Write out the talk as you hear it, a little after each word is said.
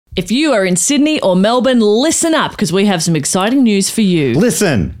If you are in Sydney or Melbourne, listen up because we have some exciting news for you.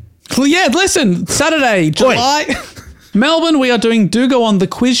 Listen. Well, yeah, listen, Saturday, July... Melbourne, we are doing Do Go On the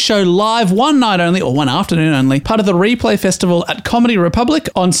Quiz Show live one night only, or one afternoon only, part of the Replay Festival at Comedy Republic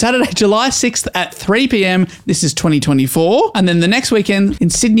on Saturday, July 6th at 3 p.m. This is 2024. And then the next weekend in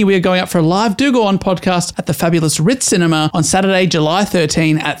Sydney, we are going up for a live Do Go On podcast at the fabulous Ritz Cinema on Saturday, July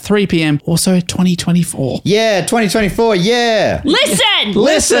 13 at 3 p.m. Also 2024. Yeah, 2024, yeah.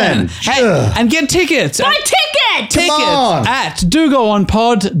 Listen! Hey, and get tickets. Buy tickets! Tickets on. at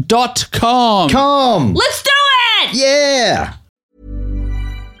dogoonpod.com. Come. Let's do it! Yeah.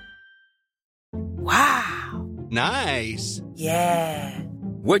 Wow. Nice. Yeah.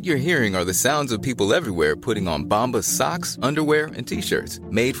 What you're hearing are the sounds of people everywhere putting on Bombas socks, underwear, and T-shirts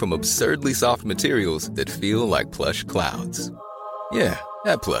made from absurdly soft materials that feel like plush clouds. Yeah,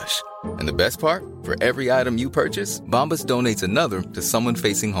 that plush. And the best part? For every item you purchase, Bombas donates another to someone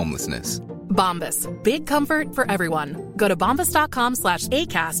facing homelessness. Bombas. Big comfort for everyone. Go to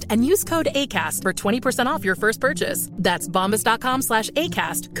bombas.com/ACAST and use code ACAST for 20% off your first purchase. That's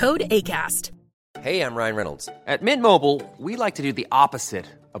bombas.com/ACAST. Code ACAST. Hey, I'm Ryan Reynolds. At Mint Mobile, we like to do the opposite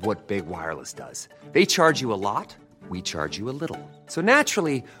of what Big Wireless does. They charge you a lot, we charge you a little. So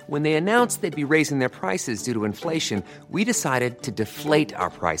naturally, when they announced they'd be raising their prices due to inflation, we decided to deflate our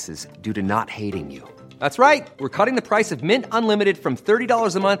prices due to not hating you. That's right. We're cutting the price of Mint Unlimited from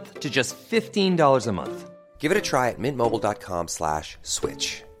 $30 a month to just $15 a month. Give it a try at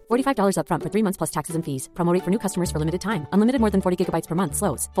mintmobile.com/switch. $45 up front for 3 months plus taxes and fees. Promo rate for new customers for limited time. Unlimited more than 40 gigabytes per month.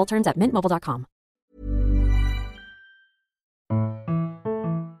 Slows full terms at mintmobile.com.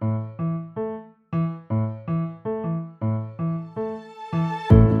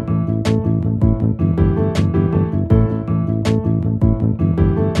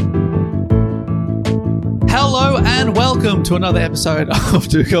 Hello and welcome to another episode of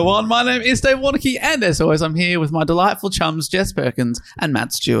Do Go On. My name is Dave Warnocky, and as always, I'm here with my delightful chums, Jess Perkins and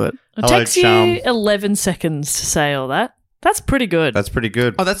Matt Stewart. It takes you 11 seconds to say all that. That's pretty good. That's pretty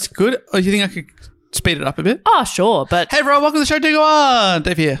good. Oh, that's good. Oh, you think I could speed it up a bit? Oh, sure, but... Hey, everyone, welcome to the show, Do Go On.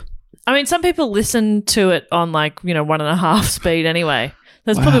 Dave here. I mean, some people listen to it on 1.5 speed anyway.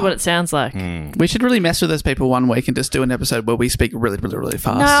 That's probably what it sounds like. We should really mess with those people one week and just do an episode where we speak really, really, really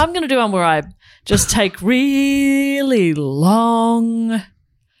fast. No, I'm going to do one where I just take really long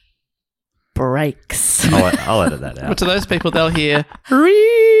breaks. I'll edit that But out. to those people, they'll hear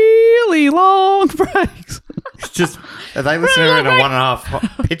really long breaks. Just, are they listening at a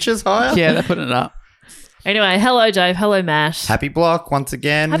 1.5 pitches higher? Yeah, they're putting it up. Anyway, hello, Dave. Hello, Matt. Happy block once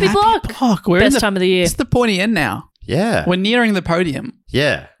again. Happy block. Block. We're Best in time of the year. It's the pointy end now. Yeah. We're nearing the podium.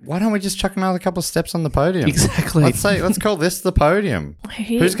 Yeah. Why don't we just chuck another couple of steps on the podium? Exactly. Let's call this the podium.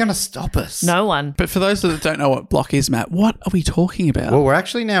 Here. Who's going to stop us? No one. But for those that don't know what block is, Matt, what are we talking about? Well, we're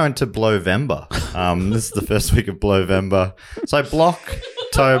actually now into Blowvember. This is the first week of Blowvember. So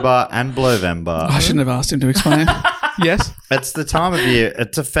Blocktober and Blowvember. I shouldn't have asked him to explain. Yes? It's the time of year.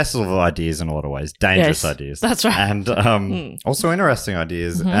 It's a festival of ideas in a lot of ways. Dangerous Yes, ideas. that's right. And also interesting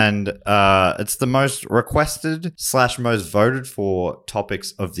ideas. Mm-hmm. And it's the most requested / most voted for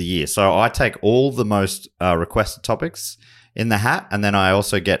topics of the year. So I take all the most requested topics in the hat, and then I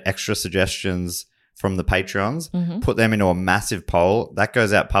also get extra suggestions from the Patreons, put them into a massive poll. That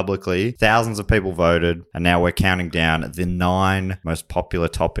goes out publicly. Thousands of people voted, and now we're counting down the 9 most popular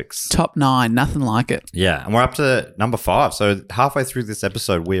topics. Top 9, nothing like it. Yeah, and we're up to number 5. So halfway through this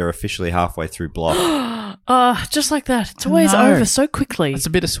episode, we are officially halfway through Block. Just like that. It's always know. over so quickly, It's a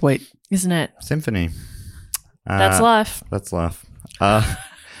bittersweet. isn't it? Symphony. That's life. That's life.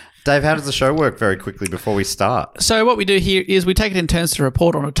 Dave, how does the show work very quickly before we start? So what we do here is we take it in turns to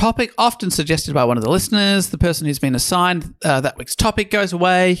report on a topic, often suggested by one of the listeners. The person who's been assigned that week's topic goes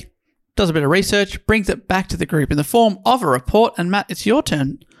away, does a bit of research, brings it back to the group in the form of a report. And Matt, it's your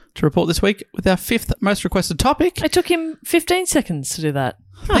turn to report this week with our 5th most requested topic. It took him 15 seconds to do that.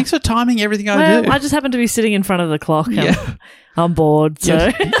 Thanks for timing everything I Well, do. I just happened to be sitting in front of the clock. And Yeah. I'm bored, so...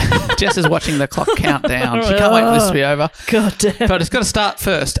 Jess is watching the clock count down. She can't wait for this to be over. God damn. But it's got to start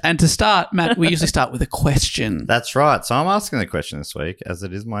first. And to start, Matt, we usually start with a question. That's right. So I'm asking the question this week, as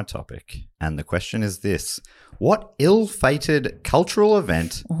it is my topic. And the question is this. What ill-fated cultural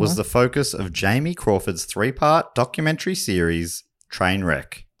event was the focus of Jamie Crawford's 3-part documentary series,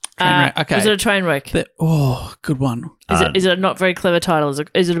 Trainwreck? Trainwreck, okay. Is it a train wreck? Good one. Is it a not very clever title?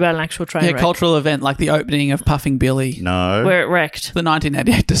 Is it about an actual train Yeah, wreck? cultural event like the opening of Puffing Billy. No. Where it wrecked. The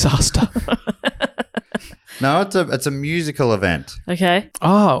 1988 disaster. No, it's a musical event. Okay.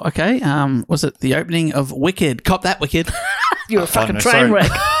 Oh, okay. Was it the opening of Wicked? Cop that, Wicked. You're a fucking no, train sorry.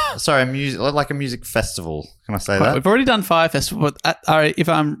 wreck. Sorry, like a music festival. Can I say that? We've already done Fire Festival. But if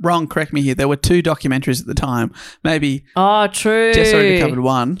I'm wrong, correct me here. There were 2 documentaries at the time. Maybe Oh, true. Jess already covered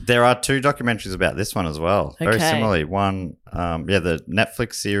one. There are 2 documentaries about this one as well. Very Okay. similarly. One, the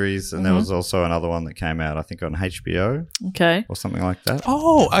Netflix series, and there was also another one that came out, I think, on HBO Okay. or something like that.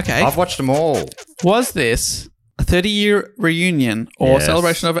 Oh, okay. I've watched them all. Was this a 30-year reunion or Yes.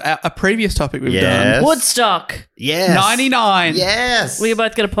 celebration of a previous topic we've Yes. done? Woodstock. Yes. 99. Yes. We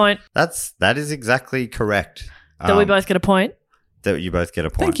both get a point. That is exactly correct. That we both get a point. That you both get a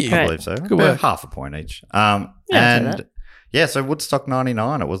point. Thank you. I Great. believe so. Good About work. half a point each. I'll take And that. yeah, so Woodstock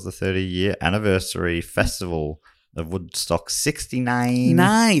 99, it was the 30-year anniversary festival of Woodstock 69.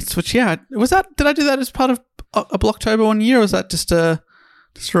 Nice. Which, yeah, did I do that as part of a Blocktober one year, or was that just a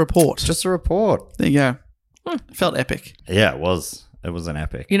report? Just a report. There you go. It felt epic. Yeah, it was. It was an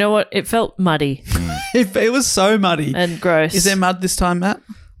epic. You know what? It felt muddy It was so muddy. and gross. Is there mud this time, Matt?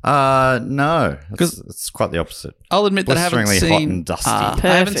 No. 'Cause- It's quite the opposite. I'll admit that I haven't Blisteringly seen hot and dusty. I haven't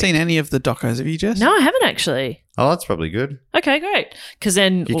Perfect. seen any of the docos. Have you, Jess? No, I haven't actually. Oh, that's probably good. Okay, great. Because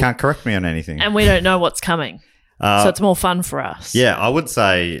then, You can't correct me on anything. and we don't know what's coming, so it's more fun for us. Yeah, I would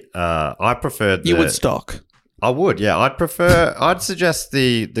say I preferred You would stock. I would, yeah. I'd suggest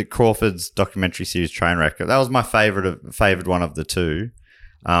the Crawford's documentary series Trainwreck. That was my favored one of the 2.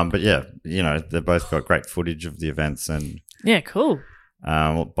 But yeah, they've both got great footage of the events and Yeah, cool.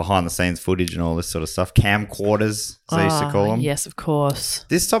 behind the scenes footage and all this sort of stuff. Camcorders, as they used to call them. Yes, of course.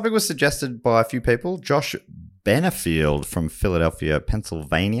 This topic was suggested by a few people. Josh Benefield from Philadelphia,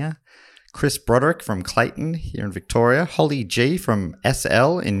 Pennsylvania. Chris Broderick from Clayton here in Victoria. Holly G from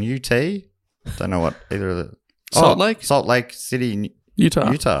SL in UT. Don't know what either of the... Salt Lake? Salt Lake City,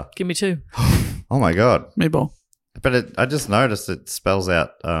 Utah. Give me 2. Oh my God. Meatball. But I just noticed it spells out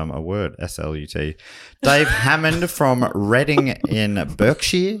a word, SLUT. Dave Hammond from Reading in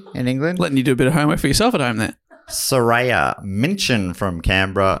Berkshire in England. Letting you do a bit of homework for yourself at home there. Soraya Minchin from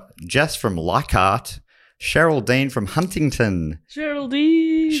Canberra. Jess from Leichhardt. Cheryl Dean from Huntington.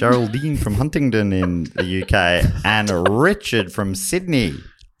 Geraldine from Huntingdon in the UK. And Richard from Sydney.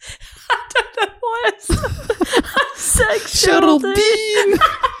 Why is Geraldine?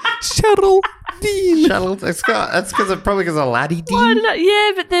 Geraldine. That's probably because of Laddie Dean. Why did I,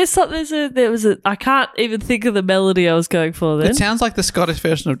 yeah, but there was a. I can't even think of the melody I was going for then. It sounds like the Scottish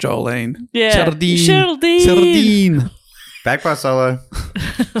version of Jolene. Yeah. Geraldine. Geraldine. Bagpipe solo.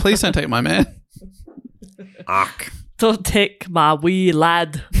 Please don't take my man. Ark. Don't take my wee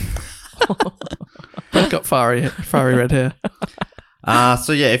lad. Both got fiery red hair.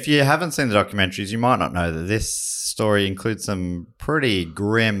 So yeah, if you haven't seen the documentaries, you might not know that this story includes some pretty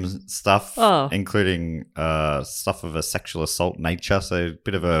grim stuff, including stuff of a sexual assault nature. So a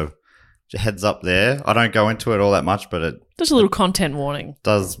bit of a heads up there. I don't go into it all that much, but it Just a little content warning.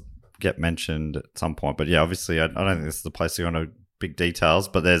 does get mentioned at some point. But yeah, obviously, I don't think this is the place to go into big details,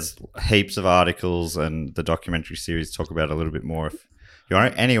 but there's heaps of articles and the documentary series talk about it a little bit more if you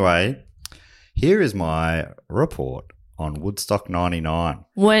want. Anyway, here is my report on Woodstock 99.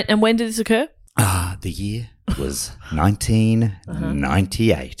 When did this occur? The year was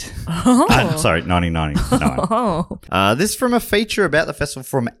 1998. Oh. Sorry, 1999. This is from a feature about the festival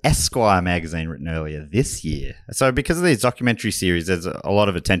from Esquire magazine written earlier this year. So because of these documentary series, there's a lot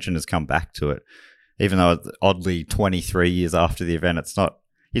of attention has come back to it. Even though it's oddly 23 years after the event, it's not...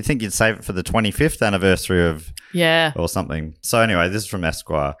 You'd think you'd save it for the 25th anniversary of... Yeah. Or something. So anyway, this is from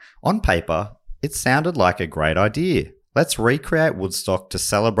Esquire. On paper, it sounded like a great idea. Let's recreate Woodstock to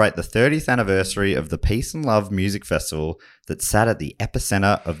celebrate the 30th anniversary of the Peace and Love Music Festival that sat at the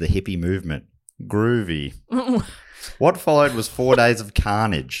epicenter of the hippie movement. Groovy. What followed was 4 days of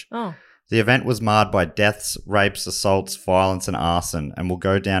carnage. Oh. The event was marred by deaths, rapes, assaults, violence, and arson, and will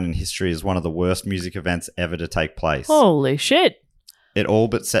go down in history as one of the worst music events ever to take place. Holy shit. It all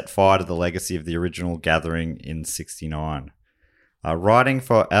but set fire to the legacy of the original gathering in '69. Writing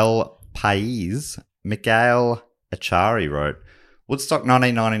for El País, Mikhail Achari wrote, Woodstock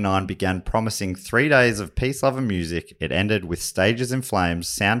 1999 began promising 3 days of peace, love and music. It ended with stages in flames,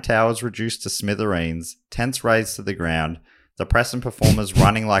 sound towers reduced to smithereens, tents razed to the ground, the press and performers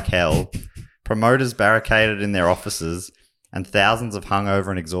running like hell, promoters barricaded in their offices, and thousands of hungover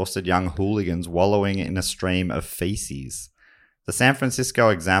and exhausted young hooligans wallowing in a stream of feces. The San Francisco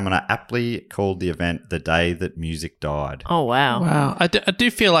Examiner aptly called the event the day that music died. Oh, wow. Wow. I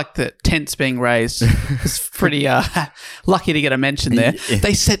do feel like the tents being raised is pretty lucky to get a mention there.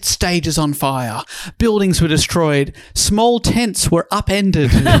 They set stages on fire. Buildings were destroyed. Small tents were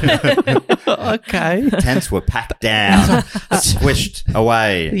upended. Okay. Tents were packed down, squished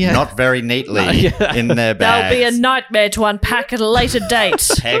away, Yeah. not very neatly in their bags. There'll be a nightmare to unpack at a later date.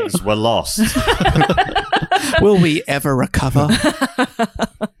 Pegs were lost. Will we ever recover?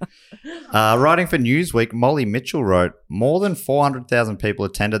 Writing for Newsweek, Molly Mitchell wrote, more than 400,000 people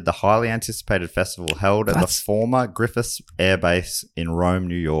attended the highly anticipated festival held at the former Griffiths Air Base in Rome,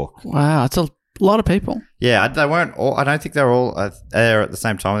 New York. Wow, it's a lot of people. Yeah, they weren't all, I don't think they were all there at the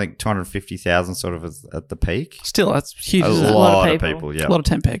same time. I think 250,000 sort of at the peak. Still, that's huge. A isn't it? lot of of people, yeah. A lot of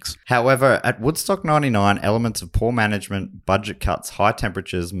tent pegs. However, at Woodstock 99, elements of poor management, budget cuts, high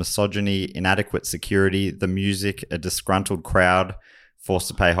temperatures, misogyny, inadequate security, the music, a disgruntled crowd forced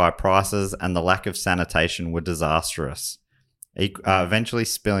to pay high prices, and the lack of sanitation were disastrous, eventually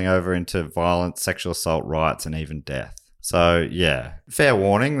spilling over into violent sexual assault, riots, and even death. So, yeah, fair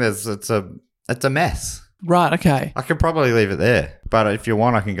warning, it's a mess. Right, okay. I could probably leave it there, but if you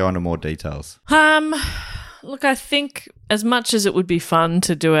want, I can go into more details. Look, I think as much as it would be fun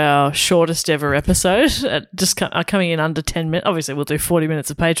to do our shortest ever episode, coming in under 10 minutes. Obviously, we'll do 40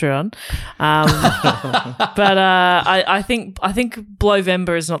 minutes of Patreon, but I think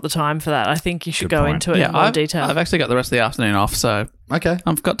Blowvember is not the time for that. I think you should Good go point. into it in more detail. I've actually got the rest of the afternoon off, so Okay.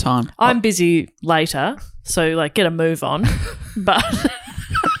 I've got time. I'm busy later, so get a move on. But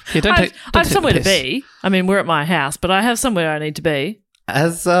Yeah, don't I take have the somewhere to piss. be. I mean, we're at my house, but I have somewhere I need to be.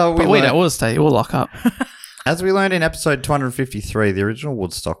 As But we'll stay. We'll lock up. As we learned in episode 253, the original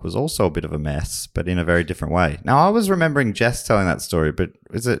Woodstock was also a bit of a mess, but in a very different way. Now, I was remembering Jess telling that story, but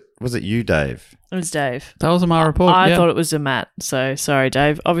was it you, Dave? It was Dave. That was my report. I yeah. thought it was a Matt, so sorry,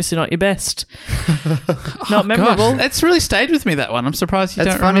 Dave. Obviously not your best. Not memorable. Gosh, it's really stayed with me, that one. I'm surprised you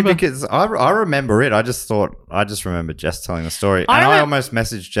It's don't funny remember. because I remember it. I just remember Jess telling the story. I And I remem- almost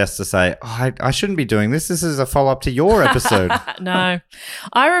messaged Jess to say, I shouldn't be doing this. This is a follow-up to your episode. No.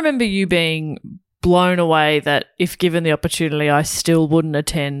 I remember you being blown away that if given the opportunity, I still wouldn't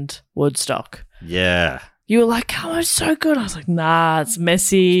attend Woodstock. Yeah. You were like, oh, it's so good. I was like, nah, it's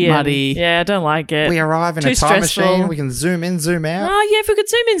messy. and- Muddy. yeah, I don't like it. We arrive in Too a time stressful. machine. We can zoom in, zoom out. Oh, yeah, if we could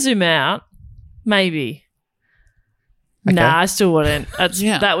zoom in, zoom out, maybe. Okay. Nah, I still wouldn't.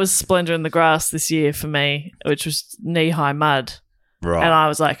 Yeah. That was Splendor in the Grass this year for me, which was knee-high mud. Right. And I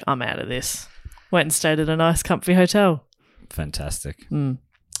was like, I'm out of this. Went and stayed at a nice, comfy hotel. Fantastic. Mm.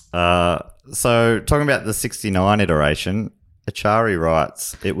 So, talking about the 69 iteration, Achari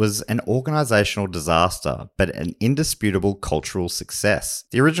writes, it was an organizational disaster, but an indisputable cultural success.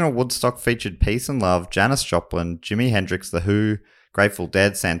 The original Woodstock featured peace and love, Janis Joplin, Jimi Hendrix, The Who, Grateful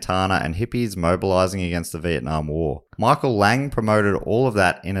Dead, Santana, and hippies mobilizing against the Vietnam War. Michael Lang promoted all of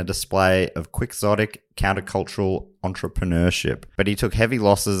that in a display of quixotic countercultural entrepreneurship, but he took heavy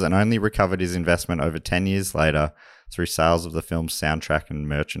losses and only recovered his investment over 10 years later through sales of the film's soundtrack and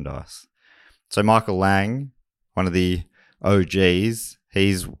merchandise. So Michael Lang, one of the OGs,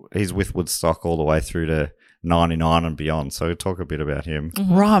 he's with Woodstock all the way through to 99 and beyond. So we'll talk a bit about him.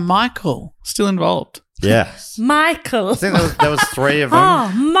 Right, Michael. Still involved. Yeah. Michael. I think there was three of them.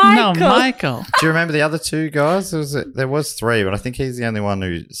 Oh, Michael. No, Michael. Do you remember the other two guys? There was three, but I think he's the only one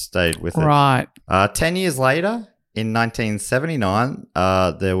who stayed with it. Right. 10 years later, in 1979,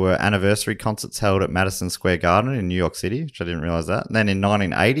 there were anniversary concerts held at Madison Square Garden in New York City, which I didn't realize that. And then in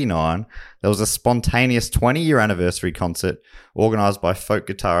 1989, there was a spontaneous 20-year anniversary concert organized by folk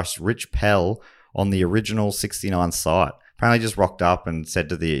guitarist Rich Pell on the original 69 site. Apparently just rocked up and said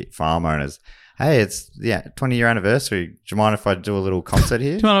to the farm owners, hey, it's 20-year anniversary. Do you mind if I do a little concert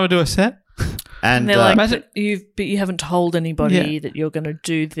here? Do you want to do a set? And they're like, imagine- but you haven't told anybody Yeah. that you're going to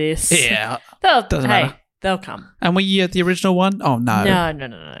do this. Yeah. Doesn't matter. They'll come. And were you at the original one? Oh, no.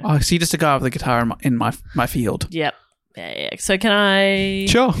 No. Oh, so you're just a guy with a guitar in my field. Yep. Yeah. So can I...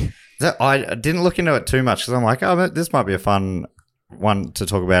 Sure. I didn't look into it too much because I'm like, oh, this might be a fun one to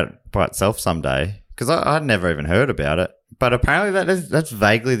talk about by itself someday, because I'd never even heard about it. But apparently that's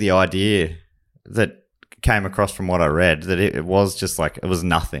vaguely the idea that came across from what I read, that it was just like, it was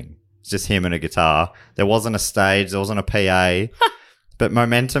nothing. It's just him and a guitar. There wasn't a stage. There wasn't a PA. But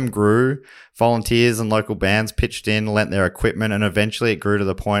momentum grew. Volunteers and local bands pitched in, lent their equipment, and eventually it grew to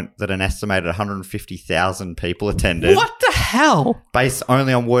the point that an estimated 150,000 people attended. What the hell? Based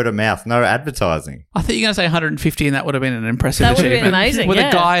only on word of mouth, no advertising. I thought you were going to say 150 and that would have been an impressive That would have been achievement. amazing, With yeah.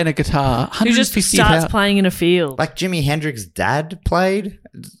 a guy and a guitar. Who just 150,000. starts playing in a field. Like Jimi Hendrix's dad played.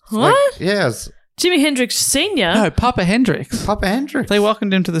 What? Yeah, it was Jimi Hendrix Sr.? No, Papa Hendrix. Papa Hendrix. They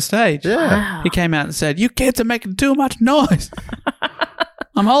welcomed him to the stage. Yeah. Wow. He came out and said, you kids are making too much noise.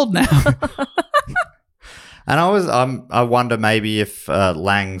 I'm old now. And I wonder maybe if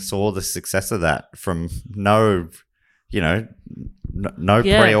Lang saw the success of that from no no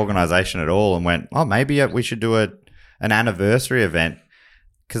Yeah. pre-organisation at all, and went, oh, maybe we should do an anniversary event,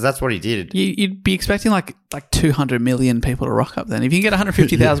 because that's what he did. You'd be expecting like 200 million people to rock up then. If you can get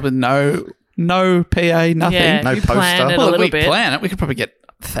 150,000 with no PA, nothing. Yeah, No you plan poster. it Well, a if little we bit. plan it, we could probably get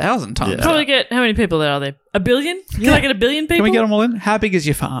 1,000 times. Yeah. Probably get, how many people there are there? 1 billion? Can I get 1 billion people? Can we get them all in? How big is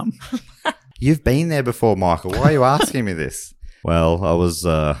your farm? You've been there before, Michael. Why are you asking me this? Well, I was,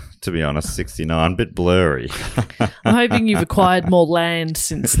 to be honest, 69, bit blurry. I'm hoping you've acquired more land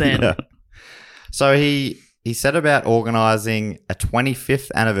since then. Yeah. So he set about organising a 25th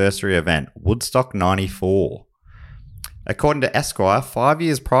anniversary event, Woodstock 94. According to Esquire, 5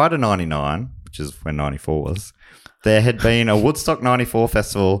 years prior to 99, which is when 94 was, there had been a Woodstock 94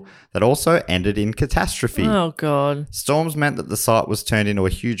 festival that also ended in catastrophe. Oh, God. Storms meant that the site was turned into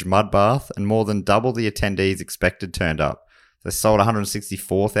a huge mud bath, and more than double the attendees expected turned up. They sold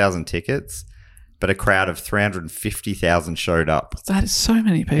 164,000 tickets, but a crowd of 350,000 showed up, That is so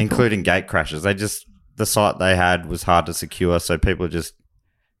many people. including gate crashes. The site they had was hard to secure, so people were just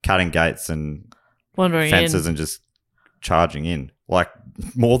cutting gates and Wandering fences in. and just charging in. Like,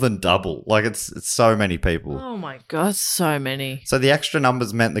 more than double. Like, it's so many people. Oh, my God. So many. So the extra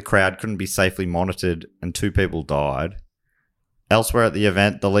numbers meant the crowd couldn't be safely monitored, and 2 people died. Elsewhere at the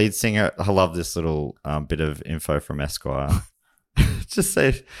event, the lead singer, I love this little bit of info from Esquire. Just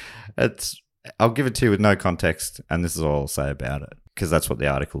say, I'll give it to you with no context, and this is all I'll say about it, because that's what the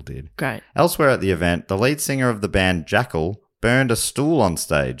article did. Great. Elsewhere at the event, the lead singer of the band Jackal burned a stool on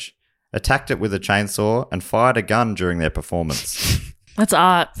stage, attacked it with a chainsaw, and fired a gun during their performance. That's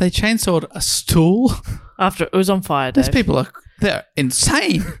art. They chainsawed a stool. After it was on fire, These Dave. people they're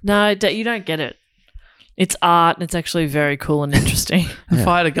insane. No, you don't get it. It's art, and it's actually very cool and interesting. And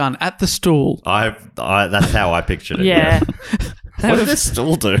fired a gun at the stool. That's how I pictured it. Yeah. What did this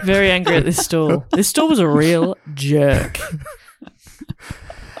stool do? Very angry at this stool. This stool was a real jerk.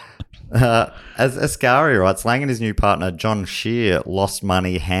 As Ascari writes, Lang and his new partner, John Shear, lost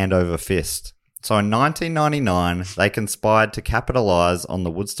money hand over fist. So in 1999, they conspired to capitalise on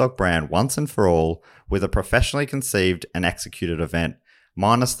the Woodstock brand once and for all with a professionally conceived and executed event,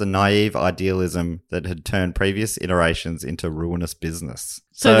 minus the naive idealism that had turned previous iterations into ruinous business.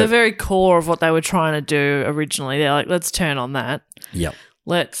 So the very core of what they were trying to do originally, they're like, let's turn on that. Yep.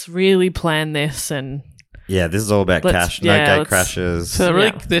 Let's really plan this and Yeah, this is all about cash. No gate crashes. So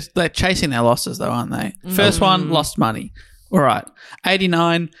really, Yeah. they're chasing their losses, though, aren't they? First one, lost money. All right.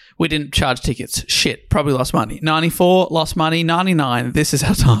 89, we didn't charge tickets. Shit, probably lost money. 94, lost money. 99, this is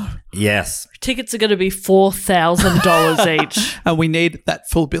our time. Yes. tickets are going to be $4,000 each. And we need that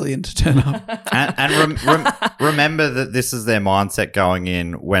full billion to turn up. Remember that this is their mindset going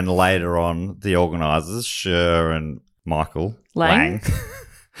in when later on the organisers, Sher and Michael Lang?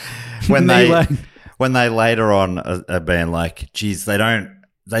 when Nee they Lang. when they later on are being like, geez,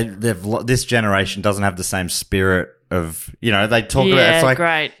 this generation doesn't have the same spirit of, they talk about Yeah, it's like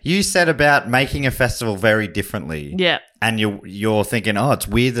great. you said about making a festival very differently. Yeah. And you're thinking, oh, it's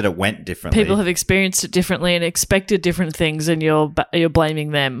weird that it went differently. People have experienced it differently and expected different things, and you're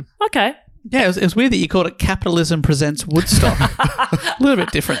blaming them. Okay. Yeah, it was weird that you called it Capitalism Presents Woodstock. A little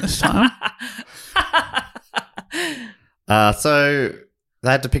bit different this time. So they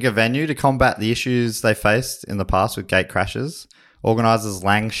had to pick a venue to combat the issues they faced in the past with gate crashes. Organisers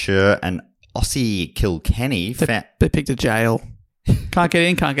Lang, Sher and Ossie Kilkenny found... They picked a jail. Can't get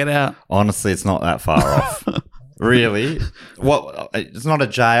in, can't get out. Honestly, it's not that far off. Really? What? It's not a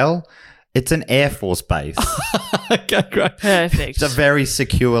jail. It's an Air Force base. Okay, great. Perfect. It's a very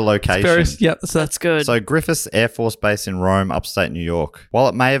secure location. That's good. So Griffiths Air Force Base in Rome, upstate New York. While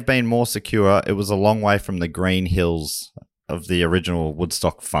it may have been more secure, it was a long way from the green hills of the original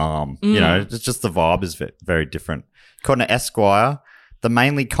Woodstock farm. It's just the vibe is very different. According to Esquire, the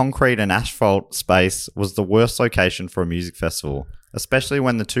mainly concrete and asphalt space was the worst location for a music festival, especially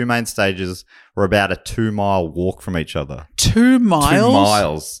when the two main stages were about a 2-mile walk from each other. 2 miles? 2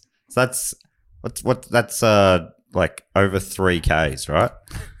 miles. So that's like over 3 Ks, right?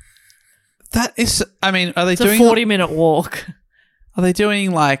 That is, are they it's doing... a 40-minute walk. Are they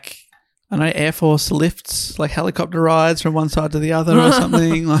doing like, I don't know, Air Force lifts, like helicopter rides from one side to the other or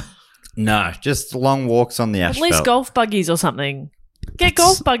something? Like, No, just long walks on the At asphalt. least golf buggies or something. Get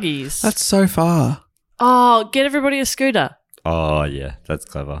golf buggies. that's so far. Oh, get everybody a scooter. Oh, yeah, that's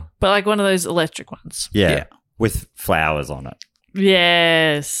clever. But like one of those electric ones. Yeah, with flowers on it.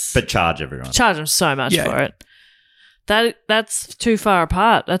 Yes. But charge everyone. Charge them so much Yeah. for it. That's too far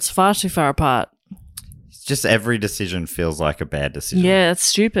apart. That's far too far apart. It's just every decision feels like a bad decision. Yeah, that's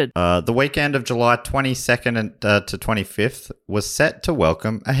stupid. The weekend of July 22nd to 25th was set to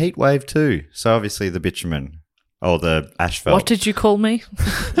welcome a heat wave too. So obviously the bitumen or the asphalt. What did you call me?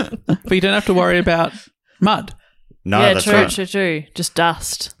 But you don't have to worry about mud. No, yeah, that's true, right. true. Just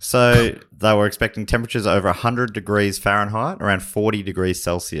dust. So they were expecting temperatures over 100 degrees Fahrenheit, around 40 degrees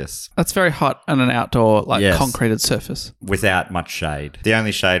Celsius, That's very hot on an outdoor, Yes. concreted surface. without much shade. The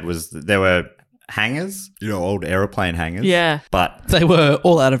only shade was there were hangars, old aeroplane hangars. Yeah. But They were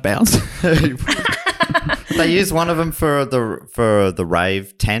all out of bounds. they used one of them for the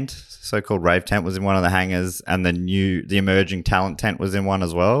rave tent. So-called rave tent was in one of the hangars, and the emerging talent tent was in one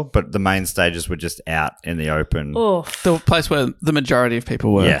as well. But the main stages were just out in the open. Oh, The place where the majority of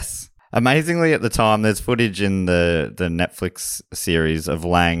people were. Yes. Amazingly, at the time, there's footage in the Netflix series of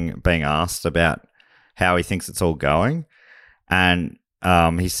Lang being asked about how he thinks it's all going, and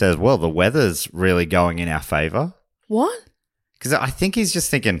he says, "Well, the weather's really going in our favor." what? Because I think he's just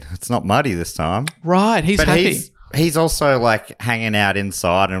thinking it's not muddy this time. Right. He's But happy. he's also like hanging out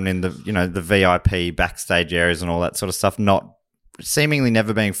inside and in the the VIP backstage areas and all that sort of stuff, not seemingly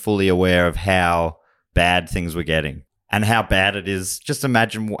never being fully aware of how bad things were getting and how bad it is. Just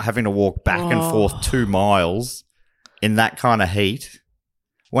imagine having to walk back and forth 2 miles in that kind of heat.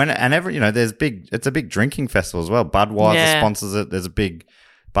 It's a big drinking festival as well. Budweiser sponsors it. There's a big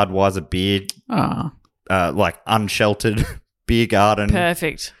Budweiser beer, unsheltered beer garden.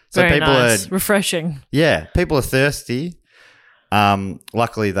 Perfect. So Very people nice. are- Refreshing. Yeah, people are thirsty.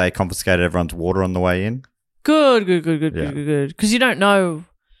 Luckily, they confiscated everyone's water on the way in. Good. Yeah. Because you don't know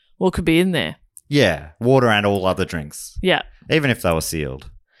what could be in there. Yeah, water and all other drinks, Yeah. even if they were sealed.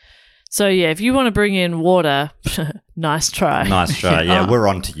 So, yeah, if you want to bring in water, nice try. Nice try. Yeah, we're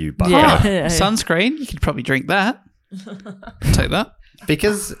on to you, Bucko. Yeah. Sunscreen. You could probably drink that. Take that.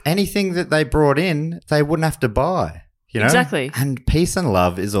 Because anything that they brought in, they wouldn't have to buy. Exactly. And peace and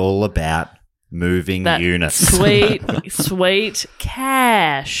love is all about moving That units. sweet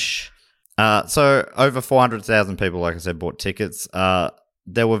cash. So over 400,000 people, like I said, bought tickets.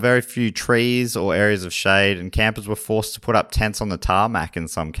 There were very few trees or areas of shade, and campers were forced to put up tents on the tarmac in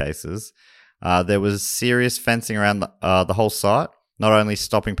some cases. There was serious fencing around the whole site, not only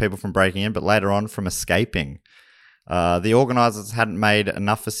stopping people from breaking in, but later on from escaping. The organisers hadn't made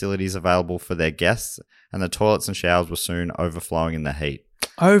enough facilities available for their guests, and the toilets and showers were soon overflowing in the heat.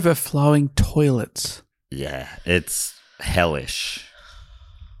 Overflowing toilets. Yeah, it's hellish.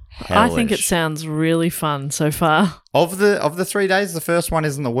 I think it sounds really fun so far. Of the 3 days, the first one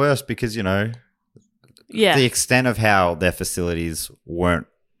isn't the worst because, Yeah. the extent of how their facilities weren't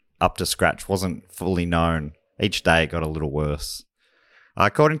up to scratch wasn't fully known. Each day it got a little worse.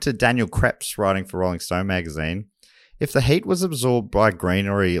 According to Daniel Krebs, writing for Rolling Stone magazine, if the heat was absorbed by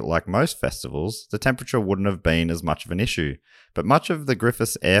greenery like most festivals, the temperature wouldn't have been as much of an issue. But much of the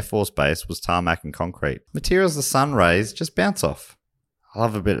Griffiths Air Force Base was tarmac and concrete. Materials the sun rays just bounce off. I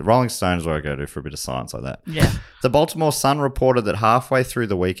love a bit. Rolling Stone is where I go to for a bit of science like that. Yeah. The Baltimore Sun reported that halfway through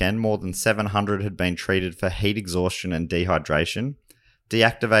the weekend, more than 700 had been treated for heat exhaustion and dehydration.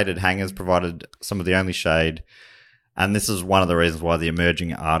 Deactivated hangars provided some of the only shade. And this is one of the reasons why the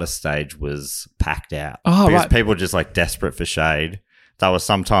emerging artist stage was packed out. Oh, because right. people were just like desperate for shade. They were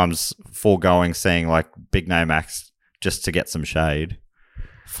sometimes foregoing seeing like big name acts just to get some shade.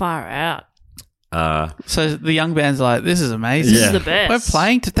 Far out. So the young band's like, this is amazing. This is the best. We're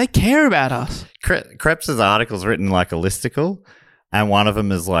playing. They care about us. Krebs's article's written like a listicle, and one of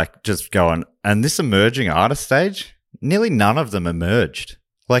them is like just going, and this emerging artist stage, nearly none of them emerged.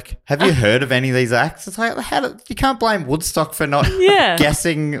 Like, have you heard of any of these acts? It's like, you can't blame Woodstock for not Yeah.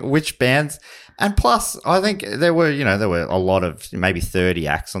 guessing which bands. And plus, I think there were a lot of maybe 30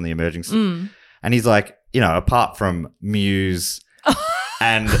 acts on the emerging. And he's like, apart from Muse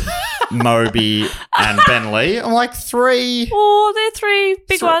and Moby and Ben Lee, I'm like, three Oh, they're three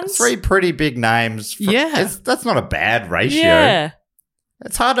big ones. Three pretty big names. Yeah. That's not a bad ratio. Yeah.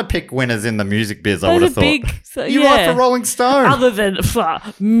 It's hard to pick winners in the music biz, I Those would are have thought. big. You write for Rolling Stone. Other than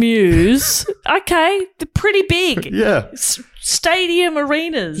Muse. Okay. They're pretty big. Yeah. Stadium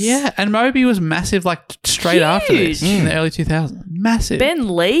arenas. Yeah, and Moby was massive, like straight after this Huge. in the early 2000s. Massive.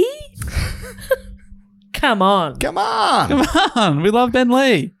 Ben Lee? Come on. Come on. Come on, we love Ben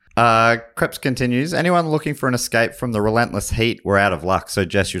Lee. Krebs continues, anyone looking for an escape from the relentless heat were out of luck. So,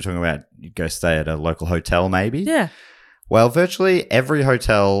 Jess, you're talking about you'd go stay at a local hotel maybe? Yeah. Well, virtually every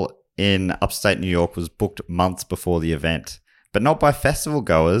hotel in upstate New York was booked months before the event, but not by festival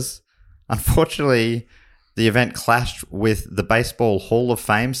goers. Unfortunately, the event clashed with the Baseball Hall of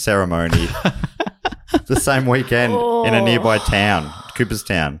Fame ceremony the same weekend in a nearby town,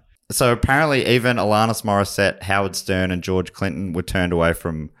 Cooperstown. So apparently even Alanis Morissette, Howard Stern and George Clinton were turned away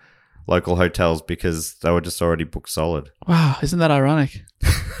from local hotels because they were just already booked solid. Wow, isn't that ironic?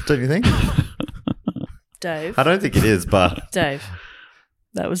 Don't you think? Dave. I don't think it is, but Dave.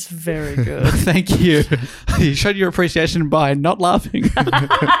 That was very good. Thank you. You showed your appreciation by not laughing.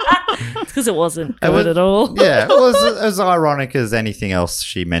 Because it wasn't good was- at all. yeah, it was as ironic as anything else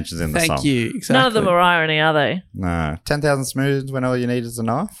she mentions in the song. Thank you. Exactly. None of them are irony, are they? No, 10,000 spoons when all you need is a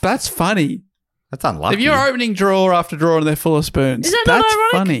knife. That's funny. That's unlucky. If you're opening drawer after drawer and they're full of spoons, Is that not that's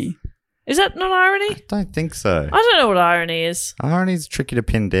ironic? funny. Is that not irony? I don't think so. I don't know what irony is. Irony's tricky to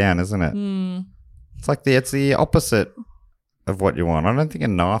pin down, isn't it? It's like it's the opposite of what you want. I don't think a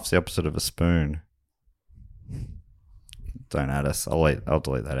knife's the opposite of a spoon. Don't add us. I'll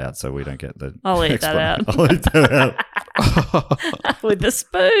delete that out so we don't get the. I'll eat that out. I'll eat that out. With the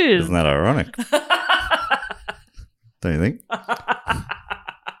spoon. Isn't that ironic? Don't you think?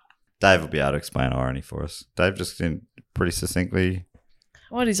 Dave will be able to explain irony for us. Dave just did pretty succinctly.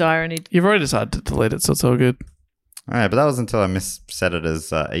 What is irony? You've already decided to delete it, so it's all good. All right, but that was until I missaid it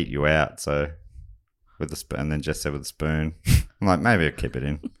as eat you out. So with the spoon, and then just said with the spoon. I'm like, maybe I'll keep it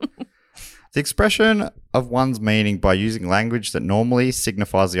in. The expression of one's meaning by using language that normally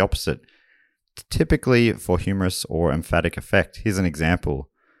signifies the opposite, typically for humorous or emphatic effect. Here's an example.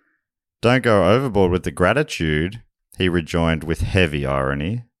 Don't go overboard with the gratitude, he rejoined with heavy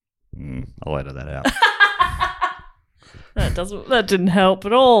irony. I'll edit that out. That didn't help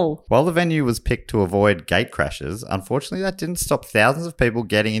at all. While the venue was picked to avoid gate crashes, unfortunately that didn't stop thousands of people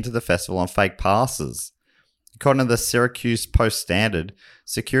getting into the festival on fake passes. According to the Syracuse Post-Standard,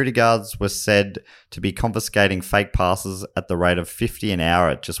 security guards were said to be confiscating fake passes at the rate of 50 an hour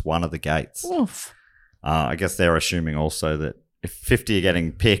at just one of the gates. Oof. I guess they're assuming also that if 50 are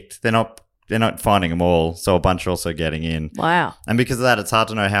getting picked, they're not finding them all, so a bunch are also getting in. Wow. And because of that, it's hard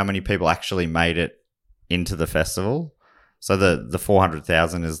to know how many people actually made it into the festival. So the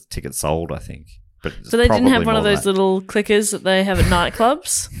 400,000 is tickets sold, I think. But So they didn't have one of more than those that. little clickers that they have at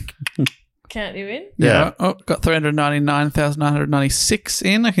nightclubs? Count you in? Yeah. Oh, got 399,996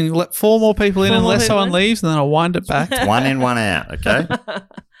 in. I can let 4 more people in Four more unless people someone in? leaves, and then I'll wind it back. One in, one out, okay?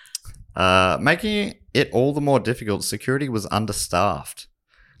 Making it all the more difficult, security was understaffed.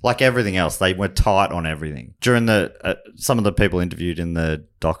 Like everything else, they were tight on everything. During some of the people interviewed in the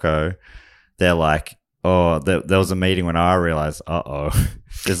doco, they're like, oh, there was a meeting when I realized,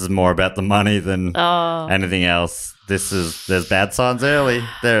 this is more about the money than anything else. There's bad signs early.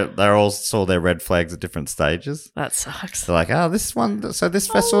 They all saw their red flags at different stages. That sucks. They're like, this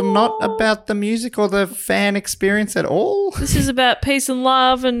festival not about the music or the fan experience at all. This is about peace and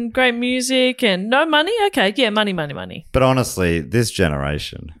love and great music and no money? Okay, yeah, money. But honestly, this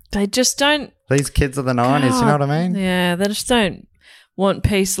generation, They just don't. these kids of the 90s, you know what I mean? Yeah, they just don't want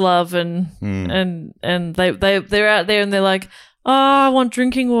peace, love, and they're out there and they're like, oh, I want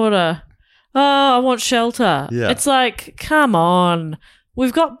drinking water. Oh, I want shelter. Yeah. It's like, come on.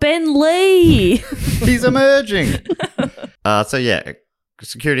 We've got Ben Lee. He's emerging.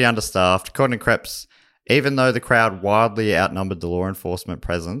 Security understaffed. According to Krebs, even though the crowd wildly outnumbered the law enforcement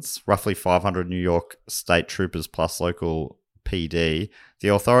presence, roughly 500 New York state troopers plus local PD, the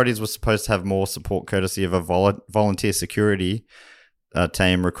authorities were supposed to have more support courtesy of a volunteer security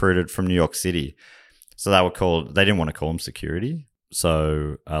team recruited from New York City. So they didn't want to call them security.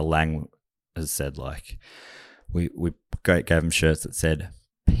 So Lang has said, like, we gave them shirts that said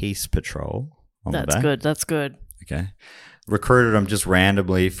Peace Patrol on the back. That's good. Okay. Recruited them just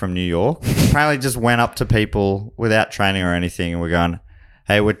randomly from New York. Apparently just went up to people without training or anything and we're going,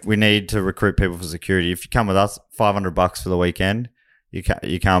 hey, we need to recruit people for security. If you come with us, $500 for the weekend,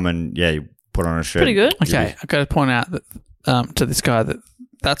 you come and, you put on a shirt. Pretty good. Okay, I've got to point out that to this guy that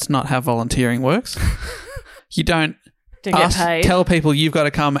that's not how volunteering works. You don't Don't get paid. tell people you've got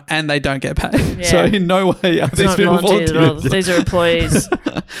to come and they don't get paid. Yeah. So in no way are It's these not people volunteers at all. volunteers. These are employees.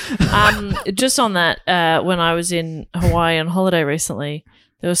 Just on that, when I was in Hawaii on holiday recently,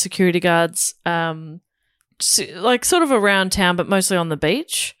 there were security guards, sort of around town, but mostly on the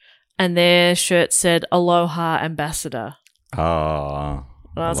beach, and their shirt said "Aloha Ambassador." Oh.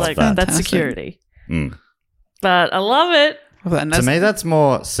 And I was love like, that. "That's Fantastic. security," Mm. but I love it. And To me, that's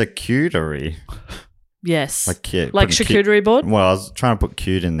more secutory. Yes, Like cute. like charcuterie board. Well, I was trying to put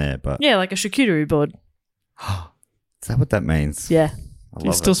cute in there, but Yeah, like a charcuterie board. is that what that means? Yeah, I you're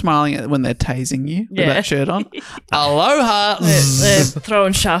love still it. smiling at when they're tasing you with Yeah. that shirt on. Aloha. they're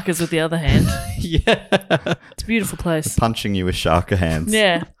throwing sharkers with the other hand. Yeah. It's a beautiful place. Punching you with sharker hands.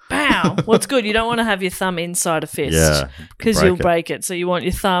 Yeah. Pow. Well, it's good. You don't want to have your thumb inside a fist. Yeah. Because Break you'll it. break it. So you want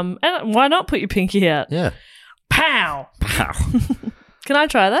your thumb. And why not put your pinky out? Yeah. Pow. Wow. Can I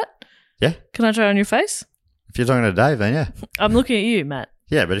try that? Yeah. Can I try it on your face? If you're talking to Dave, then yeah. I'm looking at you, Matt.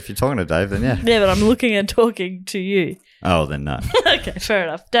 Yeah, but if you're talking to Dave, then yeah. Yeah, but I'm looking and talking to you. Oh, then no. Okay, fair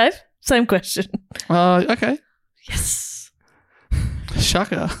enough. Dave? Same question. Okay. Yes.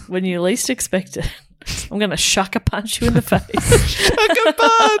 Shaka. When you least expect it, I'm going to shucker punch you in the face. Shaka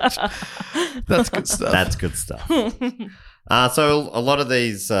punch. That's good stuff. That's good stuff. So a lot of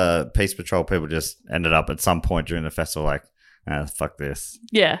these Peace Patrol people just ended up at some point during the festival like, fuck this.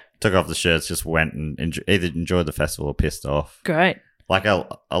 Yeah. Took off the shirts, just went and either enjoyed the festival or pissed off. Great. Like a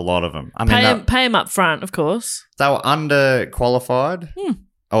lot of them. I mean, Pay him up front, of course. they were underqualified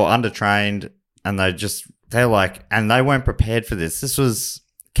or undertrained, and they weren't prepared for this. This was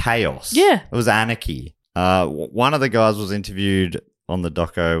chaos. Yeah. It was anarchy. One of the guys was interviewed on the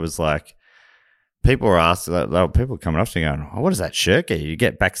doco, was like, people were asking, people were coming up to me going, oh, what does that shirt get you? You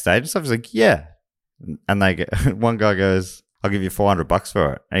get backstage and stuff? He's like, yeah. And one guy goes, I'll give you $400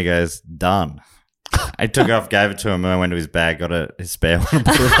 for it. And he goes, done. I took it off, gave it to him, and I went to his bag, got his spare one, and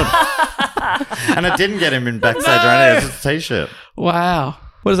put it on. And it didn't get him in backstage or anything. It was a t-shirt. Wow.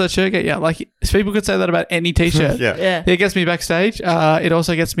 What does that shirt get you? Like, people could say that about any t-shirt. Yeah. It gets me backstage. It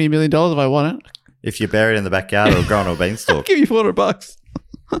also gets me $1 million if I want it. If you bury it in the backyard, it'll grow into a beanstalk. I'll give you $400.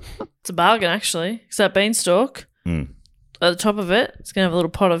 It's a bargain, actually. Because that beanstalk, at the top of it, it's going to have a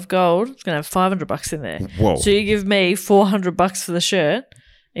little pot of gold. It's going to have $500 in there. Whoa. So you give me $400 for the shirt.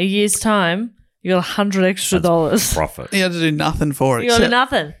 A year's time, you got $100 extra dollars. Profit. You had to do nothing for it. You got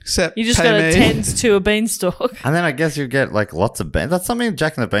nothing. Except You just pay got to me. tend to a beanstalk. And then I guess you get like lots of beans. That's something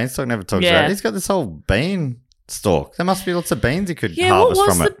Jack and the Beanstalk never talks Yeah. about. He's got this whole bean stalk. There must be lots of beans he could Yeah, what harvest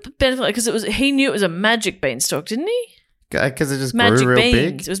was from the benefit? Because he knew it was a magic beanstalk, didn't he? Because it just Magic grew real beans.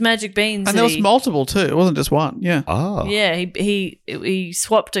 big. It was magic beans. And there was multiple too. It wasn't just one. Yeah. Oh. Yeah, he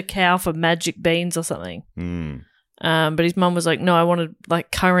swapped a cow for magic beans or something. But his mum was like, "No, I wanted like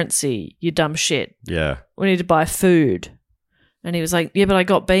currency. You dumb shit. Yeah. We need to buy food." And he was like, "Yeah, but I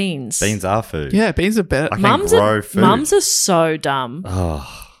got beans. Beans are food. Yeah, beans are better. I can Mums grow are food. mums are so dumb.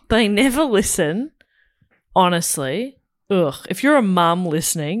 Oh. They never listen. Honestly, ugh. If you're a mum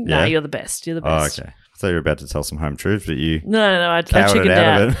listening, Yeah. nah, you're the best. You're the Oh, best. okay. I thought you were about to tell some home truths, but you No. I cowered chickened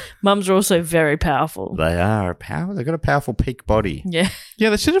out of out. it. Mums are also very powerful. They are powerful. They've got a powerful peak body. Yeah.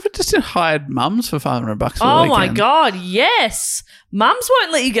 Yeah, they should have just hired mums for $500 for Oh the my weekend. god, yes. Mums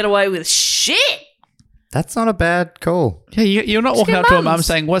won't let you get away with shit. That's not a bad call. Yeah, you're not Just walking get up to a mum mums.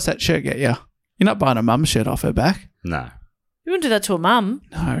 saying, "What's that shirt get you?" You're not buying a mum shirt off her back. No. You wouldn't do that to a mum,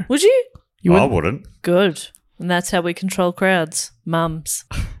 No. would you? You I wouldn't. wouldn't. Good. And that's how we control crowds. Mums.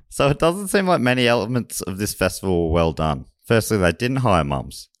 So it doesn't seem like many elements of this festival were well done. Firstly, they didn't hire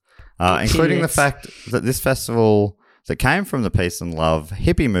mums, including the Idiots. fact that this festival that came from the peace and love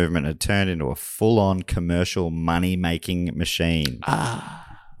hippie movement had turned into a full-on commercial money-making machine.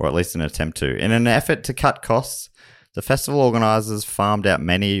 Or at least an attempt to. In an effort to cut costs, the festival organisers farmed out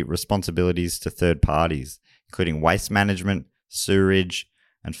many responsibilities to third parties, including waste management, sewerage,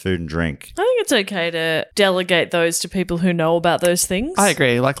 and food and drink. I think it's okay to delegate those to people who know about those things. I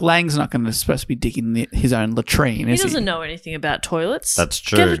agree. Like, Lang's not going to supposed to be digging his own latrine, He is doesn't he? know anything about toilets. That's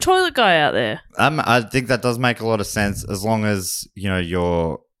true. Get a toilet guy out there. I think that does make a lot of sense as long as,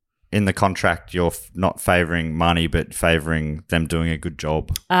 you're in the contract, you're not favouring money, but favouring them doing a good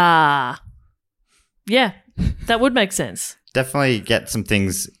job. Yeah, that would make sense. Definitely get some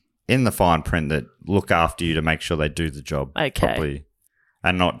things in the fine print that look after you to make sure they do the job Okay. properly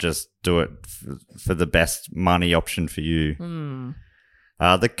and not just do it for the best money option for you.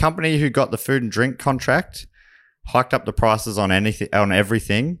 The company who got the food and drink contract hiked up the prices on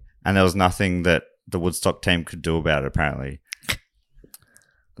everything, and there was nothing that the Woodstock team could do about it, apparently.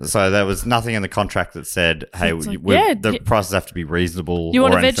 So there was nothing in the contract that said, hey, It's like, the prices have to be reasonable. You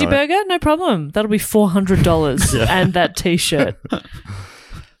want or a anything veggie like that. burger? No problem. That'll be $400 and that T-shirt.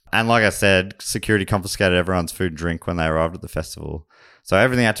 And like I said, security confiscated everyone's food and drink when they arrived at the festival. So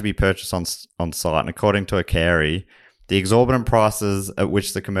everything had to be purchased on site. And according to a Carey, the exorbitant prices at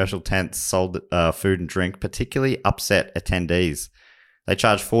which the commercial tents sold food and drink particularly upset attendees. They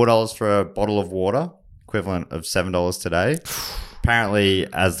charged $4 for a bottle of water, equivalent of $7 today. Apparently,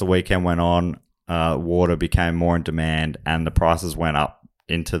 as the weekend went on, water became more in demand and the prices went up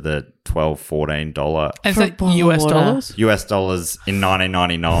into the $12, $14 And is For a that bottle of US water. dollars? US dollars in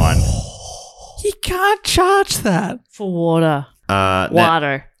 1999. You can't charge that. For water. Now-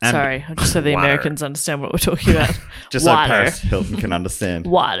 Water. and- Sorry, just so the Water. Americans understand what we're talking about. Just so water. Paris Hilton can understand.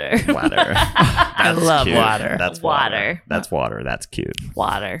 Water. Water. That's love cute. water. That's Water. water. That's water. That's cute.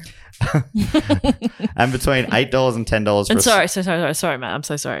 Water. And between $8 and $10 for And a sorry, Matt. I'm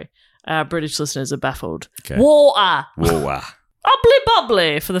so sorry. British listeners are baffled. Okay. Water. Whoa. Bubbly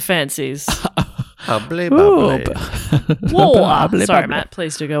bubbly for the fancies. Bubbly, Ooh, bubbly. Water. Bubbly, Sorry, bubbly. Matt.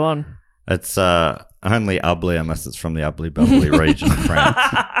 Please do go on. It's only Ubley unless it's from the Ubley Bubbly region of France.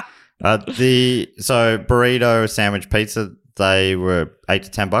 So burrito, sandwich, pizza, they were $8 to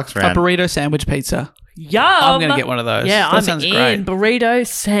 $10. A Around. burrito sandwich pizza. Yum. I'm going to get one of those. Yeah, That I'm sounds in. great. Burrito,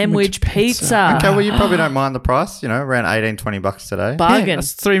 sandwich, Pizza. pizza. Okay, well, you probably don't mind the price, around $18-20 today. Yeah, Bargain.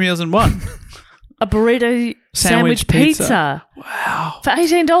 that's 3 meals in one. A burrito sandwich pizza. Wow. For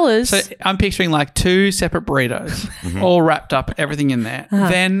 $18. So I'm picturing like 2 separate burritos, all wrapped up, everything in there.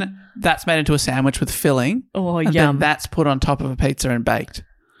 Then that's made into a sandwich with filling. Oh, and yum. then that's put on top of a pizza and baked.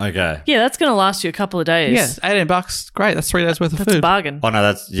 Okay. Yeah, that's going to last you a couple of days. Yes, $18. Great. That's 3 days worth of That's food. a bargain. Oh,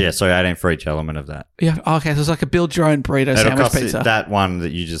 no, so 18 for each element of that. Yeah. Okay. So it's like a build your own burrito It'll sandwich cost you, pizza. that one that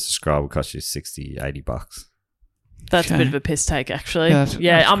you just described will cost you $60-$80. That's a Okay. bit of a piss take, actually. that's I'm crazy.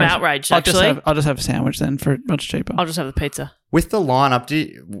 outraged, I'll just actually. have a sandwich then for much cheaper. I'll just have the pizza. With the lineup,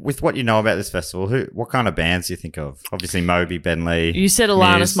 with what you know about this festival, what kind of bands do you think of? Obviously, Moby, Ben Lee. You said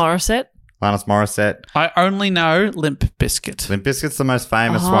Alanis Morissette? Alanis Morissette. I only know Limp Bizkit. Limp Bizkit's the most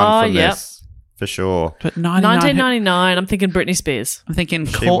famous Oh, one from yep. this, for sure. But 99 1999, I'm thinking Britney Spears. I'm thinking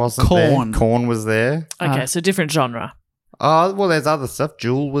She wasn't Corn. there. Korn was there. Okay, so different genre. Oh, well, there's other stuff.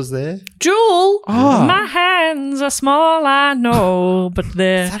 Jewel was there. Jewel, Oh. my hands are small, I know, but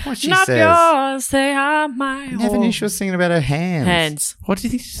they're Is that what she not says? yours, they are my I never knew she was singing about her hands. hands. What do you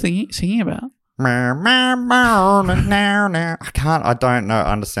think she's singing about? I don't know.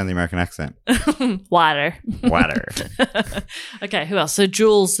 Understand the American accent. Water. Water. Okay, who else? So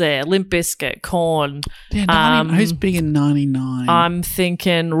Jewel's there, Limp Bizkit, Korn. Yeah, who's big in 99? I'm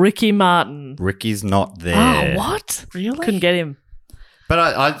thinking Ricky Martin. Ricky's not there. Oh, what? Really? Couldn't get him. But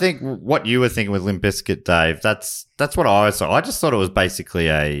I think what you were thinking with Limp Bizkit, Dave, that's what I saw. I just thought it was basically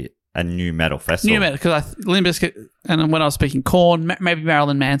a new metal festival. New metal, because Limp Bizkit, and when I was speaking Korn, maybe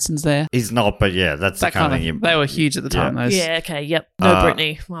Marilyn Manson's there. He's not, but yeah, that's That the kind of kind thing. of, they were huge at the time. Those. Yeah, okay, yep. No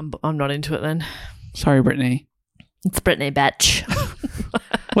Britney. I'm not into it then. Sorry, Brittany. It's Britney, bitch.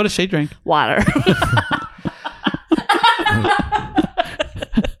 What does she drink? Water.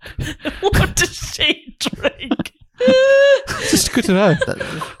 What does she drink? Just good to know.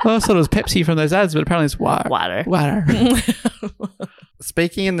 I thought it was Pepsi from those ads, but apparently it's water. Water.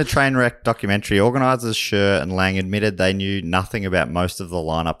 Speaking in the Trainwreck documentary, organisers Scher and Lang admitted they knew nothing about most of the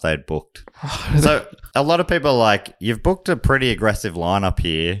lineup they'd booked. So a lot of people are like, you've booked a pretty aggressive lineup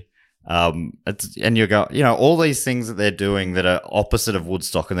here. And you go, all these things that they're doing that are opposite of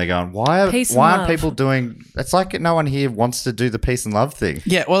Woodstock, and they're going, why aren't love. people doing? It's like no one here wants to do the peace and love thing.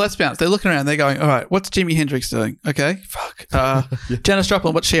 Yeah, well, let's be honest. They're looking around. They're going, all right, what's Jimi Hendrix doing? Okay, fuck. Janis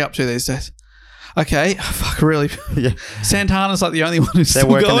Joplin, what's she up to these days? Okay, fuck, really? Yeah. Santana's like the only one who's They're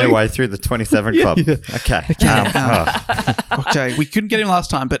still working going. their way through the 27 Club. Yeah. Okay. Okay, we couldn't get him last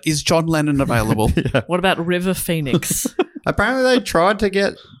time, but is John Lennon available? What about River Phoenix? Apparently, they tried to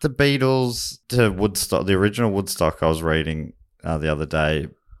get the Beatles to Woodstock, the original Woodstock. I was reading the other day,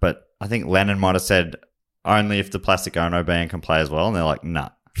 but I think Lennon might have said only if the Plastic Ono Band can play as well, and they're like, nah.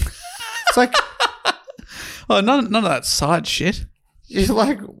 It's like Oh, none of that side shit. you're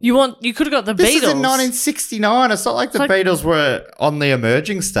like. You could have got the This Beatles. is in 1969. It's not like the Beatles were on the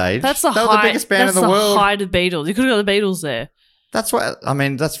emerging stage. That's the they were height. the biggest band that's in the world. height of Beatles. You could have got the Beatles there. That's what I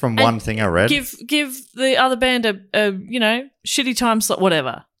mean. That's from one thing I read. Give the other band a shitty time slot,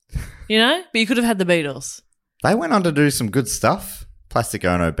 whatever. But you could have had the Beatles. They went on to do some good stuff. Plastic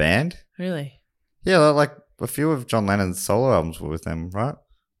Ono Band. Really? Yeah, like a few of John Lennon's solo albums were with them, right?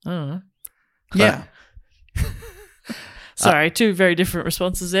 I don't know. Yeah. Sorry, two very different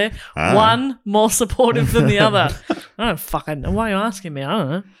responses there. Ah. One more supportive than the other. I don't fucking know. Why are you asking me? I don't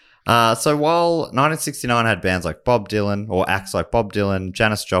know. So while 1969 had bands like Bob Dylan or acts like Bob Dylan,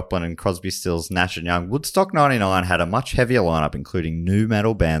 Janis Joplin, and Crosby, Stills, Nash and Young, Woodstock 99 had a much heavier lineup, including new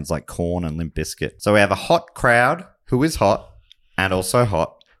metal bands like Korn and Limp Bizkit. So we have a hot crowd who is hot and also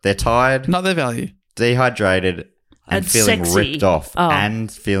hot. They're tired, Not their value. dehydrated, and feeling sexy. ripped off Oh.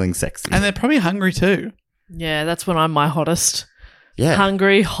 and feeling sexy. And they're probably hungry too. Yeah, that's when I'm my hottest. yeah.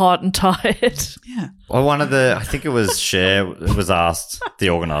 Hungry, hot, and tired. Yeah. Well, I think it was Cher, was asked, the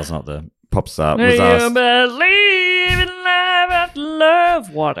organizer, not the pop star, Do was you asked. believe in love after love?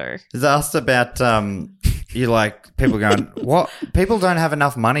 Water. Is asked about you like people going, what? People don't have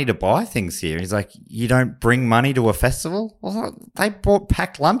enough money to buy things here. He's like, you don't bring money to a festival? Well, they bought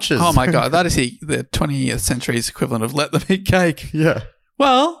packed lunches. Oh my God, that is the 20th century's equivalent of let them eat cake. Yeah.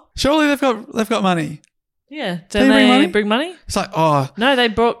 Well, surely they've got money. Yeah. They Don't bring they money? bring money? It's like, oh, No, they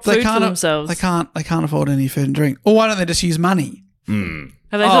brought food they for can't themselves. They can't afford any food and drink. Or why don't they just use money? Have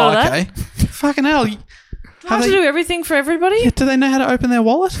they thought of that? okay. Fucking hell. Do I have to do everything for everybody? Yeah, do they know how to open their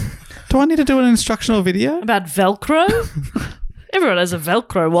wallet? Do I need to do an instructional video? About Velcro? Everyone has a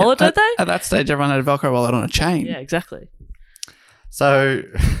Velcro wallet, don't they? At that stage, everyone had a Velcro wallet on a chain. Yeah, exactly. So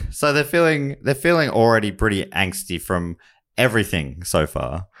they're feeling already pretty angsty from everything so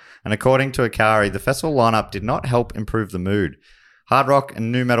far. And according to Akari, the festival lineup did not help improve the mood. Hard rock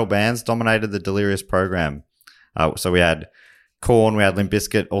and nu metal bands dominated the Delirious program. So we had Korn, we had Limp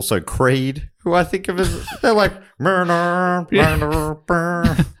Bizkit, also Creed, who I think of as they're like Matt,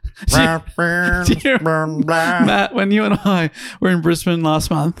 when you and I were in Brisbane last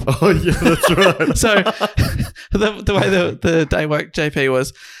month. Oh yeah, that's right. So the way the day worked, JP,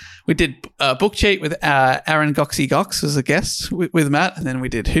 was we did a book cheat with Aaron Goxie Gox as a guest with Matt, and then we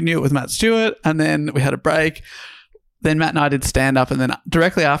did Who Knew It with Matt Stewart, and then we had a break. Then Matt and I did stand up, and then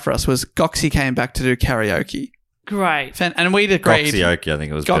directly after us was Goxie came back to do karaoke. Great. And we'd agreed. Goxioke, I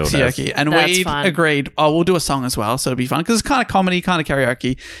think it was billed as. Goxioke. And That's we fun. agreed, we'll do a song as well, so it'll be fun. Because it's kind of comedy, kind of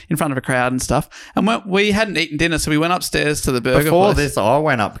karaoke in front of a crowd and stuff. And we hadn't eaten dinner, so we went upstairs to the burger Before place. this, I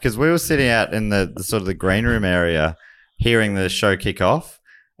went up because we were sitting out in the sort of the green room area hearing the show kick off.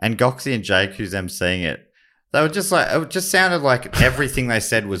 And Goxie and Jake, who's emceeing it, they were just like, it just sounded like everything they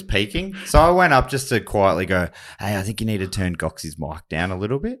said was peaking. So I went up just to quietly go, hey, I think you need to turn Goxie's mic down a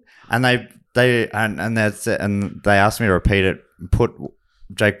little bit. And they asked me to repeat it.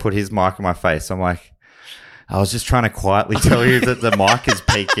 Jake put his mic in my face. I'm like, I was just trying to quietly tell you that the mic is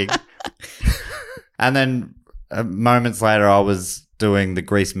peaking. And then moments later, I was doing the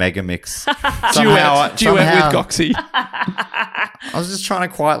Grease Mega Mix. Duet with Goxie. I was just trying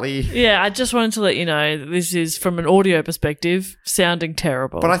to quietly. Yeah, I just wanted to let you know that this is, from an audio perspective, sounding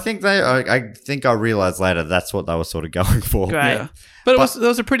terrible. But I think I realized later that's what they were sort of going for. Great. Yeah. But there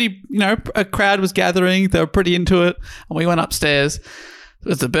was a pretty, a crowd was gathering. They were pretty into it. And we went upstairs. There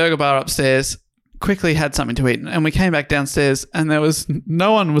was a burger bar upstairs. Quickly had something to eat. And we came back downstairs and there was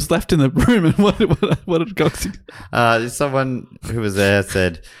no one was left in the room. And what did Goxie? Someone who was there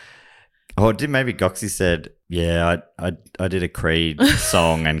said, maybe Goxie said, yeah, I did a Creed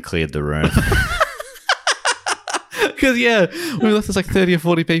song and cleared the room. Because, we left, there's like 30 or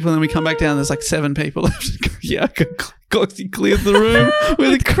 40 people, and then we come back down, there's like 7 people left. Goxie cleared the room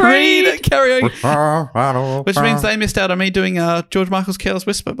with a Creed karaoke. Which means they missed out on me doing George Michael's Careless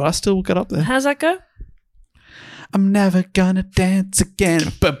Whisper, but I still got up there. How's that go? I'm never gonna dance again.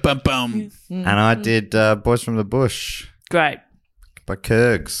 Bum, bum, bum. And I did Boys from the Bush Great. by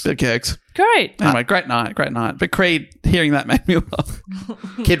Kurgs. Big kegs. Great. Anyway, great night. But Creed, hearing that made me laugh.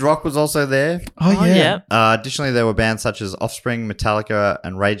 Kid Rock was also there. Oh, yeah. Additionally, there were bands such as Offspring, Metallica,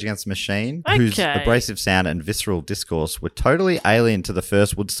 and Rage Against the Machine, whose Okay. abrasive sound and visceral discourse were totally alien to the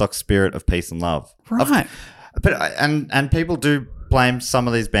first Woodstock spirit of peace and love. Right. But and people do blame some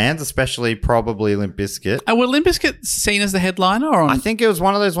of these bands, especially probably Limp Bizkit. Were Limp Bizkit seen as the headliner? Or I think it was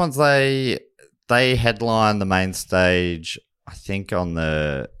one of those ones they headlined the main stage, I think, on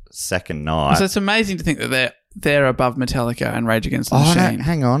the second night. So it's amazing to think that they're above Metallica and Rage Against the Machine.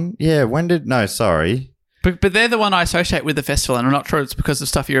 Hang on. Yeah, sorry. But they're the one I associate with the festival, and I'm not sure it's because of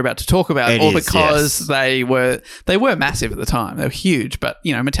stuff you're about to talk about, It or is, because yes. they were massive at the time. They were huge, but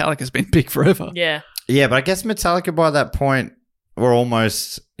Metallica's been big forever. Yeah. Yeah, but I guess Metallica by that point were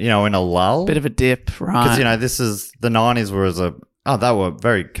almost, in a lull. Bit of a dip, right? Because, this is the 90s they were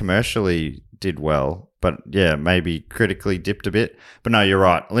very commercially did well, but yeah, maybe critically dipped a bit. But no, you're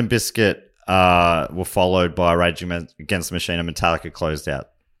right. Limp Bizkit were followed by Rage Against the Machine, and Metallica closed out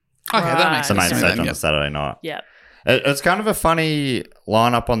Okay, that makes the sense. main stage on the Saturday night. Yeah. It's kind of a funny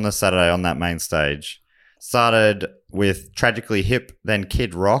lineup on the Saturday on that main stage. Started with Tragically Hip, then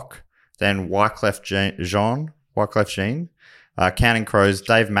Kid Rock, then Wyclef Jean, Counting Crows,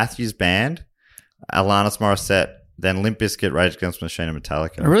 Dave Matthews Band, Alanis Morissette, then Limp Bizkit, Rage Against the Machine, and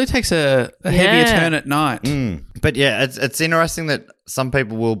Metallica. It really takes a heavier turn at night. But yeah, it's interesting that some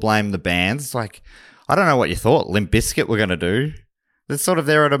people will blame the bands. It's like, I don't know what you thought Limp Bizkit were going to do.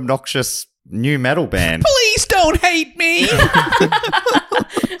 They're an obnoxious new metal band. Please don't hate me.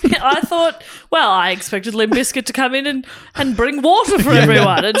 I thought, I expected Limp Bizkit to come in and bring water for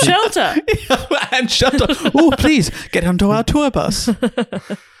everyone and shelter. And shut up. Oh, please get onto our tour bus.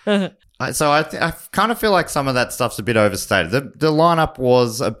 So I kind of feel like some of that stuff's a bit overstated. The lineup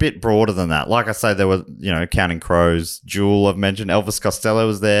was a bit broader than that. Like I say, there were, Counting Crows, Jewel, I've mentioned, Elvis Costello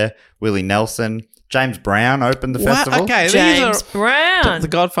was there, Willie Nelson, James Brown opened the festival. Okay, James these Brown. The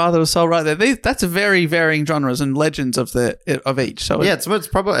Godfather was so right there. That's a very varying genres and legends of each. So Yeah,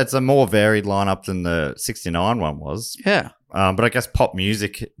 it's a more varied lineup than the 69 one was. yeah, But I guess pop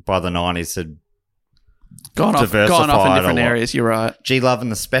music by the 90s had gone off in diversified different a lot. areas. You're right. G Love and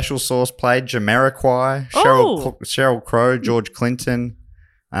the Special Sauce played, Jamiroquai, Oh. Sheryl Crow, George Clinton,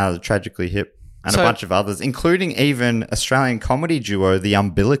 the Tragically Hip, and a bunch of others, including even Australian comedy duo The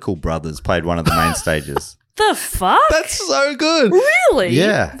Umbilical Brothers played one of the main stages. the fuck? That's so good. Really?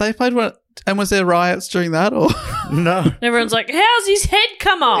 Yeah. They played what? And was there riots during that? Or No. Everyone's like, how's his head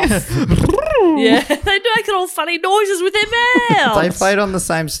come off? Yeah, they do make all funny noises with their mouths. They played on the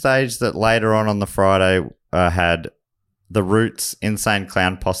same stage that later on the Friday had The Roots, Insane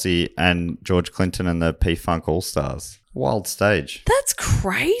Clown Posse, and George Clinton and the P-Funk All-Stars. Wild stage. That's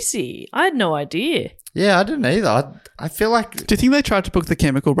crazy. I had no idea. Yeah, I didn't either. I feel like do you think they tried to book the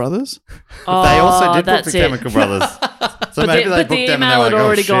Chemical Brothers? Oh, they also did book that's the it. Chemical Brothers. So But maybe the, they but booked the them and they email were had like,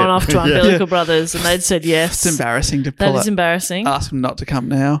 already oh, gone shit. off to Umbilical Brothers and they'd said yes. It's embarrassing to That pull is embarrassing. ask them not to come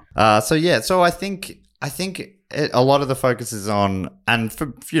now. So I think a lot of the focus is on, and for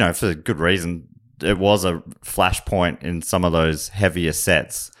good reason, it was a flashpoint in some of those heavier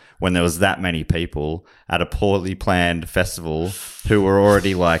sets when there was that many people at a poorly planned festival who were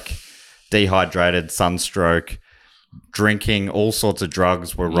already like dehydrated, sunstroke, drinking, all sorts of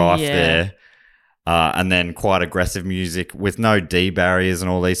drugs were rife there. And then quite aggressive music with no D barriers and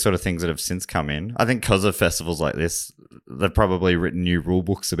all these sort of things that have since come in. I think because of festivals like this, they've probably written new rule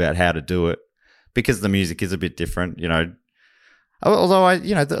books about how to do it because the music is a bit different, you know. Although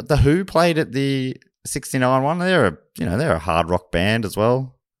the Who played at the 69 one. They're a hard rock band as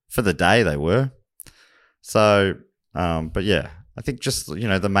well. For the day they were. So, but yeah, I think just,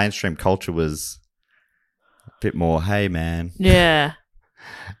 the mainstream culture was a bit more, hey man. Yeah.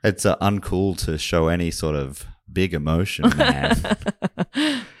 It's uncool to show any sort of big emotion, man.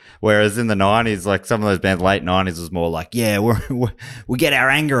 Whereas in the 90s, like some of those bands, late 90s was more like, yeah, we get our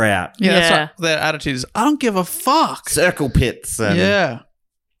anger out. Yeah, that's Yeah. right. Their attitude is, I don't give a fuck. Circle pits. And, Yeah.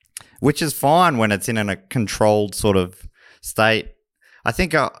 Which is fine when it's in a controlled sort of state. I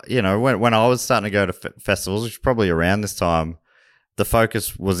think, when I was starting to go to festivals, which was probably around this time, the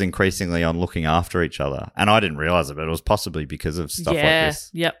focus was increasingly on looking after each other. And I didn't realize it, but it was possibly because of stuff like this.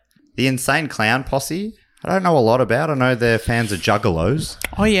 Yep. The Insane Clown Posse, I don't know a lot about. I know they're fans of Juggalos.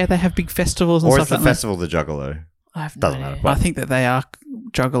 Oh, yeah, they have big festivals and Or stuff is the like that. festival the Juggalo? I have no Doesn't idea. matter. I think that they are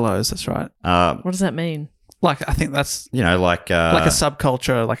juggalos, that's right. What does that mean? Like, I think that's Like like a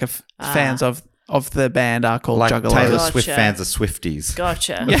subculture, like fans of the band are called like juggalos. Taylor Gotcha. Swift fans of Swifties.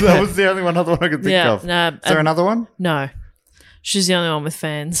 Gotcha. That was the only other one I could think Yeah, of. no, Is there another one? No. She's the only one with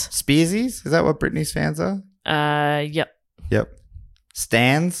fans. Spearsies? Is that what Britney's fans are? Yep. Yep.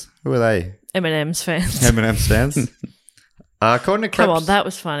 Stans? Who are they? Eminem's fans. Eminem stans? According to Krebs, Come on, that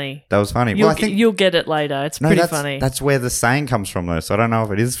was funny. that was funny. You'll, Well, I think you'll get it later. It's pretty that's, funny. That's where the saying comes from, though. So I don't know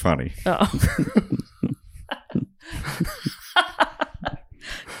if it is funny. Oh.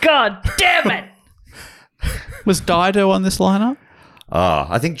 God damn it! Was Dido on this lineup? Oh,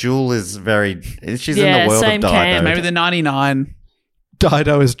 I think Jewel is very. She's in Yeah, the world of same Dido. camp. Maybe the 99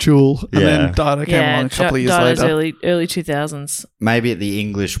 Dido is Jewel, and Yeah. then Dido came along a couple of years Dido's later. early 2000s. Maybe at the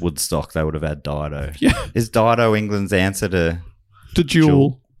English Woodstock they would have had Dido. Yeah. Is Dido England's answer to? To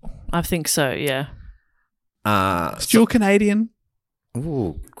Jewel. I think so, yeah. Is Jewel Canadian?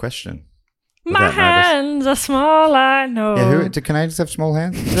 Ooh, good question. My Without notice. hands are small, I know. Yeah, do Canadians have small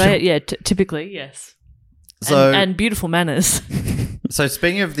hands? Typically, yes. So, and beautiful manners. so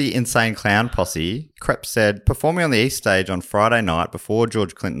speaking of the Insane Clown Posse, Krebs said, performing on the East Stage on Friday night before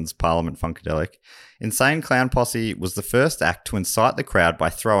George Clinton's Parliament Funkadelic, Insane Clown Posse was the first act to incite the crowd by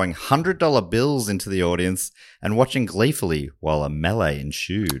throwing $100 bills into the audience and watching gleefully while a melee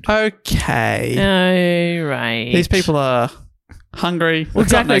ensued. Okay. Oh, right. These people are hungry. We've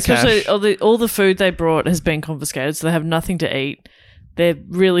got Exactly. no Especially cash. all the food they brought has been confiscated, so they have nothing to eat. They're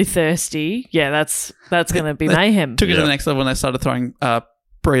really thirsty. Yeah, that's going to be mayhem. Took it to Yeah. the next level when they started throwing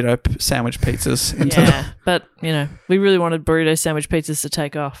burrito sandwich pizzas into Yeah, but, we really wanted burrito sandwich pizzas to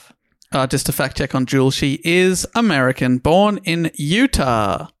take off. just a fact check on Jewel. She is American, born in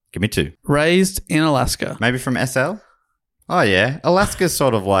Utah, Give me two. raised in Alaska. Maybe from SL? Oh, yeah. Alaska's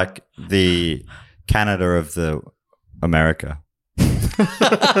sort of like the Canada of the America.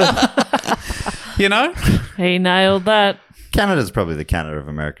 You know? He nailed that. Canada's probably the Canada of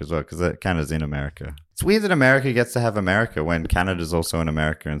America as well, because Canada's in America. It's weird that America gets to have America when Canada's also in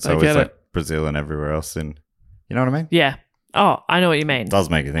America, and so I is get like it. Brazil and everywhere else. You know what I mean? Yeah. Oh, I know what you mean. It does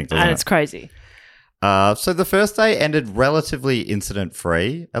make you think, doesn't And it? it's crazy. So the first day ended relatively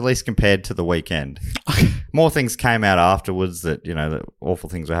incident-free, at least compared to the weekend. More things came out afterwards that, that awful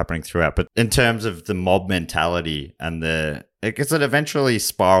things were happening throughout. But in terms of the mob mentality and it eventually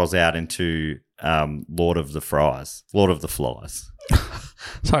spirals out into Lord of the Flies.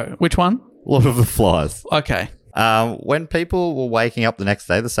 Sorry, which one? Lord of the Flies. Okay. When people were waking up the next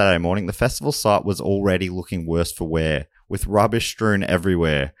day, the Saturday morning, the festival site was already looking worse for wear, with rubbish strewn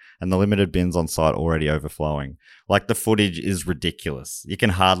everywhere and the limited bins on site already overflowing. Like, the footage is ridiculous. You can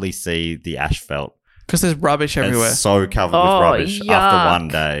hardly see the asphalt Because there's rubbish everywhere. It's so covered with Oh, rubbish yuck. after one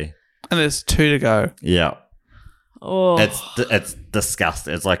day. And there's 2 to go. Yeah. Oh, It's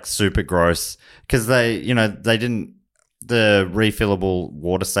disgusting. It's like super gross because they didn't. The refillable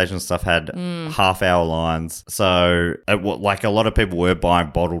water station stuff had half-hour lines, so like a lot of people were buying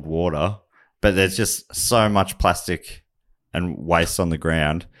bottled water, but there's just so much plastic and waste on the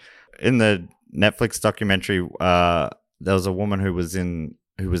ground. In the Netflix documentary, there was a woman who was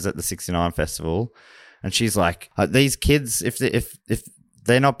at the 69 festival, and she's like, "These kids, if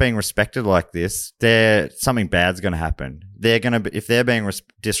they're not being respected like this, something bad's going to happen. If they're being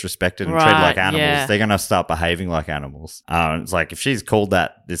disrespected and treated like animals, they're going to start behaving like animals." It's like if she's called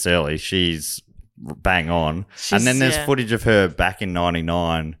that this early, she's bang on. And then there's footage of her back in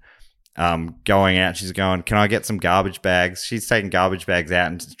 '99 going out. She's going, "Can I get some garbage bags?" She's taking garbage bags out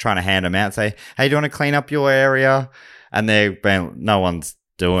and trying to hand them out. Say, "Hey, do you want to clean up your area?" And no one's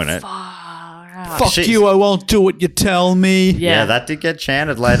doing it. Fuck you, I won't do what you tell me. Yeah, that did get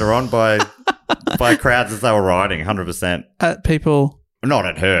chanted later on by crowds as they were riding, 100%. At people. Not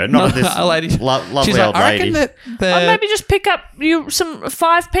at her, not at this a lady. Lovely She's like, old I lady. reckon that I'd maybe just pick up some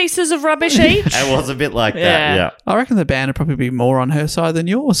 5 pieces of rubbish each. It was a bit like that, yeah. I reckon the ban would probably be more on her side than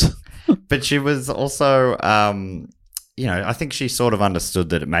yours. But she was also, I think she sort of understood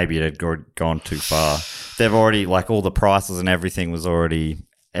that maybe it had gone too far. They've already, like, all the prices and everything was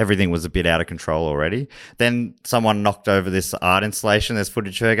a bit out of control already. Then someone knocked over this art installation. There's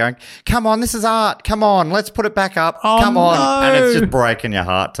footage of her going, "Come on, this is art. Come on, let's put it back up. Come on." No. And it's just breaking your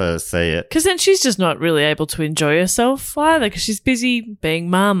heart to see it. Because then she's just not really able to enjoy herself either because she's busy being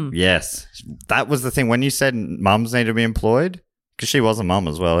mum. Yes. That was the thing. When you said mums need to be employed, because she was a mum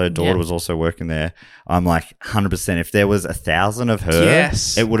as well. Her daughter was also working there. I'm like, 100%. If there was 1,000 of her,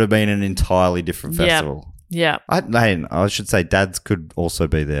 it would have been an entirely different festival. Yeah. I should say dads could also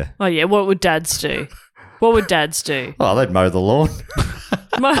be there. Oh, yeah. What would dads do? What would dads do? Oh, they'd mow the lawn.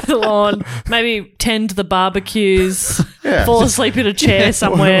 Mow the lawn, maybe tend the barbecues, fall asleep in a chair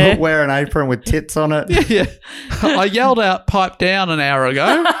somewhere. Wear an apron with tits on it. Yeah. I yelled out pipe down an hour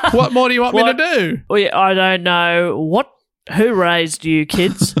ago. What more do you want me to do? Well, yeah, I don't know who raised you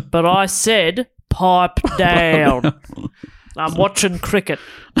kids, but I said pipe down. I'm watching cricket.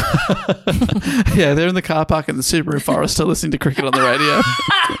 Yeah, they're in the car park in the Subaru Forester listening to cricket on the radio.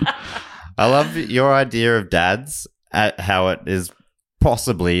 I love your idea of dads, how it is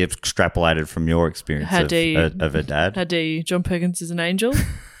possibly extrapolated from your experience of a dad. How dare you? John Perkins is an angel.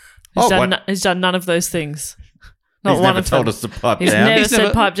 He's He's done none of those things. Not He's one never of told them. us to pipe He's down. never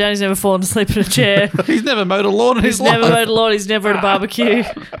said pipe down. He's never fallen asleep in a chair. He's never mowed a lawn in his He's never life. mowed a lawn. He's never at a barbecue.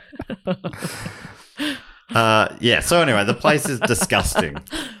 So anyway, the place is disgusting.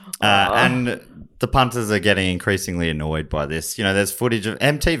 And the punters are getting increasingly annoyed by this. You know, there's footage of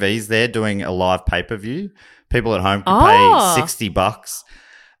MTV's there doing a live pay-per-view. People at home can pay $60.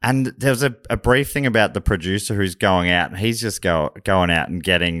 And there was a brief thing about the producer who's going out, and he's just going out and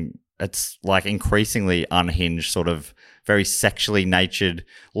getting, it's like increasingly unhinged, sort of very sexually natured,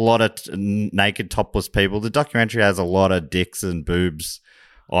 a lot of naked topless people. The documentary has a lot of dicks and boobs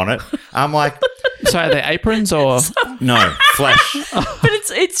on it. I'm like, So are they aprons or? no, flesh. But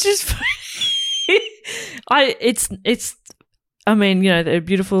it's just I mean, you know, they're a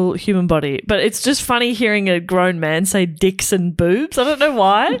beautiful human body, but it's just funny hearing a grown man say dicks and boobs. I don't know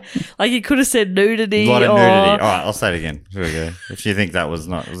why. Like he could have said nudity. A lot of or... nudity. All right, I'll say it again. Here we go. If you think that was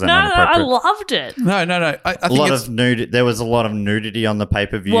not No, I loved it. No. I think it's There was a lot of nudity on the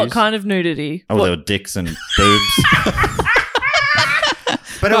pay-per-views. What kind of nudity? Oh, there were dicks and boobs.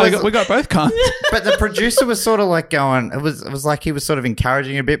 But we got both kinds. But the producer was sort of like going. It was like he was sort of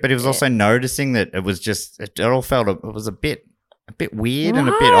encouraging a bit, but he was also noticing that it was just. It all felt. It was a bit weird and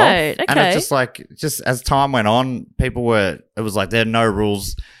a bit off. Right, And okay. it's just as time went on, people were. It was like there are no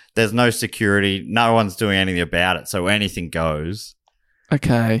rules. There's no security. No one's doing anything about it. So anything goes.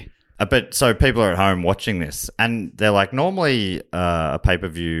 Okay. But so people are at home watching this, and they're like, normally a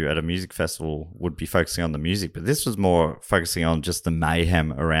pay-per-view at a music festival would be focusing on the music, but this was more focusing on just the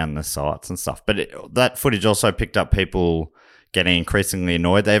mayhem around the sites and stuff. But that footage also picked up people getting increasingly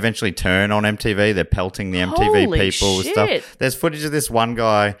annoyed. They eventually turn on MTV. They're pelting the MTV Holy people with shit. stuff. There's footage of this one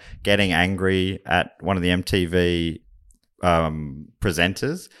guy getting angry at one of the MTV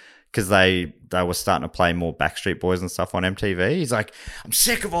presenters because they were starting to play more Backstreet Boys and stuff on MTV. He's like, I'm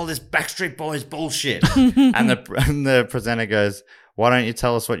sick of all this Backstreet Boys bullshit. and the presenter goes, why don't you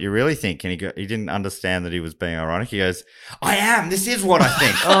tell us what you really think? And he didn't understand that he was being ironic. He goes, I am. This is what I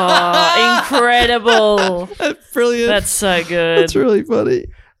think. Oh, incredible. That's brilliant. That's so good. That's really funny.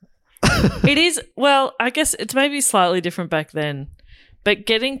 It is, well, I guess it's maybe slightly different back then, but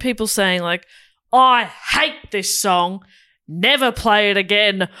getting people saying like, I hate this song. Never play it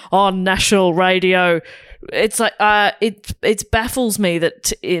again on national radio. It's like it baffles me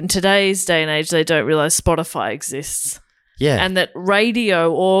that in today's day and age they don't realize Spotify exists. Yeah. And that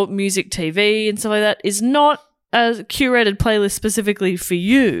radio or music TV and stuff like that is not a curated playlist specifically for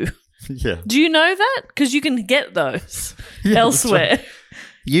you. Yeah. Do you know that? Because you can get those elsewhere.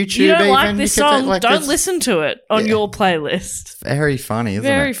 YouTube, You don't even, like this you could song, take, like, don't this- listen to it on your playlist. Very funny, isn't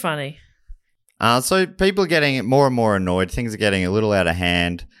Very it? funny. So people are getting more and more annoyed. Things are getting a little out of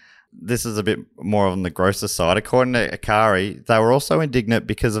hand. This is a bit more on the grosser side. According to Akari, they were also indignant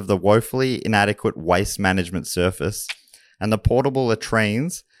because of the woefully inadequate waste management surface and the portable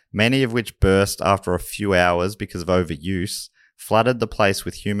latrines, many of which burst after a few hours because of overuse, flooded the place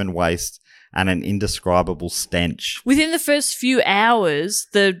with human waste and an indescribable stench. Within the first few hours,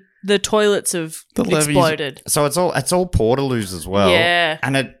 the toilets have The levees- exploded. So it's all Portaloos as well. Yeah.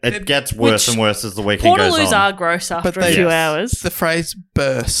 And it gets worse which and worse as the weekend goes Portaloos on. are gross after a they- few Yes. hours. The phrase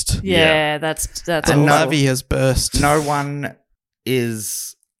burst. Yeah, that's The awful. levy has burst. No one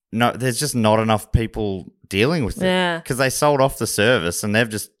is there's just not enough people dealing with it. Yeah. Because they sold off the service and they've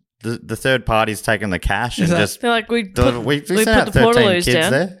just the third party's taken the cash and that- just They're like, we deliver- put, we we sent put out the 13 Portaloos kids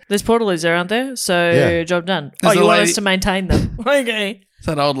down. there. There's Portaloos there, aren't there? So Yeah. job done. There's you a want lady- us to maintain them? Okay. It's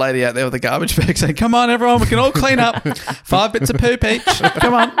that old lady out there with a garbage bag saying, "Come on, everyone, we can all clean up. 5 bits of poop each.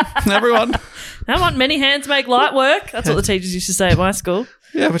 Come on, everyone." I want many hands make light work. That's what the teachers used to say at my school.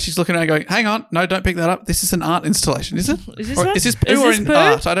 Yeah, but she's looking around going, "Hang on, no, don't pick that up. This is an art installation, is it? Is this Or right? is this poo Is or this in poo?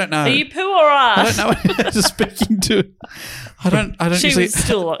 art? I don't know. Are you poo or art? I don't know what you're speaking to. I don't She usually. was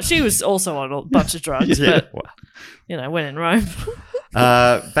still. She was also on a bunch of drugs, Yeah. but you know, when in Rome.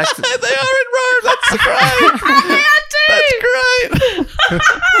 Back to They are in Rome. That's great. That's great.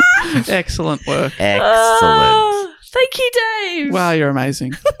 Excellent work. excellent. Oh, thank you, Dave. Wow, you're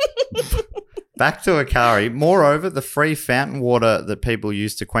amazing. Back to Akari. Moreover, the free fountain water that people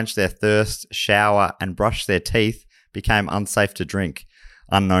used to quench their thirst, shower, and brush their teeth became unsafe to drink,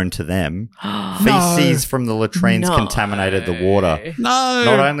 unknown to them. Feces from the latrines No. contaminated the water. No.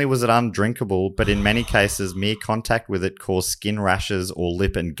 Not only was it undrinkable, but in many cases, mere contact with it caused skin rashes or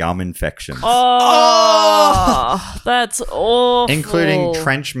lip and gum infections. Oh, that's awful. Including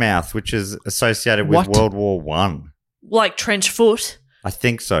trench mouth, which is associated with What? World War One. like trench foot. I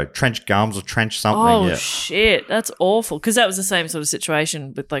think so. Trench gums or trench something. Oh yeah. shit, that's awful. Because that was the same sort of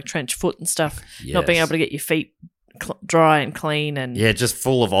situation with like trench foot and stuff. Not being Yes. got your feet dry and clean and Yeah, just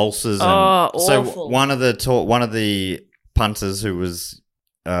full of ulcers. Oh, and so awful. one of the punters who was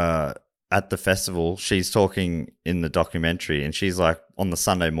at the festival, she's talking in the documentary, and she's like, on the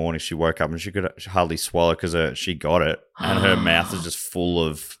Sunday morning, she woke up and she could hardly swallow because she got it, and her mouth is just full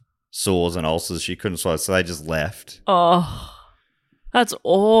of sores and ulcers. She couldn't swallow, so they just left. oh, that's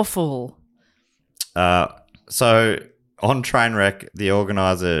awful. So on Trainwreck, the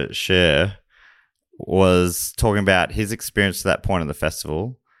organizer Cher was talking about his experience to that point of the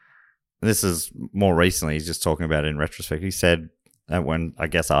festival. This is more recently. He's just talking about it in retrospect. He said that when I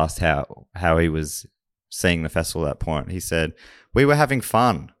guess asked how he was seeing the festival at that point, he said, "We were having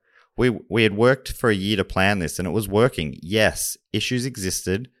fun. We had worked for a year to plan this, and it was working. Yes, issues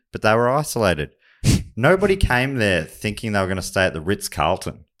existed, but they were isolated. Nobody came there thinking they were going to stay at the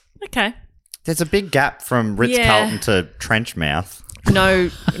Ritz-Carlton. Okay. There's a big gap from Ritz-Carlton to Trenchmouth.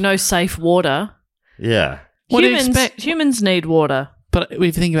 No safe water. Yeah. What do you expect? Humans need water. But if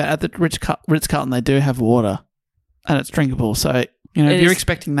you think about it, at the Ritz-Carlton, they do have water, and it's drinkable. So, you know, It if you're is-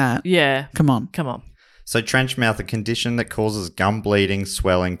 expecting that, Yeah. come on. Come on. So trenchmouth, a condition that causes gum bleeding,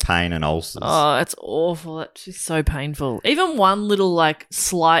 swelling, pain, and ulcers. Oh, that's awful. That's just so painful. Even one little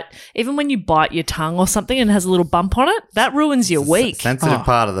even when you bite your tongue or something and it has a little bump on it, that ruins your week. Sensitive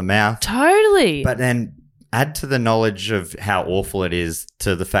part of the mouth. Totally. But then add to the knowledge of how awful it is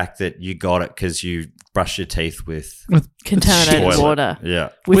to the fact that you got it because you brush your teeth with Contaminated toilet. water. Yeah.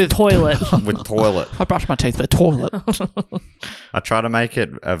 With toilet. With toilet. I brush my teeth with a toilet. I try to make it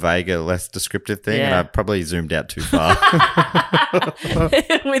a vaguer, less descriptive thing, and Yeah. I probably zoomed out too far.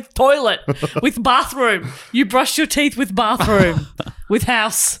 With toilet. With bathroom. You brush your teeth with bathroom. With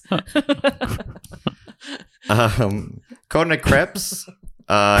house. According to Krebs,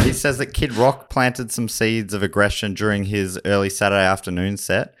 he says that Kid Rock planted some seeds of aggression during his early Saturday afternoon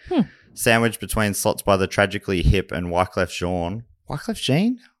set, sandwiched between slots by the tragically hip and Wyclef Jean. Wyclef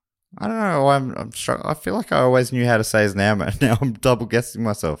Jean? I don't know. I'm I feel like I always knew how to say his name, but now I'm double guessing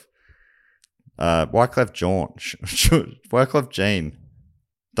myself. Wyclef Jean. Wyclef Jean.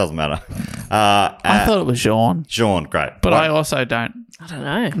 Doesn't matter. I thought it was Jean, Jean, great. but I also don't. I don't know.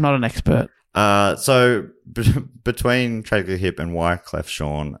 I'm not an expert. So between Tragically Hip and Wyclef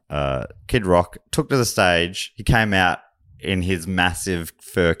Jean, Kid Rock took to the stage. He came out in his massive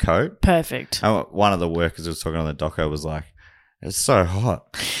fur coat. Perfect. And one of the workers who was talking on the doco was like, it's so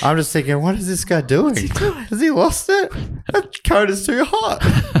hot. I'm just thinking, what is this guy doing? Has he lost it? That coat is too hot.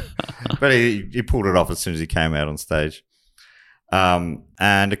 But he pulled it off as soon as he came out on stage. And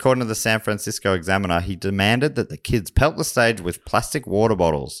according to the San Francisco Examiner, he demanded that the kids pelt the stage with plastic water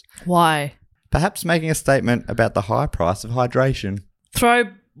bottles, Why? perhaps making a statement about the high price of hydration. Throw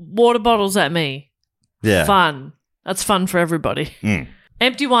water bottles at me. Yeah. Fun. That's fun for everybody. Mm.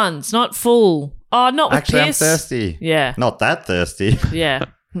 Empty ones, not full. Oh, not with Actually, piss. I'm thirsty. Yeah. Not that thirsty. Yeah.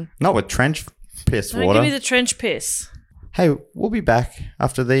 Not with trench piss Don't water. give me the trench piss. Hey, we'll be back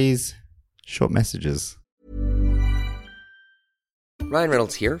after these short messages. Ryan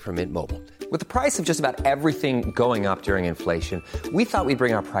Reynolds here from Mint Mobile. With the price of just about everything going up during inflation, we thought we'd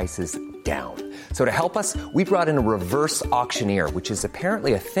bring our prices down. So to help us, we brought in a reverse auctioneer, which is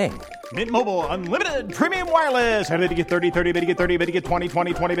apparently a thing. Mint Mobile Unlimited Premium Wireless. How to get 30, 30, bit to get 30, bit to get 20,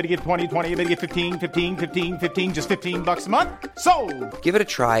 20, 20, bit to get 20, 20, bit to get 15, 15, 15, 15, just $15 a month? Sold! Give it a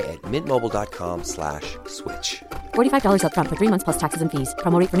try at mintmobile.com/switch. $45 up front for 3 months plus taxes and fees.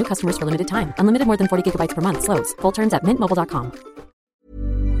 Promo rate for new customers for limited time. Unlimited more than 40 gigabytes per month. Slows full terms at mintmobile.com.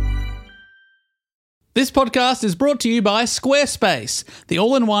 This podcast is brought to you by Squarespace, the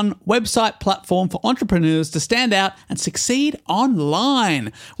all-in-one website platform for entrepreneurs to stand out and succeed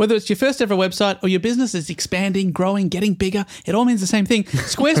online. Whether it's your first ever website or your business is expanding, growing, getting bigger, it all means the same thing.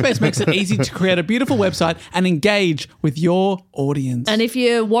 Squarespace makes it easy to create a beautiful website and engage with your audience. And if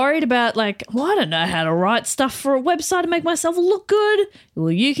you're worried about I don't know how to write stuff for a website to make myself look good,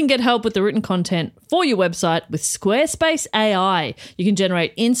 well, you can get help with the written content for your website with Squarespace AI. You can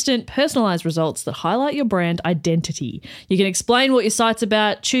generate instant, personalized results that highlight your brand identity. You can explain what your site's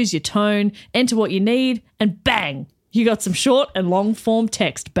about, choose your tone, enter what you need, and bang! You got some short and long form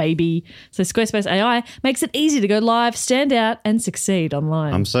text, baby. So Squarespace AI makes it easy to go live, stand out, and succeed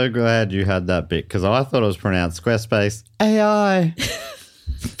online. I'm so glad you had that bit because I thought it was pronounced Squarespace AI.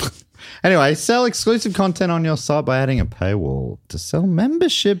 Anyway, sell exclusive content on your site by adding a paywall to sell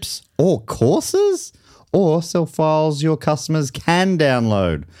memberships or courses or sell files your customers can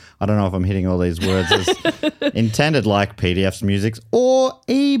download. I don't know if I'm hitting all these words as intended, like PDFs, musics, or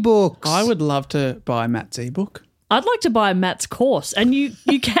ebooks. I would love to buy Matt's ebook. I'd like to buy Matt's course, and you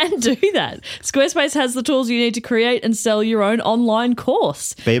can do that. Squarespace has the tools you need to create and sell your own online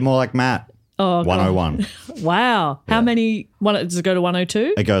course. Be more like Matt. Oh, 101. Wow. How many? Does it go to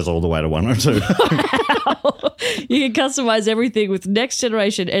 102? It goes all the way to 102. You can customize everything with next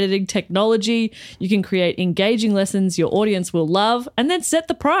generation editing technology. You can create engaging lessons your audience will love and then set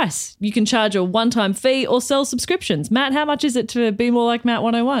the price. You can charge a one-time fee or sell subscriptions. Matt, how much is it to be more like Matt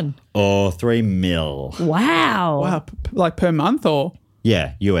 101? Or 3 mil. Wow. Wow, like per month or?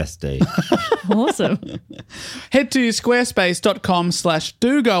 Yeah, USD. Awesome. Head to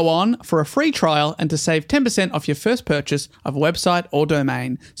squarespace.com/dogoon for a free trial and to save 10% off your first purchase of a website or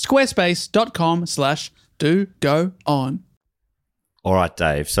domain. Squarespace.com/dogoon. All right,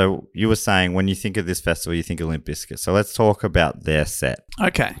 Dave. So you were saying when you think of this festival, you think of Limp Bizkit. So let's talk about their set.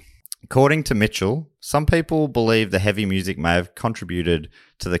 Okay. According to Mitchell, some people believe the heavy music may have contributed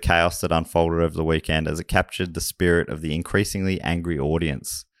to the chaos that unfolded over the weekend as it captured the spirit of the increasingly angry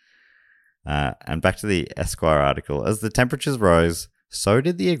audience. And back to the Esquire article. As the temperatures rose, so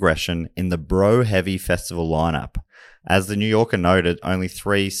did the aggression in the bro-heavy festival lineup. As the New Yorker noted, only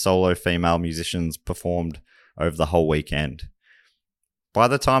 3 solo female musicians performed over the whole weekend. By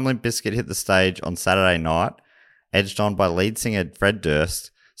the time Limp Bizkit hit the stage on Saturday night, edged on by lead singer Fred Durst,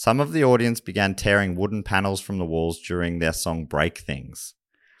 some of the audience began tearing wooden panels from the walls during their song Break Things.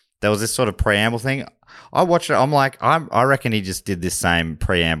 There was this sort of preamble thing. I watched it. I'm like, I reckon he just did this same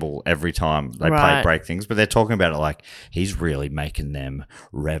preamble every time they played Break Things, but they're talking about it like he's really making them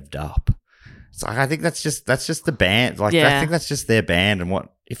revved up. So I think that's just the band. I think that's just their band. And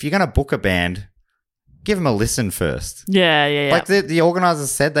what if you're going to book a band, give them a listen first. Yeah. Like the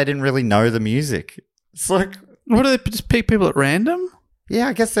organisers said, they didn't really know the music. It's like, What do they just pick people at random? yeah,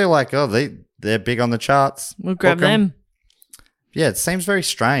 I guess they're like, oh, they're big on the charts. We'll grab Book 'em. them. Yeah, it seems very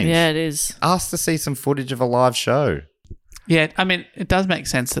strange. Yeah, it is. Ask to see some footage of a live show. Yeah, I mean, it does make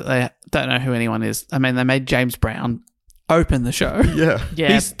sense that they don't know who anyone is. I mean, they made James Brown open the show. Yeah.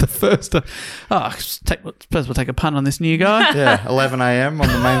 Yeah. He's the first to... suppose we'll take a punt on this new guy. Yeah, 11 a.m. on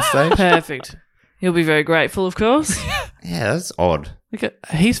the main stage. Perfect. He'll be very grateful, of course. Yeah, that's odd.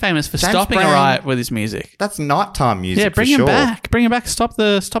 He's famous for James stopping Brown. a riot with his music. That's nighttime music. Yeah, bring for him sure. back. Bring him back. Stop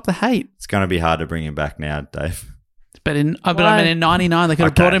the hate. It's going to be hard to bring him back now, Dave. But in 99, they could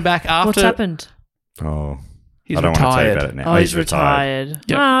have Okay. brought him back after. What's happened? Oh, He's I don't want to tell you retired. about it now. Oh, he's retired.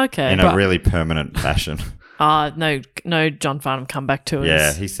 Yep. Oh, okay. in a really permanent fashion. No John Farnham come back to us.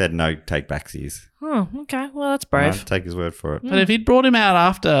 Yeah, he said no take backsies. Oh, okay. Well, that's I'll brave. take his word for it. But if he'd brought him out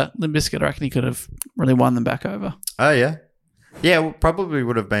after Limp Bizkit, I reckon he could have really won them back over. Oh, yeah. Yeah, well, probably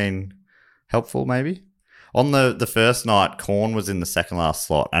would have been helpful, maybe. On the first night, Korn was in the second last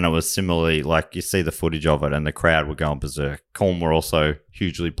slot, and it was similarly, like, you see the footage of it, and the crowd were going berserk. Korn were also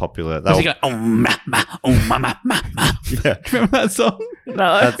hugely popular. Was he going, oh, ma, ma, oh, ma, ma, ma, ma. Yeah. Remember that song?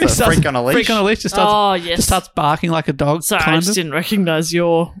 No. That's a Freak on a Leash. Freak on a Leash just starts, Oh, yes. just starts barking like a dog. Sorry, I kind just of. didn't recognise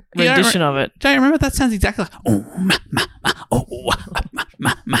your You don't rendition of it. Don't you remember? That sounds exactly like, oh, ma, ma, ma, oh, ma,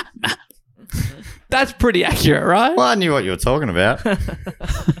 ma, ma, ma. That's pretty accurate, right? Well, I knew what you were talking about.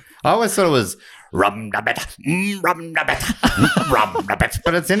 I always thought it was rum-da-bet, rum-da-bet, rum-da-bet.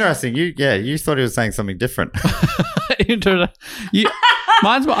 But it's interesting. You thought he was saying something different. I feel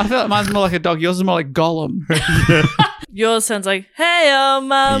like mine's more like a dog. Yours is more like Gollum. Yours sounds like, hey,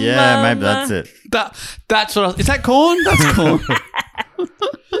 mama. Yeah, maybe that's it. That's what is that Korn? That's Korn.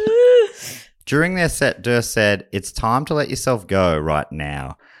 During their set, Durst said, "It's time to let yourself go right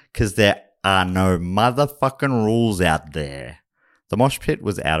now, because there are no motherfucking rules out there." The mosh pit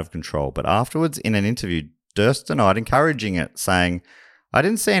was out of control, but afterwards, in an interview, Durst denied encouraging it, saying, "I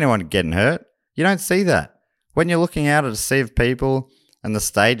didn't see anyone getting hurt. You don't see that. When you're looking out at a sea of people and the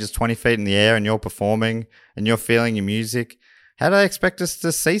stage is 20 feet in the air and you're performing and you're feeling your music, how do they expect us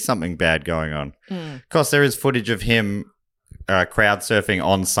to see something bad going on?" Of course, there is footage of him crowd surfing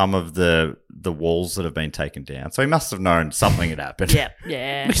on some of the walls that have been taken down. So he must have known something had happened.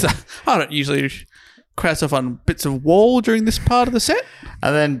 Yeah. Because I don't usually crowd stuff on bits of wall during this part of the set.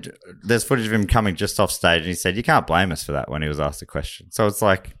 And then there's footage of him coming just off stage and he said, "You can't blame us for that," when he was asked a question. So it's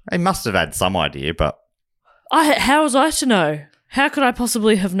like, he must have had some idea, but How was I to know? How could I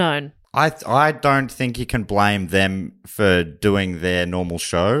possibly have known? I don't think you can blame them for doing their normal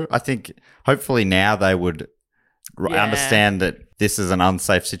show. I think hopefully now they would Yeah. understand that this is an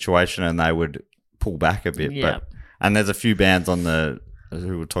unsafe situation and they would pull back a bit. Yeah. And there's a few bands on the,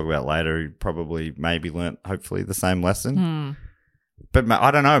 who we'll talk about later, who probably maybe learnt hopefully the same lesson. But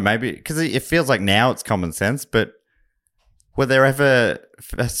I don't know, maybe because it feels like now it's common sense, but were there ever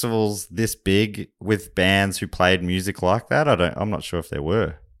festivals this big with bands who played music like that? I'm not sure if there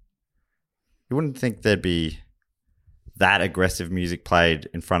were. You wouldn't think there'd be that aggressive music played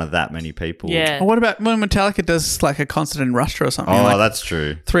in front of that many people. Yeah. Or what about when Metallica does like a concert in Russia or something? Oh, like that's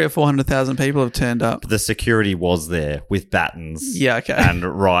true. 300,000 or 400,000 people have turned up. The security was there with batons. Yeah, okay. And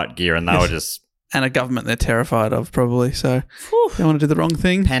riot gear, and they were just... And a government they're terrified of, probably. So they want to do the wrong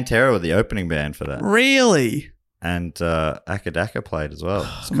thing. Pantera were the opening band for that. Really? And Akadaka played as well.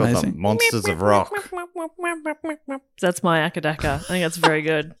 It's called the Amazing. Monsters of Rock. That's my Akadaka. I think that's very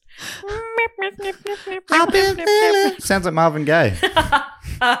good. Sounds like Marvin Gaye.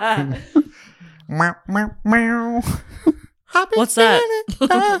 What's that?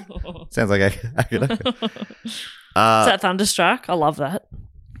 Sounds like Akadaka. Is that Thunderstruck? I love that.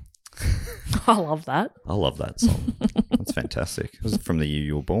 I love that. I love that song. That's fantastic. It was from the year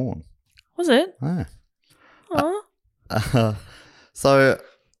you were born. Was it? Ah. Aw. So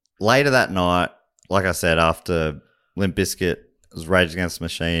later that night, like I said, after Limp Bizkit was Rage Against the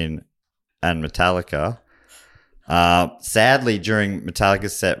Machine and Metallica, sadly during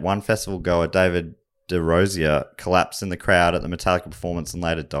Metallica's set, one festival goer, David DeRosier, collapsed in the crowd at the Metallica performance and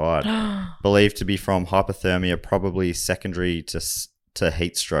later died. Believed to be from hypothermia, probably secondary to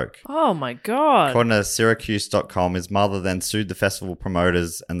heat stroke. Oh my God. According to Syracuse.com, his mother then sued the festival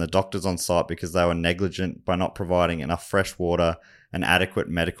promoters and the doctors on site because they were negligent by not providing enough fresh water and adequate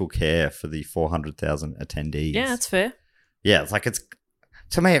medical care for the 400,000 attendees. Yeah, that's fair. Yeah, it's like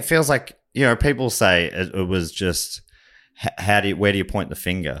to me, it feels like, people say it was just, where do you point the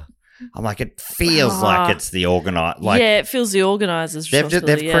finger? I'm like, it feels like it's the organizer. Like, yeah, it feels the organisers' they've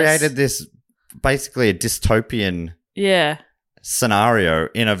responsibility. created this, basically a dystopian scenario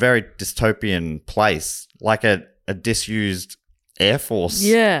in a very dystopian place, like a disused Air Force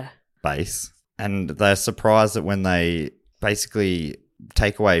base. And they're surprised that when they basically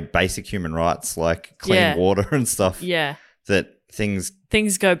take away basic human rights like clean water and stuff, that things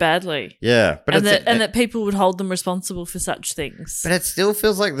go badly. Yeah. But that people would hold them responsible for such things. But it still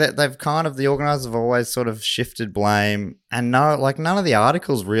feels like that they've the organisers have always sort of shifted blame. And none of the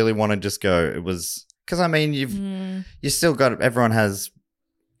articles really want to just go, it was... Because, I mean, you still got... Everyone has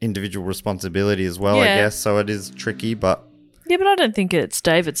individual responsibility as well, I guess. So it is tricky, but... Yeah, but I don't think it's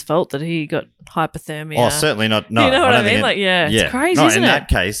David's fault that he got hypothermia. Oh, certainly not. No, you know what I don't mean? think It's crazy, isn't it? In that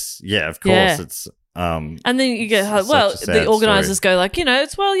case, of course, it's And then you get, Such well, a sad the organisers story. go like,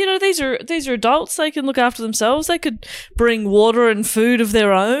 these are adults. They can look after themselves. They could bring water and food of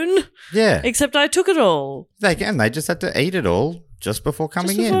their own. Yeah. Except I took it all. They can. They just had to eat it all just before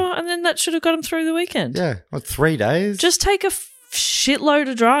coming in. And then that should have got them through the weekend. Yeah. What, 3 days? Just take a shitload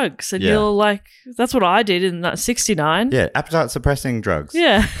of drugs and Yeah. you'll like, that's what I did in 69. Yeah. Appetite suppressing drugs.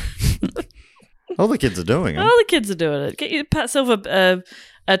 Yeah. All the kids are doing them. All the kids are doing it. Get yourself a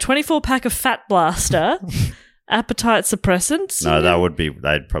 24-pack of Fat Blaster, appetite suppressants. No,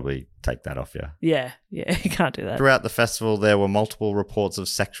 they'd probably take that off you. Yeah, you can't do that. Throughout the festival, there were multiple reports of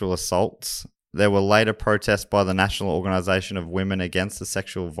sexual assaults. There were later protests by the National Organisation of Women against the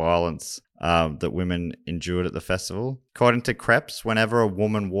sexual violence that women endured at the festival. According to Krebs, whenever a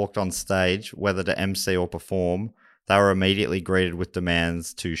woman walked on stage, whether to MC or perform, they were immediately greeted with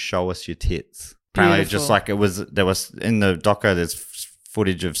demands to show us your tits. Apparently, Beautiful. just like there was in the doco, there's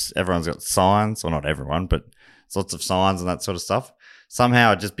footage of everyone's got signs, or not everyone, but there's lots of signs and that sort of stuff.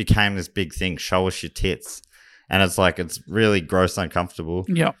 Somehow it just became this big thing, show us your tits. And it's like, it's really gross and uncomfortable.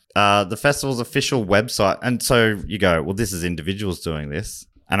 Yep. The festival's official website. And so you go, well, this is individuals doing this.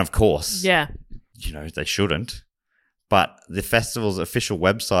 And of course, Yeah. they shouldn't. But the festival's official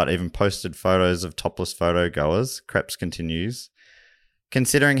website even posted photos of topless photo goers. Krebs continues.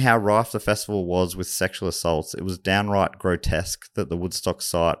 Considering how rife the festival was with sexual assaults, it was downright grotesque that the Woodstock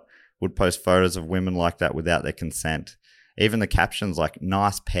site would post photos of women like that without their consent. Even the captions like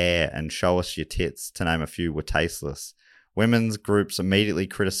 "nice pair" and "show us your tits," to name a few, were tasteless. Women's groups immediately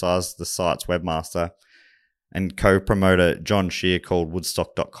criticised the site's webmaster, and co-promoter John Shear called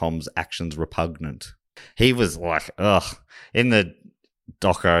Woodstock.com's actions repugnant. He was like, ugh. In the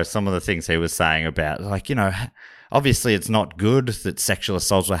doco, some of the things he was saying about, like, obviously it's not good that sexual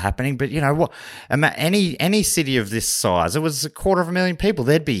assaults were happening, but what? Any city of this size, it was 250,000 people,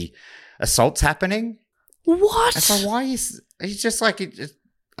 there'd be assaults happening. What? And so why he's just like,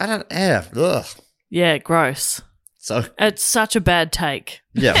 I don't, ugh. Yeah, gross. So It's such a bad take.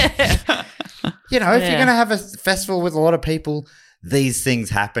 yeah, if you're Yeah. gonna have a festival with a lot of people, these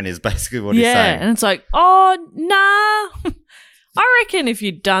things happen is basically what he's Yeah, saying. and it's like, oh, nah. I reckon if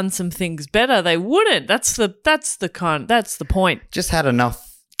you'd done some things better, they wouldn't. That's the point. Just had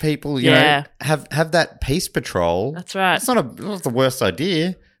enough people, Yeah. have that peace patrol. That's right. It's not the worst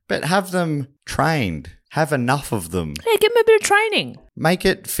idea, but have them trained. Have enough of them. Yeah, give them a bit of training. Make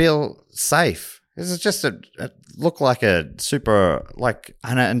it feel safe. This is just look like a super, like,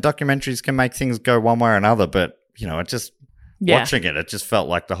 and documentaries can make things go one way or another, but, it just, Yeah. watching it just felt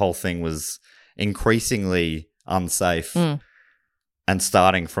like the whole thing was increasingly unsafe and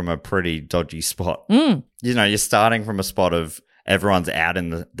starting from a pretty dodgy spot. You're starting from a spot of everyone's out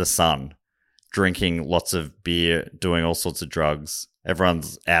in the sun, drinking lots of beer, doing all sorts of drugs.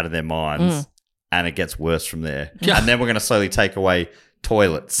 Everyone's out of their minds, and it gets worse from there. Yeah. And then we're going to slowly take away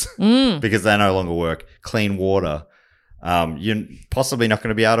toilets because they no longer work, clean water. You're possibly not going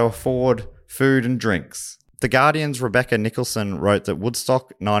to be able to afford food and drinks. The Guardian's Rebecca Nicholson wrote that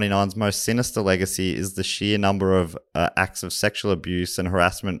Woodstock 99's most sinister legacy is the sheer number of acts of sexual abuse and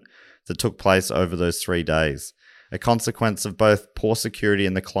harassment that took place over those 3 days, a consequence of both poor security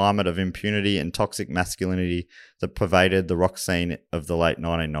and the climate of impunity and toxic masculinity that pervaded the rock scene of the late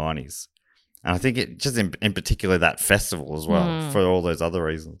 1990s. And I think it just in particular that festival as well, for all those other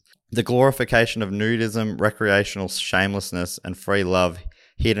reasons. The glorification of nudism, recreational shamelessness, and free love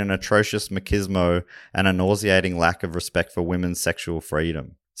hid an atrocious machismo and a nauseating lack of respect for women's sexual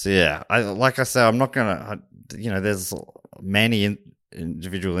freedom. So yeah, like I said, I'm not gonna, there's many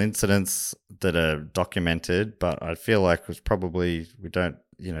individual incidents that are documented, but I feel like it's probably we don't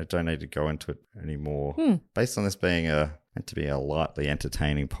need to go into it anymore. Based on this being meant to be a lightly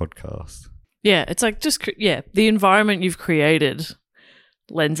entertaining podcast. Yeah, it's like the environment you've created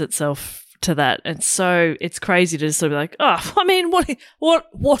lends itself to that, and so it's crazy to sort of be like, oh, I mean,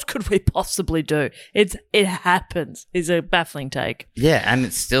 what could we possibly do? It happens is a baffling take. Yeah, and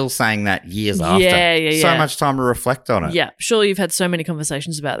it's still saying that years after. Yeah. So much time to reflect on it. Yeah, surely you've had so many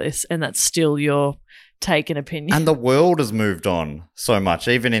conversations about this, and that's still your take and opinion. And the world has moved on so much,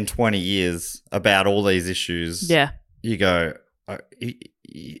 even in 20 years, about all these issues. Yeah. You go,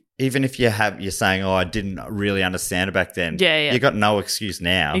 even if you're saying, oh, I didn't really understand it back then. Yeah. You got no excuse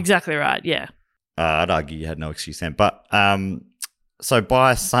now. Exactly right. Yeah. I'd argue you had no excuse then. But so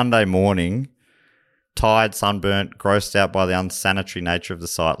by Sunday morning, tired, sunburnt, grossed out by the unsanitary nature of the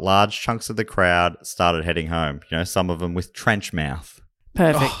site, large chunks of the crowd started heading home. Some of them with trench mouth.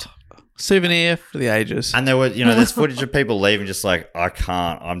 Perfect. Souvenir for the ages. And there were, there's footage of people leaving just like, I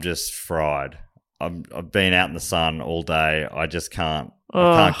can't, I'm just fried. I've been out in the sun all day. I just can't.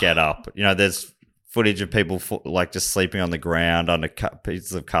 I can't get up. There's footage of people like just sleeping on the ground under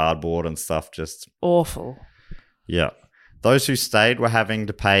pieces of cardboard and stuff. Just awful. Yeah. Those who stayed were having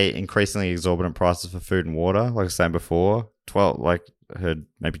to pay increasingly exorbitant prices for food and water. Like I was saying before, I heard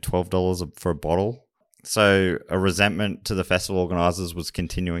maybe $12 for a bottle. So a resentment to the festival organisers was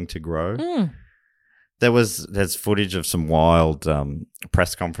continuing to grow. There's footage of some wild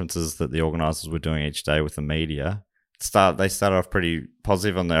press conferences that the organisers were doing each day with the media. They started off pretty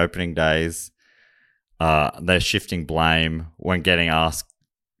positive on the opening days. They're shifting blame when getting asked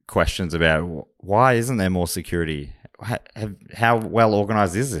questions about why isn't there more security? How well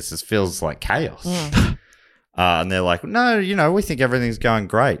organised is this? This feels like chaos. And they're like, no, we think everything's going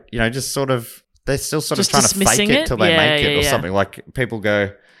great. Just sort of, they're still sort of trying to fake it till they make it or something. Like people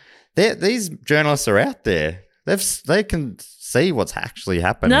go, these journalists are out there. They can see what's actually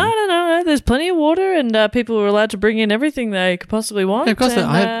happening. No. There's plenty of water, and people are allowed to bring in everything they could possibly want. Yeah, of course,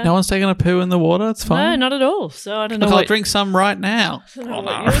 no one's taking a poo in the water. It's fine. No, not at all. So I don't know. Look, I'll drink some right now. I don't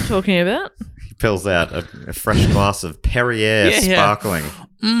know what you're talking about. He pulls out a fresh glass of Perrier sparkling.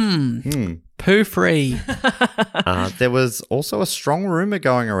 Poo free. There was also a strong rumour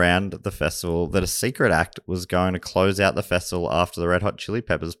going around the festival that a secret act was going to close out the festival after the Red Hot Chili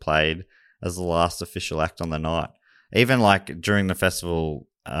Peppers played as the last official act on the night. Even like during the festival,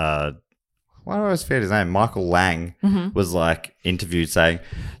 why do I always forget his name? Michael Lang was like interviewed saying,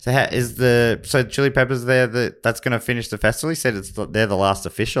 "So Chili Peppers there that's going to finish the festival?" He said they're the last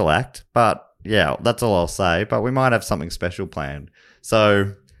official act, but yeah, that's all I'll say. But we might have something special planned.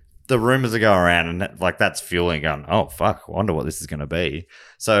 So the rumors are going around, and like that's fueling. Going, oh fuck, I wonder what this is going to be.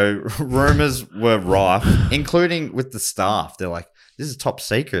 So rumors were rife, including with the staff. They're like, this is top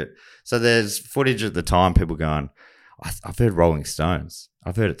secret. So there's footage at the time, people going, I've heard Rolling Stones.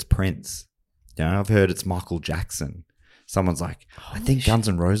 I've heard it's Prince. I've heard it's Michael Jackson. Someone's like, I think Guns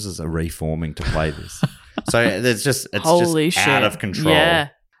N' Roses are reforming to play this. So it's just out of control. Yeah.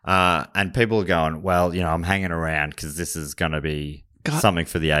 And people are going, well, I'm hanging around because this is going to be something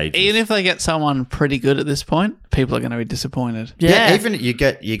for the ages. Even if they get someone pretty good at this point, people are going to be disappointed. Yeah, even you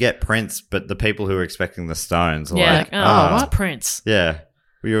get Prince, but the people who are expecting the Stones are like, what Prince? Yeah.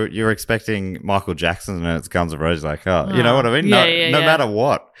 You're expecting Michael Jackson and it's Guns N' Roses, like, you know what I mean? No matter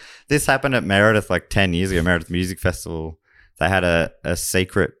what. This happened at Meredith like 10 years ago, Meredith Music Festival. They had a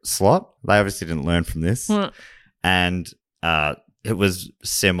secret slot. They obviously didn't learn from this. And it was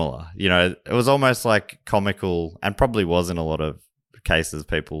similar. It was almost like comical, and probably was in a lot of cases,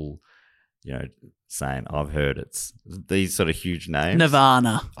 people, saying, I've heard it's these sort of huge names.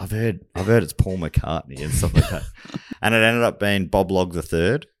 Nirvana. I've heard it's Paul McCartney and stuff like that. And it ended up being Bob Log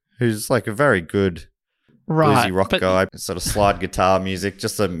III, who's like a very good bluesy rock guy, sort of slide guitar music,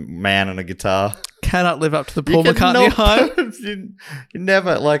 just a man and a guitar. Cannot live up to the Paul McCartney hype. You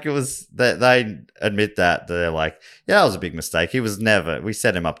never, like, it was, they admit that. They're like, yeah, that was a big mistake. We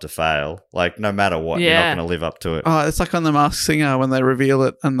set him up to fail. Like, no matter what, you're not going to live up to it. Oh, it's like on The Masked Singer when they reveal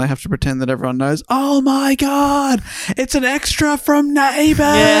it and they have to pretend that everyone knows. Oh my God, it's an extra from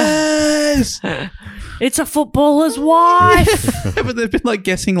Neighbours. Yeah. It's a footballer's wife. But they've been like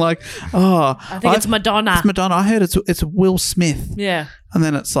guessing like, I think it's Madonna. It's Madonna. I heard it's Will Smith. Yeah. And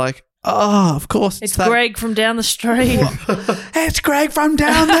then it's like, oh, of course. It's Greg from down the street. It's Greg from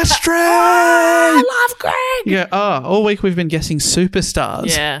down the street. I love Greg. Yeah. Oh, all week we've been guessing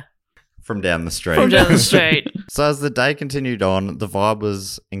superstars. Yeah. From down the street. From down the street. So as the day continued on, the vibe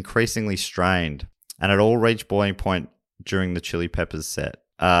was increasingly strained, and it all reached boiling point during the Chili Peppers set.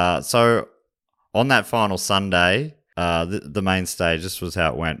 So on that final Sunday, the main stage, this was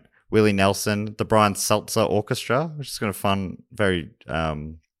how it went. Willie Nelson, the Brian Seltzer Orchestra, which is kind of fun, very...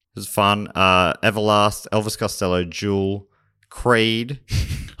 it was fun. Everlast, Elvis Costello, Jewel, Creed,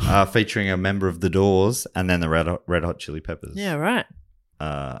 featuring a member of The Doors, and then the Red Hot Chili Peppers. Yeah, right.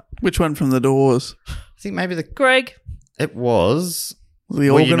 Which one from The Doors? I think maybe Greg. It was the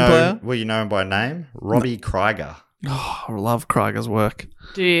organ player. Will you know him by name? Robbie Krieger. Oh, I love Krieger's work.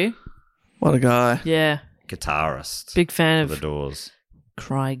 Do you? What a guy. Yeah. Guitarist. Big fan of The Doors.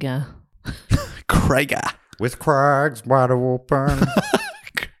 Krieger. Krieger. With Craig's wide open.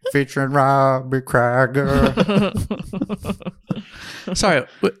 Featuring Robbie Krieger. Sorry,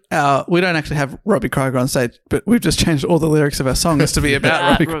 we don't actually have Robbie Krieger on stage, but we've just changed all the lyrics of our songs to be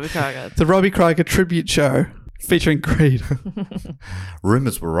about Robbie Krieger. The Robbie Krieger tribute show featuring Creed.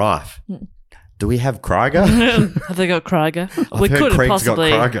 Rumours were rife. Do we have Krieger? Have they got Krieger? We could have possibly.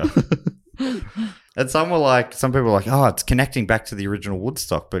 Got Krieger. And some people were like, oh, it's connecting back to the original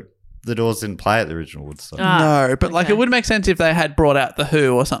Woodstock, but The Doors didn't play at the original Woodstock. No, but like it would make sense if they had brought out The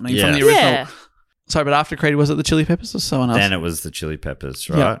Who or something from the original. Yeah. Sorry, but after Creed, was it the Chili Peppers or someone else? Then it was the Chili Peppers,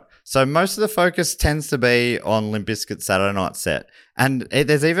 right? Yeah. So most of the focus tends to be on Limp Bizkit's Saturday Night set. And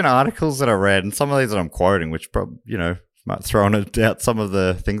there's even articles that I read, and some of these that I'm quoting, which probably, might throw into doubt some of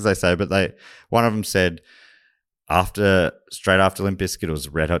the things they say, but one of them said straight after Limp Bizkit, it was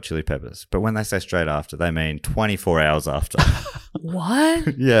Red Hot Chili Peppers. But when they say straight after, they mean 24 hours after.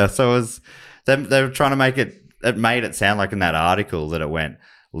 What? Yeah, so it was they were trying to make it made it sound like in that article that it went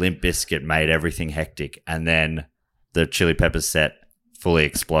Limp Bizkit made everything hectic, and then the Chili Peppers set fully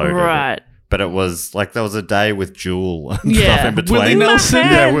exploded. Right. But it was like there was a day with Jewel and stuff in between. Willie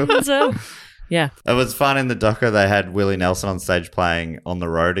Nelson. Yeah. It was fun in the doco. They had Willie Nelson on stage playing On the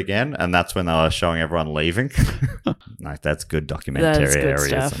Road again, and that's when they were showing everyone leaving. Like, that's good documentary That is good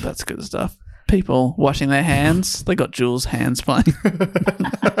area. stuff. That's good stuff. People washing their hands. They got Jules' hands playing.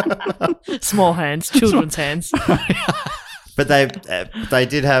 Small hands, children's hands. But they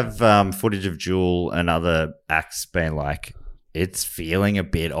did have footage of Jewel and other acts being like, it's feeling a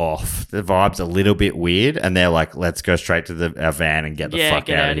bit off. The vibe's a little bit weird, and they're like, let's go straight to our van and get the fuck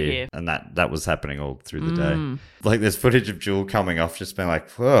out of here. And that was happening all through the day. Like, there's footage of Jewel coming off, just being like,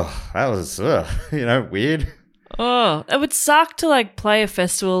 whoa, that was, weird. Oh, it would suck to like play a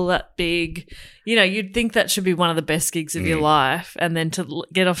festival that big. You'd think that should be one of the best gigs of your life, and then to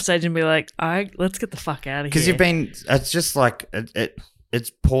get off stage and be like, let's get the fuck out of here. Because it's just like,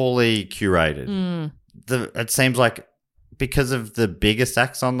 it's poorly curated. It seems like because of the biggest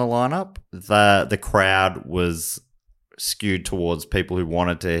acts on the lineup, the crowd was skewed towards people who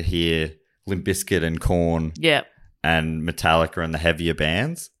wanted to hear Limp Bizkit and Korn. Yeah. And Metallica and the heavier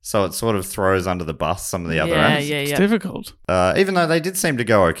bands. So it sort of throws under the bus some of the other acts. Yeah. It's difficult. Even though they did seem to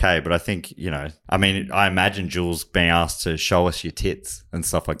go okay, but I think, I imagine Jules being asked to show us your tits and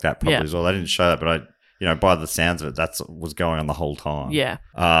stuff like that probably as well. They didn't show that, but by the sounds of it, that's what was going on the whole time. Yeah.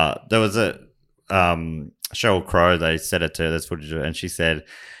 There was a Sheryl Crow, they said it to her, there's footage of it, and she said,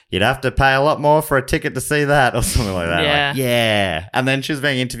 you'd have to pay a lot more for a ticket to see that or something like that. Yeah. Like, yeah. And then she was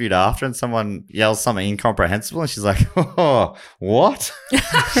being interviewed after and someone yells something incomprehensible and she's like, oh, what?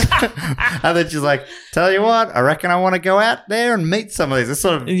 And then she's like, tell you what, I reckon I want to go out there and meet some of these. It's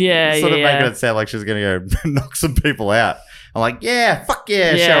sort of making it sound like she's going to go knock some people out. I'm like, yeah, fuck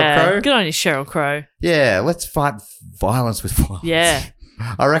yeah, Sheryl Crow. Good on you, Sheryl Crow. Yeah, let's fight violence with violence. Yeah.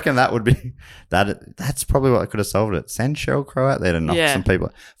 I reckon that would be that's probably what could have solved it. Send Sheryl Crow out there to knock some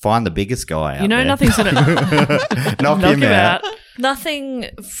people. Find the biggest guy out there. Nothing's going to knock him out. Nothing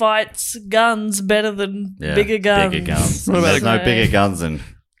fights guns better than bigger guns. Bigger guns. There's no bigger guns than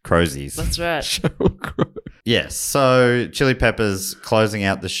Crozies. That's right. Sheryl Crow. Yes. So Chili Peppers closing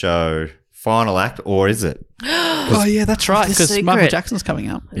out the show. Final act, or is it? Oh, yeah, that's right, because Michael Jackson's coming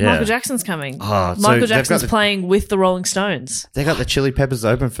up. Yeah. Michael Jackson's coming. Oh, so Michael Jackson's playing with the Rolling Stones. They got the Chili Peppers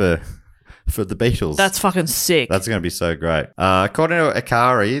open for the Beatles. That's fucking sick. That's going to be so great. According to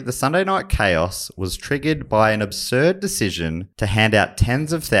Akari, the Sunday night chaos was triggered by an absurd decision to hand out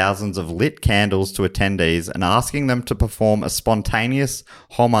tens of thousands of lit candles to attendees and asking them to perform a spontaneous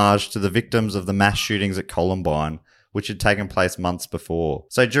homage to the victims of the mass shootings at Columbine, which had taken place months before.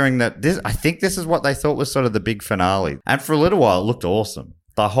 So during I think this is what they thought was sort of the big finale. And for a little while, it looked awesome.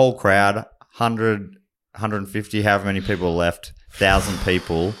 The whole crowd, 100, 150, however many people left, 1,000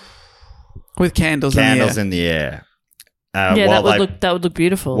 people. With candles in the air. That would look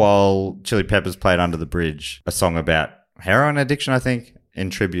beautiful. While Chili Peppers played Under the Bridge, a song about heroin addiction, I think, in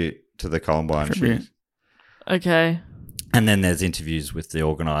tribute to the Columbine shootings. Okay. And then there's interviews with the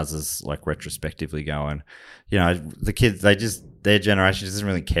organisers, like retrospectively going, the kids, their generation doesn't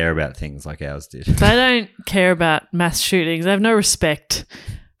really care about things like ours did. They don't care about mass shootings. They have no respect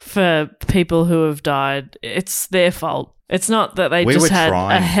for people who have died. It's their fault. It's not that they just had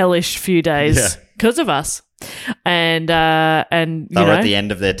a hellish few days because of us. And they were at the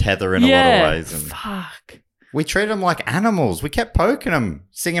end of their tether in a lot of ways. And fuck. We treated them like animals. We kept poking them,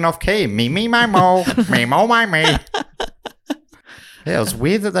 singing off key. Me, my, mo. Me, mo, my, me. Yeah, it was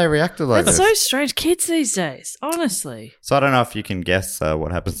weird that they reacted like That's this. so strange. Kids these days, honestly. So I don't know if you can guess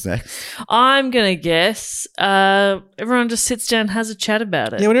what happens next. I'm going to guess everyone just sits down and has a chat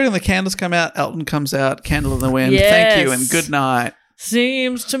about it. Yeah, when the candles come out, Elton comes out, Candle in the Wind. Yes. Thank you and good night.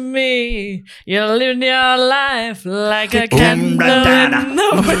 Seems to me you're living your life like a candle in the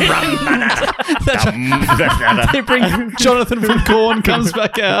wind. They bring Jonathan from Korn comes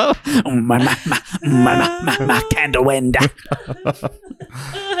back out. My candle wind.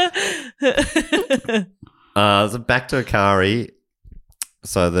 So back to Akari.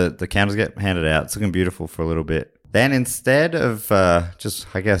 So the candles get handed out. It's looking beautiful for a little bit. Then instead of just,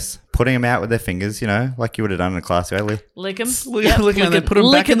 I guess, putting them out with their fingers, like you would have done in a class earlier. Lick them. Lick and then put them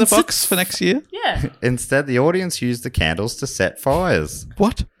back in the box for next year. Yeah. Instead, the audience used the candles to set fires.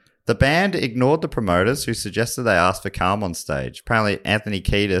 What? The band ignored the promoters who suggested they ask for calm on stage. Apparently, Anthony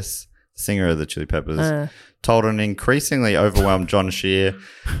Kiedis, singer of the Chili Peppers, told an increasingly overwhelmed John Shear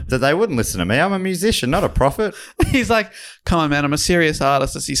that they wouldn't listen to me. I'm a musician, not a prophet. He's like, come on, man, I'm a serious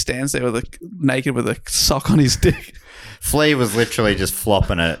artist, as he stands there naked with a sock on his dick. Flea was literally just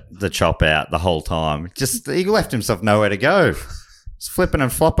flopping the chop out the whole time. He left himself nowhere to go. Just flipping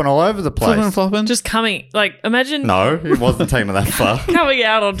and flopping all over the place. Flipping and flopping. Just coming, imagine No, it wasn't taking it that far. coming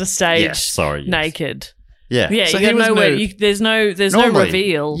out onto stage Yes. naked. Yeah. Yeah, So you he got was nowhere. nude. There's no Normally,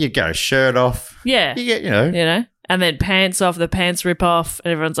 reveal. You go shirt off. Yeah. You get, And then pants off, the pants rip off,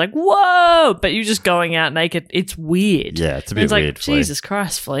 and everyone's like, whoa! But you just going out naked, it's weird. Yeah, it's a And bit weird, like, Flea. Jesus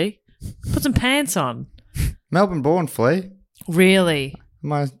Christ, Flea. Put some pants on. Melbourne born, Flea. Really?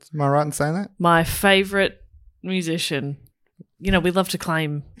 Am I right in saying that? My favourite musician. We love to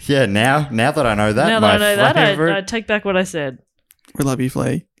claim. Yeah, now that I know that, now my that I know favourite. that, I take back what I said. We love you,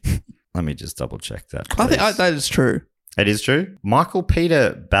 Flea. Let me just double check that. I think please. that is true. It is true. Michael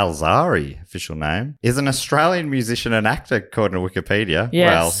Peter Balzari, official name, is an Australian musician and actor, according to Wikipedia.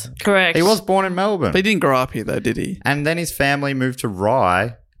 Yes, correct. He was born in Melbourne. But he didn't grow up here, though, did he? And then his family moved to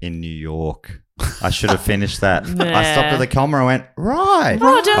Rye in New York. I should have finished that. I stopped at the comma and went, Rye.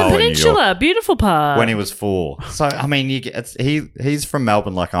 Oh, down the in New peninsula. York. Beautiful part. When he was 4. So, I mean, he's from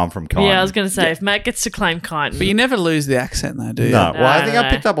Melbourne like I'm from Kyneton. Yeah, I was going to say, if Matt gets to claim Kyneton. But you never lose the accent, though, do you? No, well, I think No. I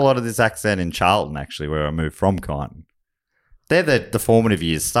picked up a lot of this accent in Charlton, actually, where I moved from Kyneton. They're the formative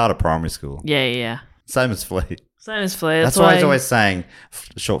years, start of primary school. Yeah. Same as Flea. Same as Flea. That's why he's always saying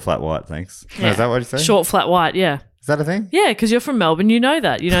short, flat, white, thanks. No, Yeah. is that what he says? Short, flat, white, yeah. Is that a thing? Yeah, because you're from Melbourne, you know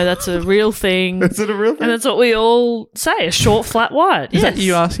that. That's a real thing. Is it a real thing? And that's what we all say, a short, flat, white. Is Yes. that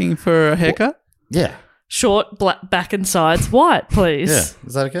you asking for a haircut? Yeah. Short, black, back and sides, white, please. Yeah.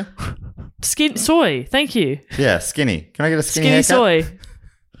 Is that okay? Skin, soy, thank you. Yeah, skinny. Can I get a skinny Skinny haircut? soy.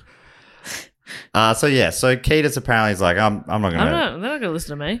 So Ketis apparently is like, I'm not going to. They're not going to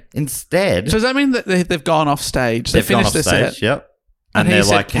listen to me. Instead, So does that mean that they've gone off stage? they've gone finished off their stage. set? Yep. And they're he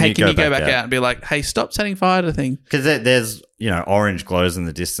said, like, can you go back out? and be like, hey, stop setting fire to things. Because there's, orange glows in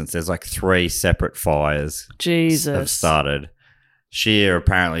the distance. There's like 3 separate fires have Jesus. started. Shear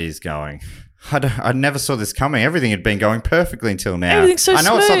apparently is going, I never saw this coming. Everything had been going perfectly until now. Everything's so I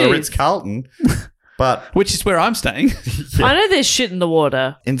know it's not the smooth. Ritz-Carlton, but Which is where I'm staying. I know there's shit in the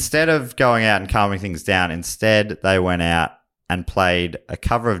water. instead of going out and calming things down, instead they went out and played a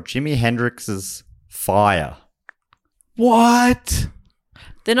cover of Jimi Hendrix's Fire. What?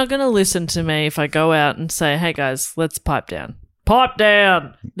 They're not going to listen to me if I go out and say, hey guys, let's pipe down. Pipe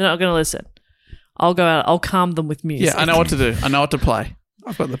down. They're not going to listen. I'll go out. I'll calm them with music. Yeah, I know what to do. I know what to play.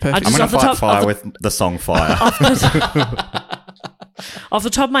 I've got the perfect. I'm Just going off to the fight top- fire off the- with the song Fire. Off the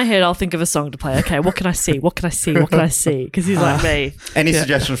top of my head, I'll think of a song to play. Okay, what can I see? What can I see? What can I see? Because he's like me. Any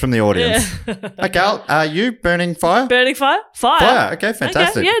suggestions from the audience? Okay, are you burning fire? Burning fire? Fire. Okay,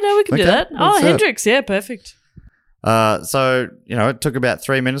 fantastic. Okay, yeah, no, we can do Okay, that. Oh, let's do it. Hendrix. Yeah, perfect. So, it took about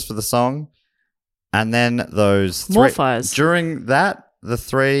 3 minutes for the song. And then those More 3 fires. During that, the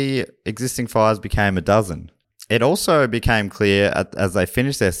 3 existing fires became a dozen. It also became clear as they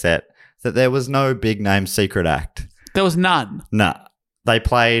finished their set that there was no big name secret act. There was none. Nah. They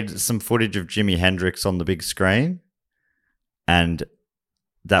played some footage of Jimi Hendrix on the big screen, and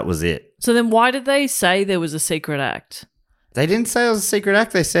that was it. So then why did they say there was a secret act? They didn't say it was a secret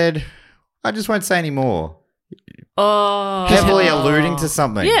act. They said, I just won't say any more. Oh. Heavily alluding to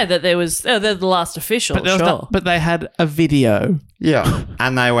something. Yeah, that there was... Oh, they're the last official, But, there was sure. no- but they had a video. Yeah.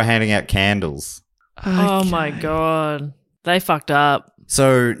 And they were handing out candles. Oh, my God. They fucked up.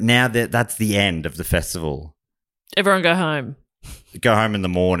 So now that's the end of the festival. Everyone go home. Go home in the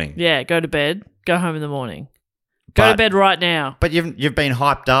morning. Yeah, go to bed. Go home in the morning. Go to But- bed right now. But you've been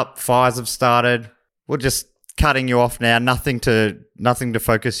hyped up. Fires have started. We're just cutting you off now. Nothing to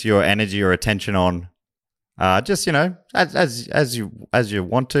focus your energy or attention on. Just as you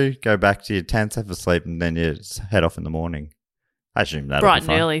want to, go back to your tents, have a sleep, and then you just head off in the morning. I assume that'll Bright be and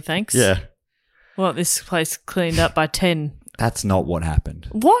fun. early, thanks. Yeah, Well, this place cleaned up by 10. that's not what happened.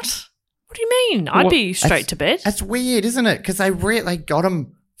 What? What do you mean? I'd be straight to bed. That's weird, isn't it? Because they got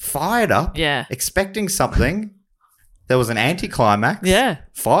them fired up. Yeah. expecting something. There was an anticlimax. Yeah.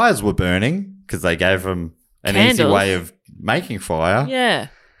 Fires were burning because they gave them an easy Candles. way of making fire. Yeah.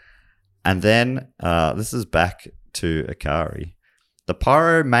 And then this is back to Akari. The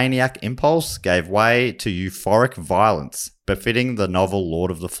pyromaniac impulse gave way to euphoric violence, befitting the novel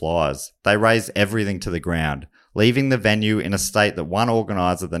Lord of the Flies. They razed everything to the ground, leaving the venue in a state that one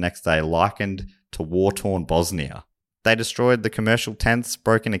organizer the next day likened to war-torn Bosnia. They destroyed the commercial tents,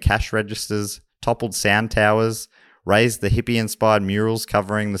 broke into cash registers, toppled sound towers, raised the hippie-inspired murals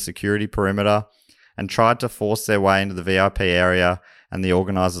covering the security perimeter, and tried to force their way into the VIP area and the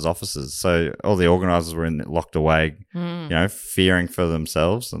organisers' offices. So all the organisers were locked away, fearing for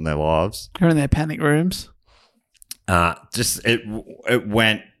themselves and their lives. They're in their panic rooms. It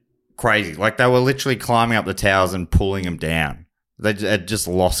went crazy. Like, they were literally climbing up the towers and pulling them down. They had just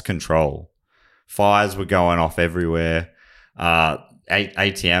lost control. Fires were going off everywhere.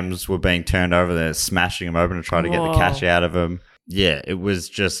 ATMs were being turned over. They're smashing them open to try to get the cash out of them. Yeah, it was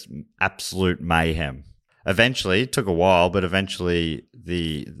just absolute mayhem. Eventually, it took a while, but eventually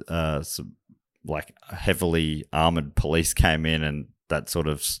the heavily armored police came in and that sort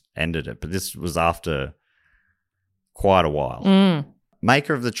of ended it. But this was after quite a while.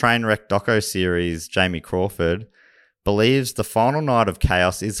 Maker of the Trainwreck doco series, Jamie Crawford, believes the final night of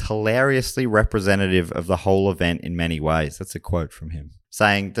chaos is hilariously representative of the whole event in many ways. That's a quote from him,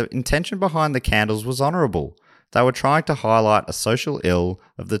 saying the intention behind the candles was honourable. They were trying to highlight a social ill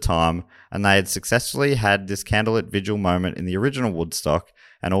of the time, and they had successfully had this candlelit vigil moment in the original Woodstock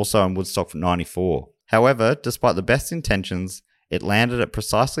and also in Woodstock 94. However, despite the best intentions, it landed at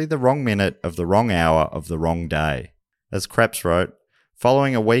precisely the wrong minute of the wrong hour of the wrong day. As Krebs wrote,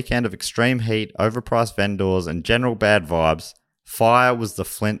 following a weekend of extreme heat, overpriced vendors, and general bad vibes, fire was the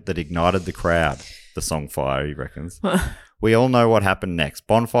flint that ignited the crowd. The song Fire, he reckons. We all know what happened next.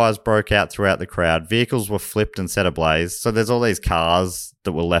 Bonfires broke out throughout the crowd. Vehicles were flipped and set ablaze. So there's all these cars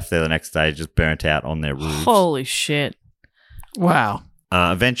that were left there the next day just burnt out on their roofs. Holy shit. Wow.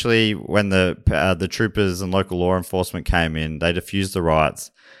 Eventually, when the troopers and local law enforcement came in, they defused the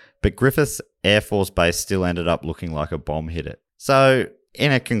riots. But Griffiths Air Force Base still ended up looking like a bomb hit it. So,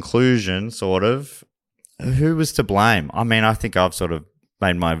 in a conclusion, sort of, who was to blame? I mean, I think I've sort of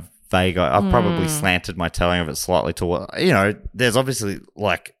made my vague... I've probably slanted my telling of it slightly to, there's obviously,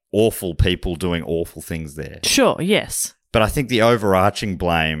 awful people doing awful things there. Sure, yes. But I think the overarching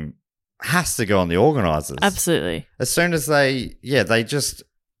blame has to go on the organisers. Absolutely. As soon as they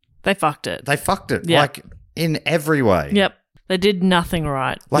fucked it. They fucked it, Yep. in every way. Yep. They did nothing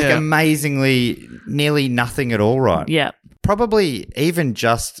right. Amazingly, nearly nothing at all right. Yep. Probably even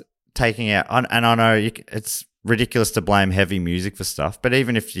just taking out, and I know it's ridiculous to blame heavy music for stuff, but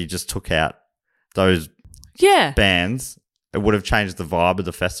even if you just took out those bands, it would have changed the vibe of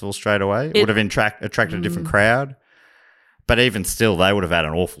the festival straight away. It would have attracted a different crowd. But even still, they would have had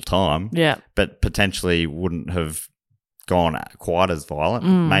an awful time. Yeah. But potentially wouldn't have gone quite as violent,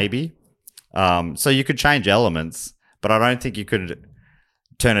 maybe. So you could change elements, but I don't think you could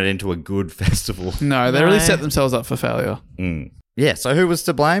turn it into a good festival. No, they really set themselves up for failure. Yeah, so who was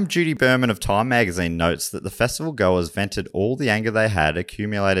to blame? Judy Berman of Time magazine notes that the festival goers vented all the anger they had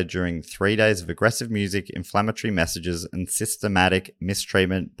accumulated during 3 days of aggressive music, inflammatory messages, and systematic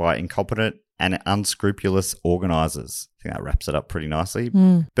mistreatment by incompetent and unscrupulous organisers. I think that wraps it up pretty nicely.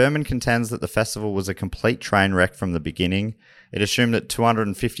 Berman contends that the festival was a complete train wreck from the beginning. It assumed that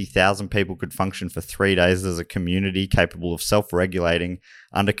 250,000 people could function for 3 days as a community capable of self-regulating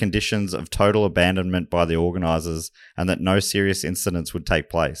under conditions of total abandonment by the organisers, and that no serious incidents would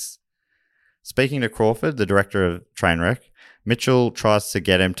take place. Speaking to Crawford, the director of Trainwreck, Mitchell tries to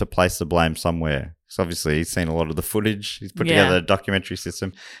get him to place the blame somewhere. So obviously he's seen a lot of the footage. He's put together a documentary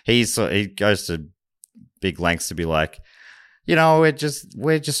system. He goes to big lengths to be like, we're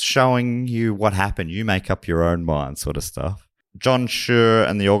just showing you what happened. You make up your own mind, sort of stuff. John Schur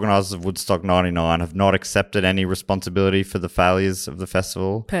and the organisers of Woodstock 99 have not accepted any responsibility for the failures of the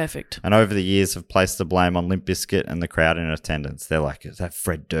festival. Perfect. And over the years have placed the blame on Limp Bizkit and the crowd in attendance. They're like, is that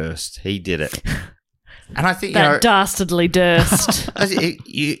Fred Durst? He did it. And I think, that dastardly Durst.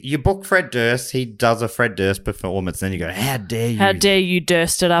 you book Fred Durst, he does a Fred Durst performance, then you go, how dare you? How dare you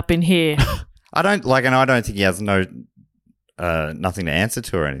Durst it up in here? I don't think he has nothing to answer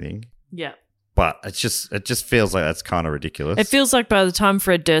to or anything. Yeah. But it just feels like that's kind of ridiculous. It feels like by the time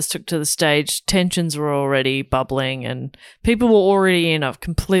Fred Durst took to the stage, tensions were already bubbling and people were already in a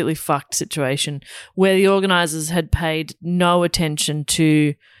completely fucked situation where the organisers had paid no attention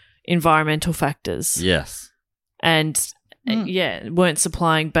to environmental factors. Yes. And weren't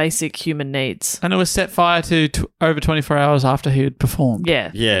supplying basic human needs. And it was set fire to over 24 hours after he had performed.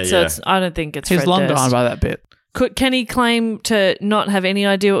 Yeah. So I don't think it's He's Fred long Durst. gone by that bit. Can he claim to not have any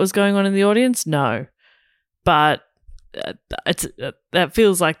idea what was going on in the audience? No. But that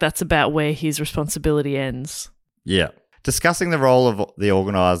feels like that's about where his responsibility ends. Yeah. Discussing the role of the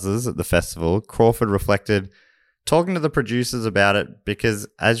organisers at the festival, Crawford reflected, talking to the producers about it because,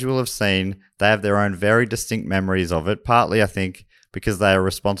 as you will have seen, they have their own very distinct memories of it, partly, I think, because they are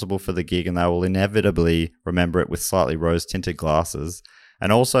responsible for the gig and they will inevitably remember it with slightly rose-tinted glasses,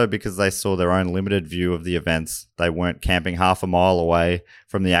 And also because they saw their own limited view of the events, they weren't camping half a mile away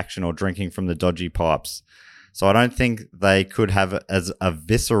from the action or drinking from the dodgy pipes. So I don't think they could have as a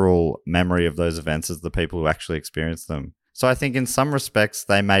visceral memory of those events as the people who actually experienced them. So I think in some respects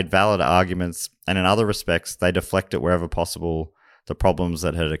they made valid arguments, and in other respects they deflected wherever possible the problems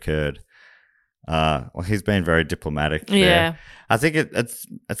that had occurred. Well, he's been very diplomatic there. Yeah. I think it's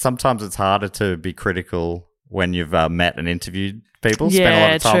sometimes it's harder to be critical when you've met and interviewed people, spent a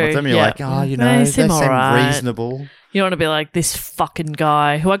lot of time with them. You're like, oh, you know, they seem alright. reasonable. You don't want to be like this fucking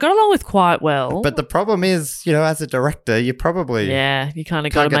guy who I got along with quite well. But the problem is, you know, as a director, you probably you kind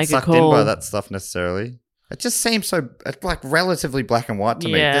of got to can't get make a sucked call. in by that stuff necessarily. It just seems so like relatively black and white to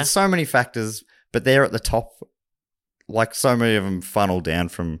me. Yeah. There's so many factors, but they're at the top. Like so many of them funnel down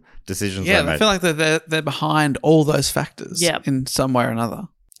from decisions they Yeah, made. I feel like they're behind all those factors Yep. in some way or another.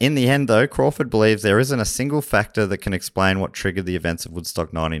 In the end, though, Crawford believes there isn't a single factor that can explain what triggered the events of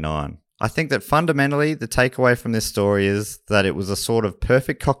Woodstock 99. I think that fundamentally, the takeaway from this story is that it was a sort of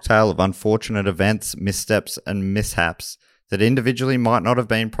perfect cocktail of unfortunate events, missteps, and mishaps that individually might not have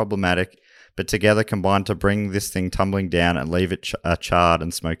been problematic, but together combined to bring this thing tumbling down and leave it a charred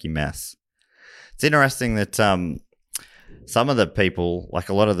and smoky mess. It's interesting that some of the people, like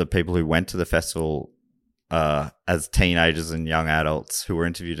a lot of the people who went to the festival as teenagers and young adults who were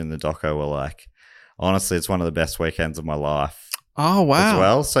interviewed in the doco were like, honestly, it's one of the best weekends of my life. Oh, wow. As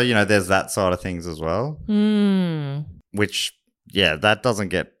well. So, you know, there's that side of things as well. Which, yeah, that doesn't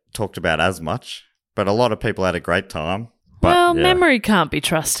get talked about as much. But a lot of people had a great time. But, Well, yeah. memory can't be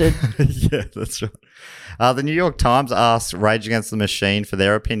trusted. Yeah, that's right. The New York Times asked Rage Against the Machine for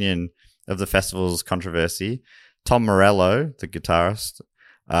their opinion of the festival's controversy. Tom Morello, the guitarist,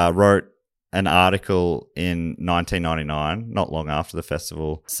 wrote an article in 1999, not long after the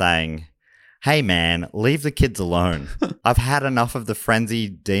festival, saying, "Hey man, leave the kids alone. I've had enough of the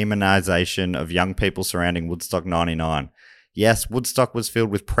frenzied demonization of young people surrounding Woodstock 99. Yes, Woodstock was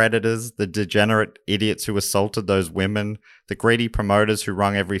filled with predators, the degenerate idiots who assaulted those women, the greedy promoters who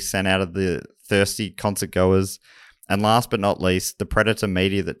wrung every cent out of the thirsty concert goers, and last but not least, the predator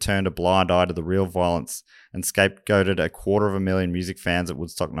media that turned a blind eye to the real violence and scapegoated 250,000 music fans at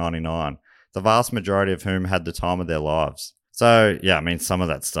Woodstock 99, the vast majority of whom had the time of their lives." So, yeah, I mean, some of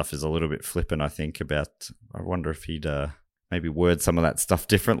that stuff is a little bit flippant, I think, about, I wonder if he'd maybe word some of that stuff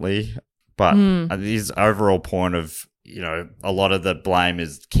differently. But his overall point of, you know, a lot of the blame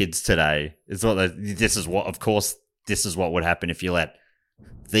is kids today. This is what would happen if you let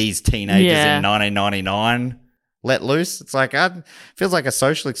these teenagers in 1999 let loose. It's like, feels like a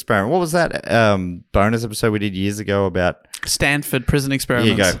social experiment. What was that bonus episode we did years ago about Stanford prison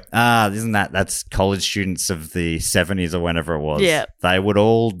experiments. Here you go. Isn't that's college students of the 70s or whenever it was. Yeah. They would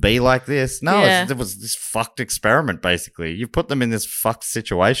all be like this. No, Yeah. it was this fucked experiment, basically. You put them in this fucked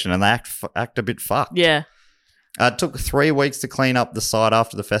situation and they act a bit fucked. Yeah. It took 3 weeks to clean up the site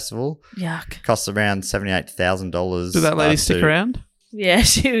after the festival. Yuck. Cost around $78,000. Did that lady stick around? Yeah,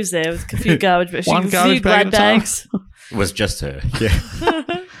 she was there with a few garbage bags. One a garbage few bag grab at a time. bags. It was just her. Yeah.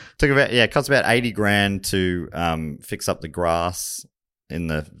 Cost about $80,000 to fix up the grass in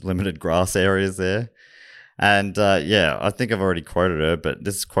the limited grass areas there. And I think I've already quoted her, but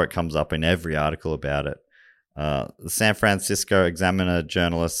this quote comes up in every article about it. The San Francisco Examiner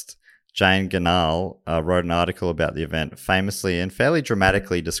journalist Jane Ganal wrote an article about the event, famously and fairly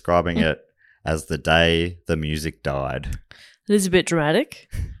dramatically describing it as the day the music died. It is a bit dramatic.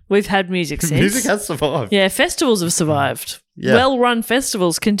 We've had music since. Music has survived. Yeah, festivals have survived. Yeah. Well-run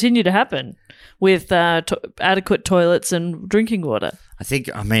festivals continue to happen with adequate toilets and drinking water.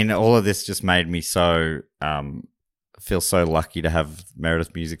 I mean, all of this just made me so feel so lucky to have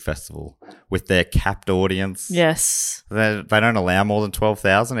Meredith Music Festival with their capped audience. Yes. They don't allow more than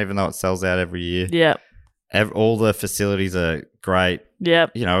 12,000, even though it sells out every year. Yeah. All the facilities are great. Yeah.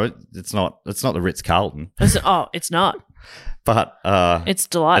 You know, it's not the Ritz-Carlton, It's not. but It's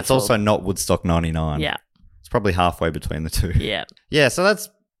delightful. it's also not Woodstock 99. Yeah. It's probably halfway between the two. Yeah. Yeah, so that's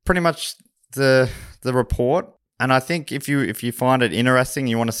pretty much the report. And I think if you find it interesting,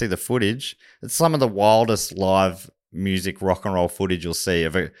 you want to see the footage, it's some of the wildest live music, rock and roll footage you'll see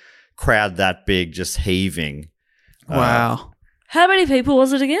of a crowd that big just heaving. Wow. How many people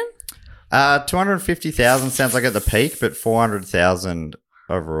was it again? 250,000 sounds like at the peak, but 400,000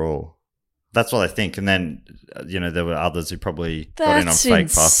 overall. That's what I think. And then, there were others who probably got in on That's fake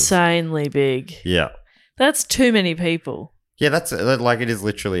passes. insanely big. Yeah. That's too many people. Yeah, that's like it is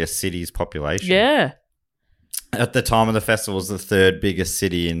literally a city's population. Yeah. At the time of the festival, it was the third biggest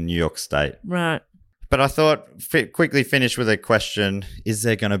city in New York State. Right. But I thought quickly finish with a question. Is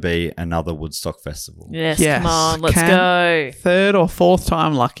there going to be another Woodstock Festival? Yes, Yes. come on, let's Can- go. Third or fourth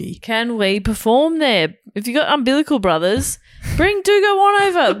time lucky. Can we perform there? If you got Umbilical Brothers, bring Dugo on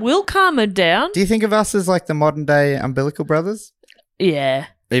over. We'll calm her down. Do you think of us as like the modern day Umbilical Brothers? Yeah.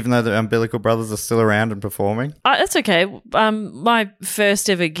 Even though the Umbilical Brothers are still around and performing? That's okay. My first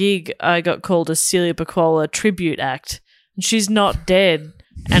ever gig, I got called a Celia Pacquola tribute act. And she's not dead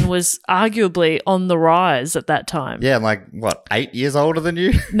and was arguably on the rise at that time. Yeah, like, what, 8 years older than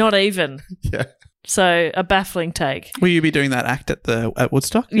you? Not even. Yeah. So a baffling take. Will you be doing that act at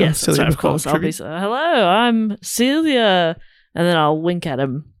Woodstock? Yes, Celia so of Pacquola course. I'll be tribute? hello, I'm Celia. And then I'll wink at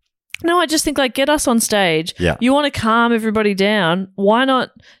him. No, I just think, like, get us on stage. Yeah. You want to calm everybody down. Why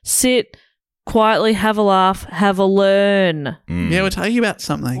not sit quietly, have a laugh, have a learn? Yeah, we'll tell you about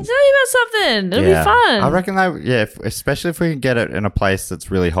something. Tell you about something. It'll be fun. I reckon especially if we can get it in a place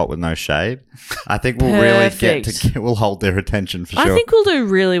that's really hot with no shade, I think we'll really Perfect. we'll hold their attention for sure. I think we'll do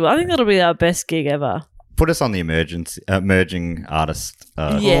really well. I think that'll be our best gig ever. Put us on the emerging artist.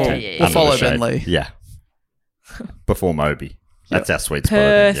 Yeah. We'll follow under the shade. Ben Lee. Yeah. Before Moby. That's our sweet spot. I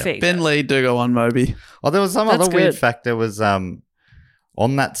think, yeah. Perfect. Ben Lee, do go on Moby. Oh, there was some That's other weird good. fact. There was on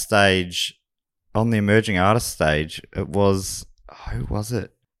that stage, on the emerging artist stage, it was who was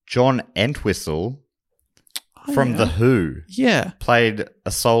it? John Entwistle from The Who Yeah. played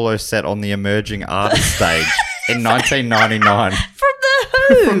a solo set on the emerging artist stage in 1999.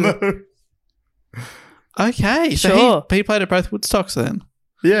 From the Who. Okay. So Sure. he played at both Woodstocks then.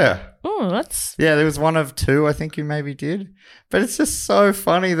 Yeah. Oh, that's... Yeah, there was one of two, I think you maybe did. But it's just so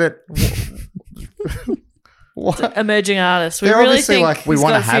funny that... what? Emerging artists. We They're really obviously think like, we he's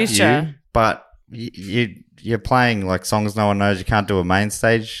want to got a have future. you, but you're playing like songs no one knows. You can't do a main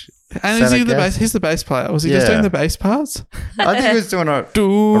stage. And is set, he I the guess. bass? He's the bass player. Was he just Yeah. doing the bass parts? I think he was doing a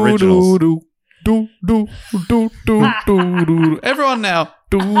Do, originals. do, do, do, do, do, do, do. Everyone now.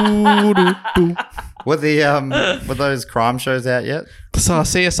 Do, do, do. Were were those crime shows out yet? So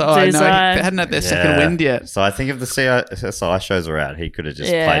CSI, no, CSI. they hadn't had their second Yeah. wind yet. So I think if the CSI shows are out, he could have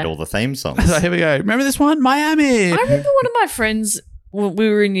just Yeah. played all the theme songs. So here we go. Remember this one? Miami. I remember one of my friends, when we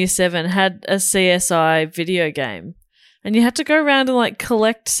were in year 7, had a CSI video game. And you had to go around and like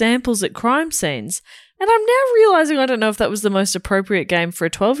collect samples at crime scenes. And I'm now realizing I don't know if that was the most appropriate game for a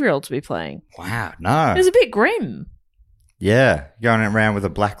 12-year-old to be playing. Wow, no. It was a bit grim. Yeah, going around with a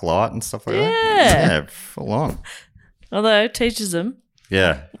black light and stuff like that. Yeah. Yeah, full on. Although it teaches them.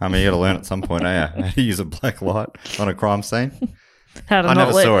 Yeah, I mean, you got to learn at some point, eh? How to use a black light on a crime scene. How to I not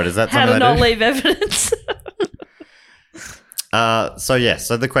never leave, saw it. Is that how to something they not do? leave evidence?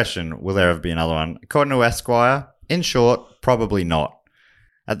 So the question, will there ever be another one? According to Esquire, in short, probably not.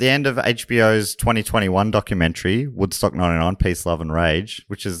 At the end of HBO's 2021 documentary, Woodstock 99, Peace, Love and Rage,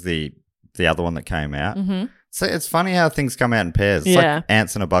 which is the other one that came out. Mm-hmm. So it's funny how things come out in pairs. It's Yeah. like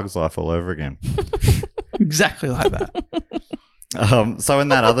Ants in a Bug's Life all over again. Exactly like that. So in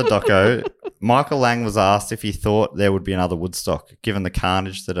that other doco, Michael Lang was asked if he thought there would be another Woodstock, given the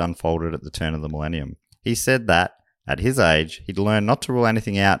carnage that unfolded at the turn of the millennium. He said that, at his age, he'd learned not to rule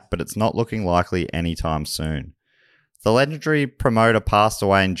anything out, but it's not looking likely anytime soon. The legendary promoter passed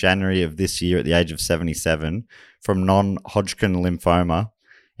away in January of this year at the age of 77 from non-Hodgkin lymphoma.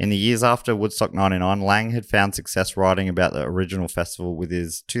 In the years after Woodstock 99, Lang had found success writing about the original festival with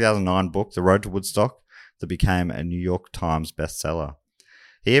his 2009 book, The Road to Woodstock, that became a New York Times bestseller.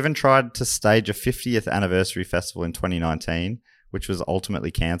 He even tried to stage a 50th anniversary festival in 2019, which was ultimately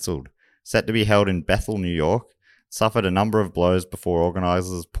cancelled. Set to be held in Bethel, New York, suffered a number of blows before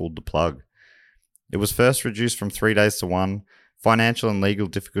organisers pulled the plug. It was first reduced from 3 days to 1, financial and legal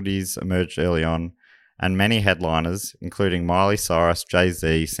difficulties emerged early on, and many headliners, including Miley Cyrus,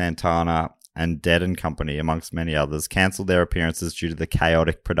 Jay-Z, Santana, and Dead & Company, amongst many others, cancelled their appearances due to the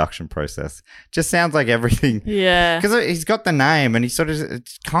chaotic production process. Just sounds like everything. Yeah. Because he's got the name and he sort of, it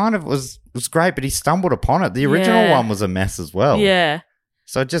kind of was great, but he stumbled upon it. The original Yeah. one was a mess as well. Yeah.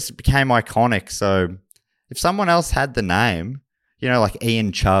 So it just became iconic. So if someone else had the name, like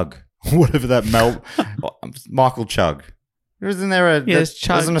Ian Chug, whatever that Michael Chug. Isn't there Yes,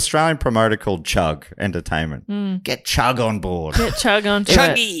 Chug. there's an Australian promoter called Chug Entertainment. Get Chug on board. Get Chug onto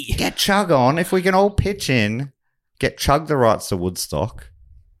it. Get Chug on. If we can all pitch in, get Chug the rights to Woodstock,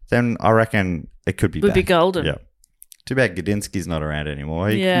 then I reckon it could be Would be back. golden. Yeah. Too bad Gadinsky's not around anymore.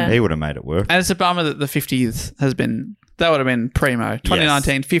 Yeah. He would have made it work. And it's a bummer that the 50th has been, that would have been primo.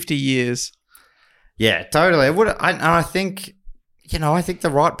 2019, 50 years. Yeah, totally. It would. I think, I think the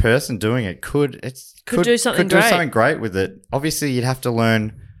right person doing it could do something do great. something great with it. Obviously, you'd have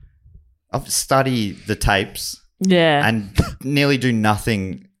to study the tapes, Yeah. and nearly do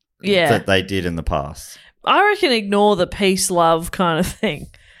nothing that they did in the past. I reckon ignore the peace, love kind of thing.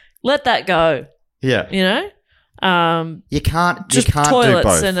 Let that go, Yeah. you know? You can't Just do toilets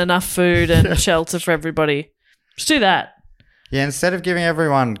both. and enough food and shelter for everybody. Just do that. Yeah, instead of giving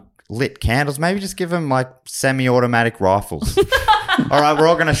everyone lit candles, maybe just give them like semi-automatic rifles. All right, we're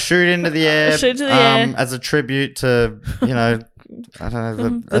all going to shoot into the air, Shoot to the air. as a tribute to, I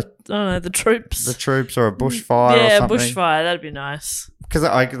don't know, the troops. the troops or a bushfire or yeah, something. bushfire. That'd be nice. Because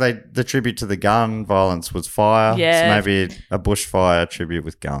the tribute to the gun violence was fire. Yeah. So maybe a bushfire tribute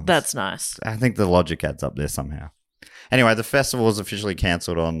with guns. That's nice. I think the logic adds up there somehow. Anyway, the festival was officially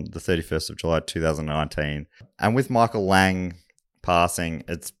cancelled on the 31st of July 2019. And with Michael Lang passing,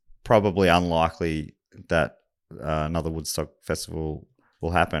 it's probably unlikely that another Woodstock festival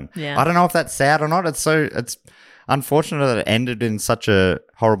will happen. Yeah. I don't know if that's sad or not. It's unfortunate that it ended in such a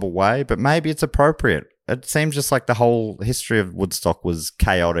horrible way, but maybe it's appropriate. It seems just like the whole history of Woodstock was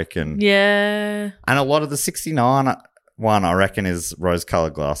chaotic and Yeah. a lot of the 69 one, I reckon, is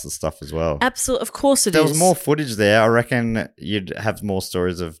rose-colored glasses stuff as well. Absolutely. Of course it There is. was more footage there. I reckon you'd have more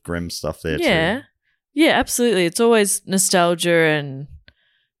stories of grim stuff there Yeah. too. Yeah, absolutely. It's always nostalgia and,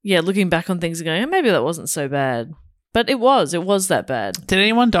 looking back on things and going, maybe that wasn't so bad. But it was that bad. Did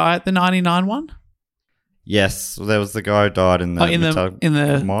anyone die at the 99 one? Yes, there was the guy who died in the in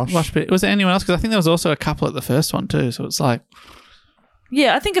the mosh. mosh pit. Was there anyone else? Because I think there was also a couple at the first one too. So it's like,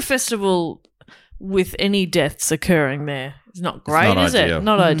 Yeah, I think a festival with any deaths occurring there is not great, not is ideal. it?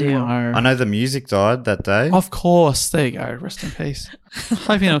 Not ideal. no. I know the music died that day. Of course. There you go. Rest in peace.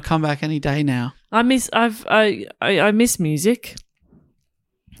 Hoping it'll come back any day now. I miss music.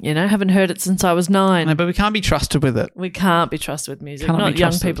 Haven't heard it since I was 9. No, but we can't be trusted with it. We can't be trusted with music. Cannot Not be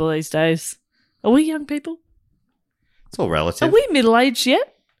young trusted. people these days. Are we young people? It's all relative. Are we middle-aged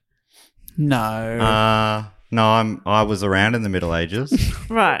yet? No. No, I was around in the Middle Ages.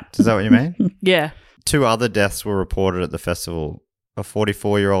 Right. Is that what you mean? Yeah. 2 other deaths were reported at the festival. A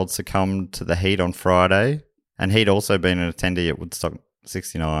 44-year-old succumbed to the heat on Friday, and he'd also been an attendee at Woodstock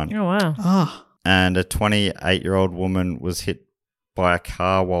 69. Oh, wow. Ah. And a 28-year-old woman was hit by a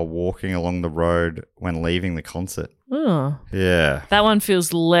car while walking along the road when leaving the concert. Oh. Yeah. That one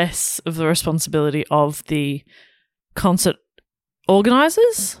feels less of the responsibility of the concert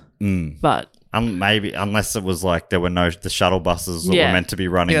organisers, but Maybe, unless it was like there were the shuttle buses that Yeah. were meant to be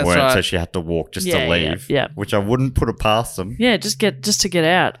running Yeah, that's weren't, so right. she had to walk just Yeah, to leave. yeah. Which I wouldn't put it past them. yeah, just to get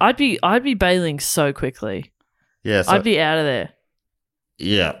out. I'd be bailing so quickly. Yeah. So, I'd be out of there.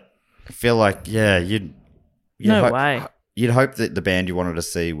 yeah. I feel like, you'd No way. You'd hope that the band you wanted to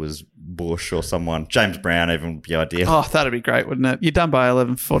see was Bush or someone. James Brown even would be ideal. Oh, that'd be great, wouldn't it? You're done by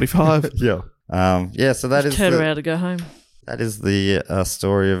 11:45. Yeah. So that is Turn around to go home. that is the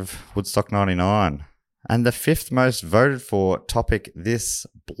story of Woodstock 99. And the 5th most voted for topic this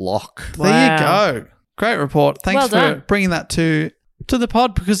block. There you go. Great report. Thanks Well for done. bringing that to the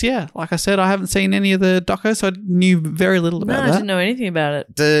pod because, like I said, I haven't seen any of the docos, so I knew very little No, about I that. didn't know anything about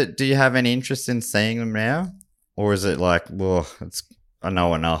it. Do you have any interest in seeing them now? Or is it like, well, I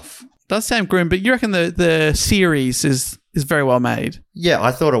know enough? Does sound grim, but you reckon the series is very well made? Yeah,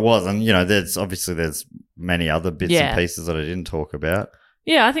 I thought it was. And, there's many other bits Yeah. and pieces that I didn't talk about.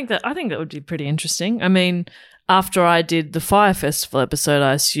 Yeah, I think that would be pretty interesting. I mean, after I did the Fire Festival episode,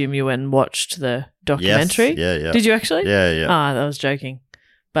 I assume you went and watched the documentary. Yes. Yeah. Did you actually? Yeah. Ah, that was joking.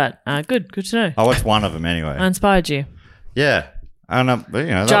 But good to know. I watched one of them anyway. I inspired you. Yeah. And,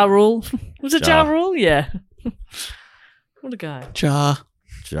 Ja Rule. Was it Ja Ja. Rule? Yeah. What a guy. Ja.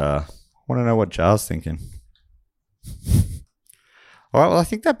 Want to know what Jar's thinking. All right, well, I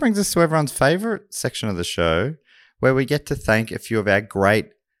think that brings us to everyone's favourite section of the show, where we get to thank a few of our great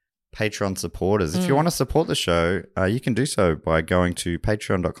Patreon supporters. If you want to support the show, you can do so by going to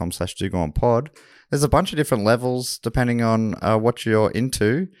patreon.com/dogoonpod. There's a bunch of different levels depending on what you're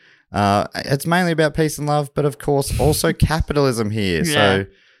into. It's mainly about peace and love, but of course also capitalism here. Yeah. So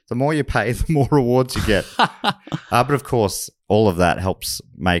the more you pay, the more rewards you get. But of course, all of that helps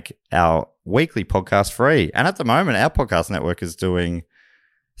make our weekly podcast free. And at the moment, our podcast network is doing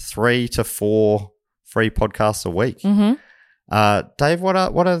 3 to 4 free podcasts a week. Mm-hmm. Dave, what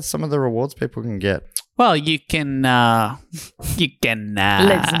are some of the rewards people can get? Well, you can, Ladies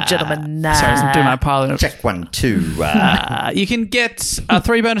and gentlemen, sorry, I'm doing my pilot. Check 1, 2. You can get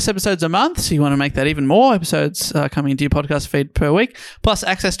 3 bonus episodes a month, so you want to make that even more episodes coming into your podcast feed per week, plus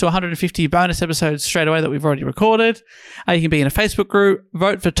access to 150 bonus episodes straight away that we've already recorded. You can be in a Facebook group,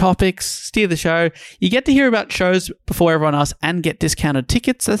 vote for topics, steer the show. You get to hear about shows before everyone else and get discounted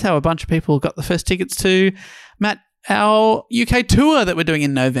tickets. That's how a bunch of people got the first tickets to. Matt, our UK tour that we're doing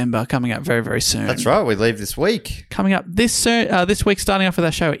in November coming up very, very soon. That's right. We leave this week. Coming up this week, starting off with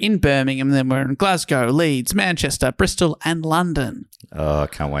our show in Birmingham, then we're in Glasgow, Leeds, Manchester, Bristol, and London. Oh, I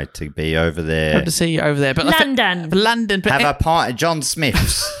can't wait to be over there. Hope to see you over there. But London. Have a pint at John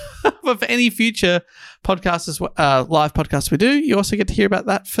Smith's. But for any future podcasts, live podcasts we do, you also get to hear about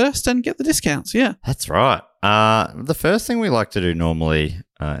that first and get the discounts. Yeah. That's right. The first thing we like to do normally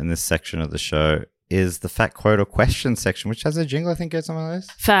in this section of the show is the fact, quote, or question section, which has a jingle, I think, goes something like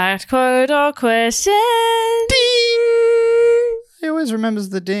this. Fact, quote, or question. Ding! He always remembers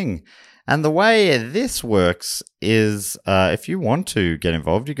the ding. And the way this works is if you want to get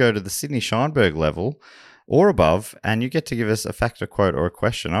involved, you go to the Sydney Scheinberg level or above, and you get to give us a fact, a quote, or a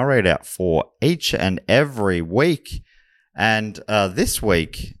question. I'll read out for each and every week. And this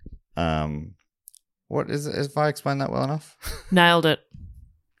week, what is it? If I explained that well enough? Nailed it.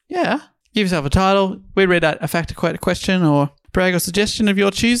 Yeah. Give yourself a title. We read out a fact, a quote, a question, or brag or suggestion of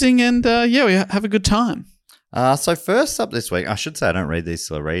your choosing, and we have a good time. So first up this week, I should say I don't read these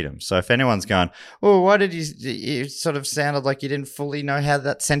till I read them. So if anyone's going, oh, why did you sort of sounded like you didn't fully know how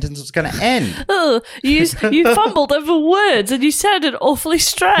that sentence was going to end. Oh, you fumbled over words and you sounded awfully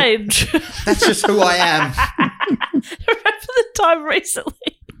strange. That's just who I am. Remember the time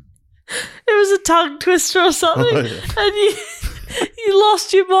recently? It was a tongue twister or something, and you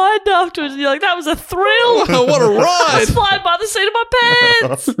lost your mind afterwards. And you're like, that was a thrill. Oh, what a ride! I was flying by the seat of my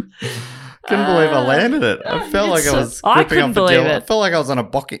pants. Couldn't believe I landed it. I felt like I was gripping on for deal. I felt like I was on a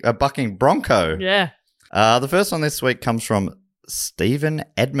bucking bronco. Yeah. The first one this week comes from Stephen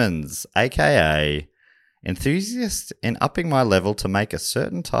Edmonds, a.k.a. enthusiast in upping my level to make a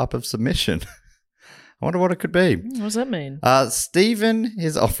certain type of submission. I wonder what it could be. What does that mean? Stephen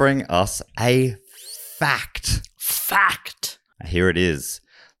is offering us a fact. Fact. Here it is.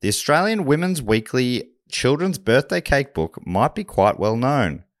 The Australian Women's Weekly Children's Birthday Cake Book might be quite well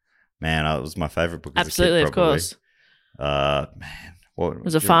known. Man, it was my favourite book as Absolutely, a kid, of course. Man, what it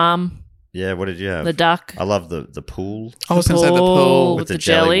was a farm. Yeah, what did you have? The duck. I love the pool. I was going to say the pool. With the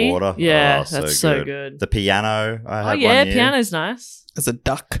jelly jelly water. Yeah, Oh, that's so good. The piano. I had Oh, yeah, one year. piano's nice. As a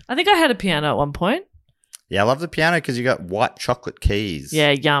duck. I think I had a piano at one point. Yeah, I love the piano because you got white chocolate keys.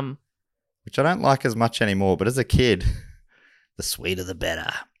 Yeah, yum. Which I don't like as much anymore, but as a kid, the sweeter the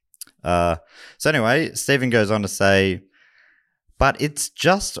better. So anyway, Stephen goes on to say, but it's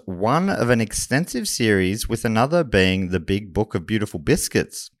just one of an extensive series, with another being the Big Book of Beautiful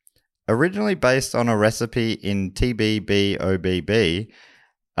Biscuits. Originally based on a recipe in TBBOBB,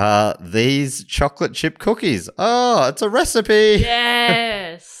 these chocolate chip cookies. Oh, it's a recipe.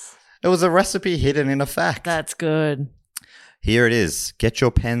 Yes. It was a recipe hidden in a fact. That's good. Here it is. Get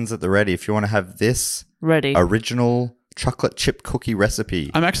your pens at the ready if you want to have this Ready. original chocolate chip cookie recipe.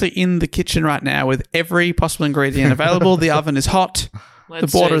 I'm actually in the kitchen right now with every possible ingredient available. The oven is hot.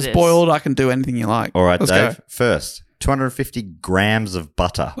 Let's the water do is this. boiled. I can do anything you like. All right, Let's Dave. go. First, 250 grams of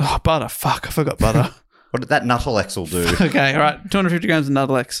butter. Oh, butter. Fuck, I forgot butter. What did that Nuttelex will do? Okay, all right. 250 grams of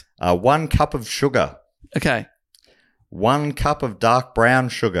Nuttelex. 1 cup of sugar. Okay. 1 cup of dark brown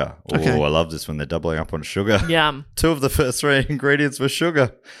sugar. Oh, Okay. I love this when they're doubling up on sugar. Yum. 2 of the first 3 ingredients were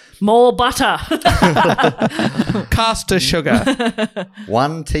sugar. More butter. Caster sugar.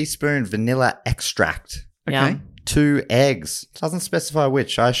 1 teaspoon vanilla extract. Okay. Yum. 2 eggs. Doesn't specify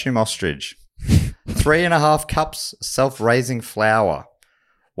which. I assume ostrich. 3.5 cups self-raising flour.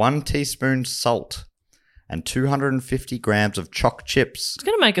 1 teaspoon salt. And 250 grams of choc chips. It's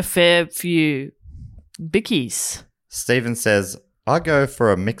going to make a fair few bickies. Stephen says, I go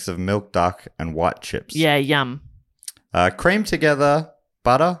for a mix of milk, dark, and white chips. Yeah, yum. Cream together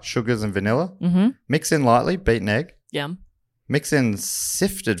butter, sugars, and vanilla. Mm-hmm. Mix in lightly, beaten egg. Yum. Mix in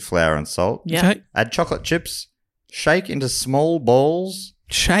sifted flour and salt. Yeah. Okay. Add chocolate chips. Shake into small balls.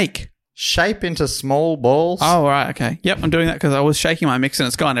 Shake. Shape into small balls. Oh, right. Okay. Yep, I'm doing that because I was shaking my mix and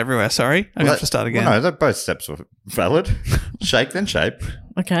it's gone everywhere. Sorry. I'm going to have to start again. Well, no, both steps were valid. Shake, then shape.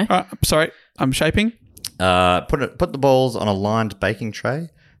 Okay. All right. Sorry. I'm shaping. Put the balls on a lined baking tray.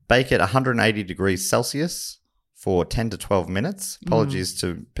 Bake at 180 degrees Celsius for 10 to 12 minutes. Apologies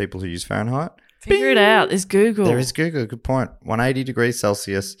to people who use Fahrenheit. Figure it out. There's Google. There is Google. Good point. 180 degrees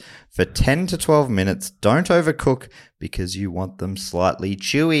Celsius for 10 to 12 minutes. Don't overcook because you want them slightly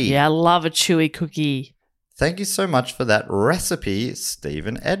chewy. Yeah, I love a chewy cookie. Thank you so much for that recipe,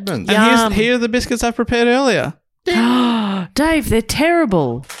 Stephen Edmonds. And Yum. here are the biscuits I prepared earlier. Dave, they're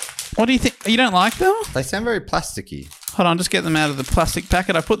terrible. What do you think? You don't like them? They sound very plasticky. Hold on. Just get them out of the plastic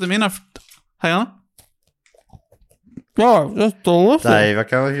packet. I put them in. Hang on. Oh, that's delicious. Dave, I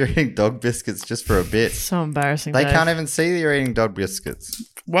can't believe you're eating dog biscuits just for a bit. So embarrassing. They Dave. can't even see that you're eating dog biscuits.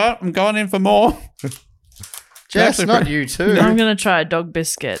 Well, I'm going in for more. Jess, Actually, not pretty- you too. I'm going to try a dog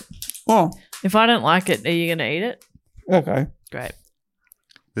biscuit. Oh, If I don't like it, are you going to eat it? okay. Great.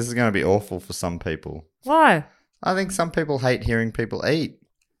 This is going to be awful for some people. Why? I think some people hate hearing people eat.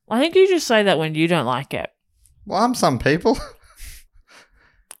 I think you just say that when you don't like it. Well, I'm some people.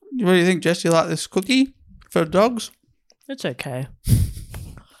 What do you think, Jess? You like this cookie for dogs? It's okay.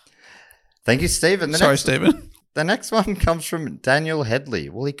 Thank you, Stephen. Sorry, Stephen. The next one comes from Daniel Headley.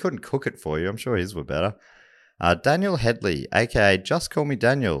 Well, he couldn't cook it for you. I'm sure his were better. Daniel Headley, aka Just Call Me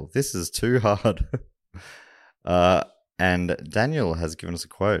Daniel. This is too hard. And Daniel has given us a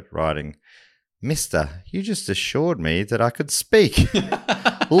quote writing, Mister, you just assured me that I could speak.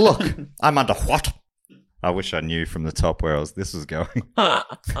 Look, I'm under what? I wish I knew from the top where this was going.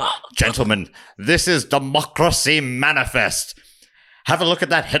 Gentlemen, this is Democracy Manifest. Have a look at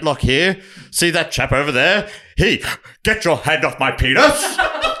that headlock here. See that chap over there? Get your hand off my penis.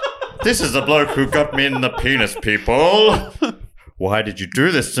 This is the bloke who got me in the penis, people. Why did you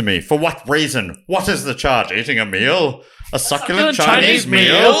do this to me? For what reason? What is the charge? Eating a meal? A succulent Chinese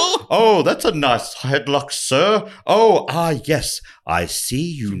meal? Oh, that's a nice headlock, sir. Oh, yes. I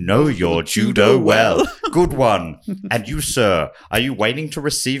see you know your judo well. Good one. And you, sir, are you waiting to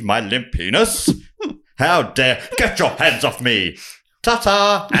receive my limp penis? How dare. Get your hands off me.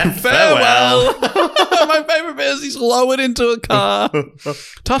 Ta-ta and farewell. My favourite bit is he's lowered into a car.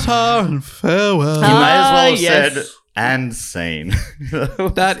 Ta-ta and farewell. You may as well have yes. said, and scene.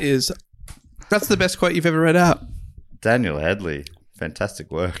 That's the best quote you've ever read out. Daniel Headley,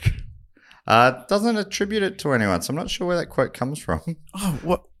 fantastic work. Doesn't attribute it to anyone, so I'm not sure where that quote comes from. Oh,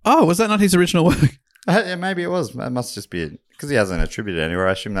 what? Oh, was that not his original work? Yeah, maybe it was. It must just be because he hasn't attributed it anywhere.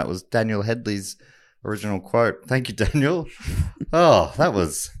 I assume that was Daniel Headley's original quote. Thank you, Daniel. Oh, that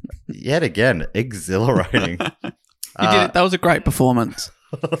was yet again exhilarating. You did it. That was a great performance.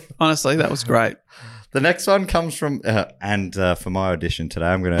 Honestly, that was great. The next one comes from, for my audition today,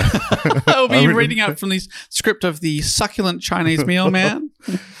 I'm going to... I'll be reading out from the script of the succulent Chinese meal man.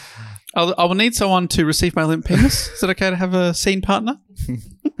 I will need someone to receive my limp penis. Is it okay to have a scene partner?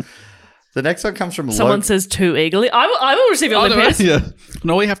 The next one comes from... Someone says too eagerly. I will receive your limp penis. Yeah.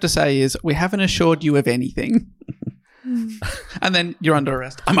 And all we have to say is, we haven't assured you of anything. And then you're under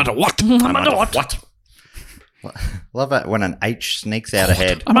arrest. I'm under what? I'm under what? Love it when an H sneaks out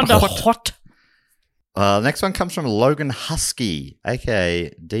ahead. I'm under what? Next one comes from Logan Husky, aka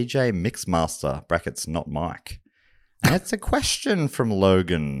DJ Mixmaster, brackets not Mike. And it's a question from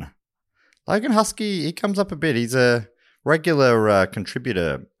Logan. Logan Husky, he comes up a bit. He's a regular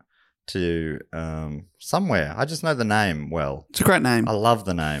contributor to somewhere. I just know the name well. It's a great name. I love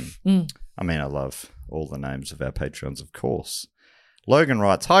the name. I mean, I love all the names of our Patreons, of course. Logan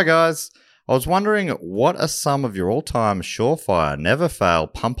writes, Hi guys. I was wondering, what are some of your all-time surefire, never-fail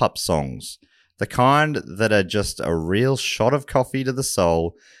pump-up songs? The kind that are just a real shot of coffee to the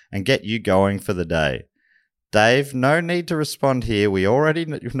soul and get you going for the day. Dave, no need to respond here. We already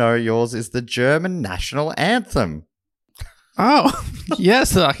know yours is the German national anthem. Oh,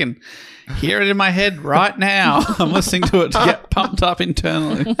 yes, I can hear it in my head right now. I'm listening to it to get pumped up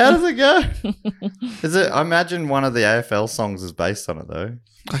internally. How does it go? Is it? I imagine one of the AFL songs is based on it, though.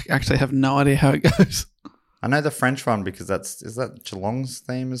 I actually have no idea how it goes. I know the French one because is that Geelong's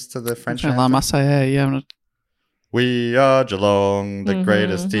theme is to the French La anthem? Marseillaise, yeah. We are Geelong, the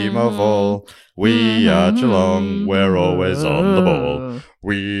greatest team of all. We are Geelong, we're always on the ball.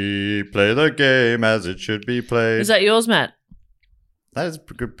 We play the game as it should be played. Is that yours, Matt? That is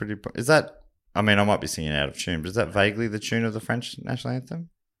good. Is that? I mean, I might be singing out of tune, but is that vaguely the tune of the French national anthem?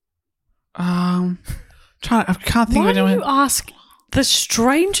 I can't think Why of do anyone. you ask the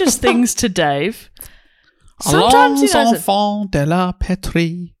strangest things to Dave? Allons he knows it. enfants de la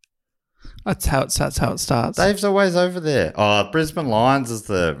patrie. That's how it starts. Dave's always over there. Oh, Brisbane Lions is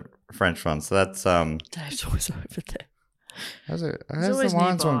the French one, so that's Dave's always over there. How's the always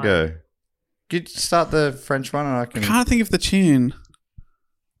Lions one nearby. go? Could you start the French one and I I can... can't think of the tune.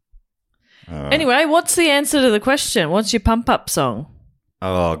 Anyway, what's the answer to the question? What's your pump-up song?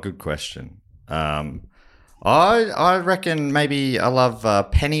 Oh, good question. I reckon maybe I love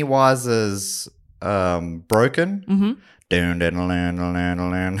Pennywise's Broken. Mm-hmm.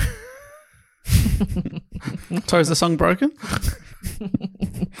 So is the song broken?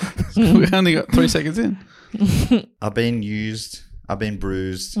 We only got 3 seconds in. I've been used, I've been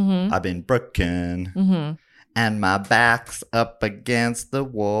bruised, I've been broken, and my back's up against the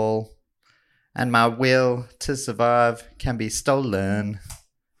wall, and my will to survive can be stolen.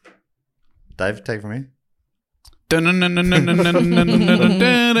 Dave, take it from me.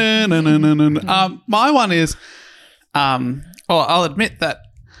 My one is, I'll admit that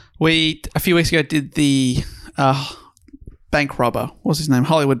we a few weeks ago did the bank robber. What was his name?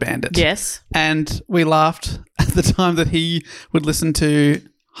 Hollywood Bandit. Yes. And we laughed at the time that he would listen to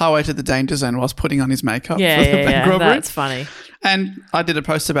Highway to the Danger Zone whilst putting on his makeup for the bank robbery. That's funny. And I did a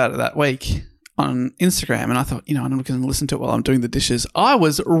post about it that week on Instagram, and I thought, I'm going to listen to it while I'm doing the dishes. I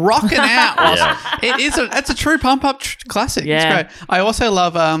was rocking out. It's a true pump-up classic. Yeah. It's great. I also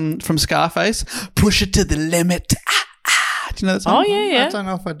love, from Scarface, Push It to the Limit. Do you know that song? Oh, yeah. I don't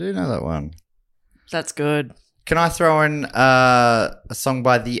know if I do know that one. That's good. Can I throw in a song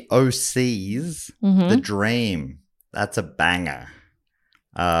by the OCs, The Dream? That's a banger.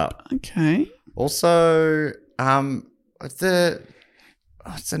 Okay. Also,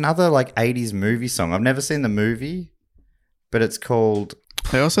 it's another like 80s movie song. I've never seen the movie, but it's called...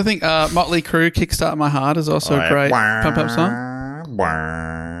 I also think Motley Crue, Kickstart My Heart is also a great pump-up song.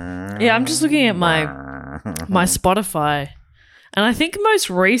 Yeah, I'm just looking at my Spotify, and I think most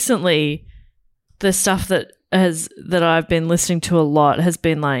recently the stuff that I've been listening to a lot has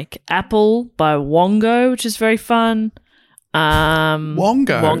been like Apple by Wongo, which is very fun.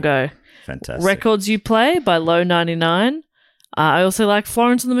 Wongo. Fantastic. Records You Play by Low 99. I also like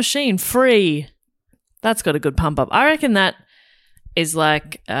Florence and the Machine, Free. That's got a good pump up. I reckon that is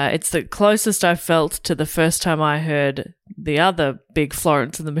like, it's the closest I felt to the first time I heard the other big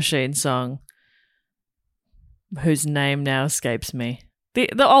Florence and the Machine song, whose name now escapes me.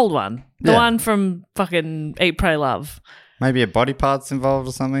 The old one. The one from fucking Eat, Pray, Love. Maybe a body part's involved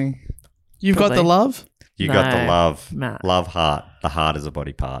or something. You've got the love? You got the love. No. Love heart. The heart is a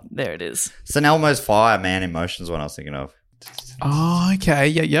body part. There it is. St. Elmo's Fire, Man in Motion's one I was thinking of. Oh, okay.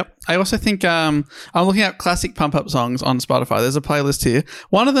 Yeah, yep. I also think I'm looking at classic pump-up songs on Spotify. There's a playlist here.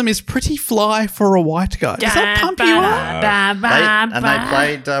 One of them is Pretty Fly for a White Guy. Does that pump you up? They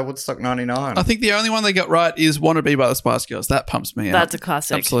played Woodstock 99. I think the only one they got right is Wanna Be by the Spice Girls. That pumps me up. That's a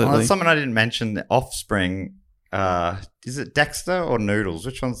classic. Absolutely. Well, there's something I didn't mention, The Offspring. Is it Dexter or Noodles?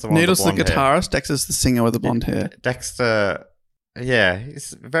 Which one's the one Noodles with the blonde hair? guitarist. Dexter's the singer with the blonde hair. Dexter, yeah,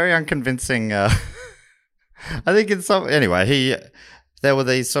 he's very unconvincing. I think in some... Anyway, there were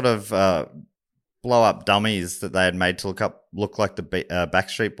these sort of blow-up dummies that they had made to look like the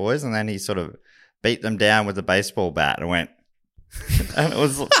Backstreet Boys, and then he sort of beat them down with a baseball bat and went... and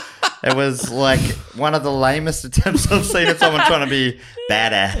it was like one of the lamest attempts I've seen of someone trying to be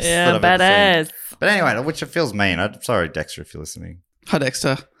badass. Yeah, that I've ever badass. seen. But anyway, which it feels mean. I'm sorry, Dexter, if you're listening. Hi,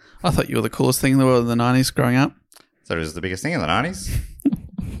 Dexter. I thought you were the coolest thing in the world in the 90s growing up. So it was the biggest thing in the 90s.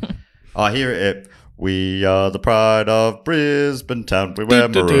 Oh, here it... We are the pride of Brisbane town. We wear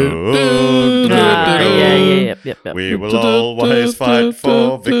maroon. Yep. We will always fight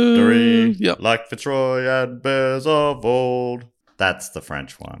for victory, Yep. like Fitzroy and Bears of old. That's the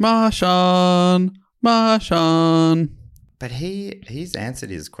French one. Marchand. But he's answered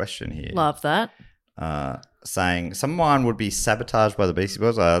his question here. Love that. Saying, someone would be Sabotaged by the Beastie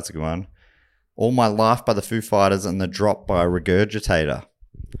Boys. Oh, that's a good one. All My Life by the Foo Fighters and The Drop by Regurgitator.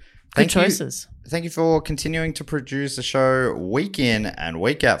 Good choices. Thank you for continuing to produce the show week in and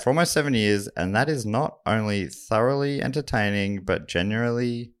week out for almost 7 years, and that is not only thoroughly entertaining, but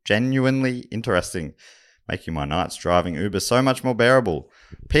genuinely interesting, making my nights driving Uber so much more bearable.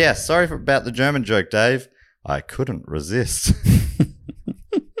 P.S. Sorry about the German joke, Dave. I couldn't resist.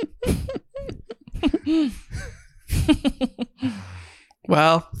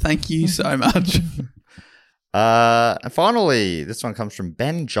 Well, thank you so much. And finally, this one comes from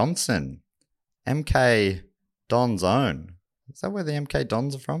Ben Johnson. MK Don's own. Is that where the MK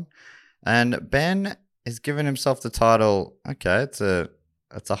Dons are from? And Ben has given himself the title. Okay, it's a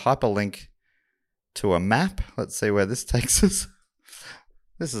hyperlink to a map. Let's see where this takes us.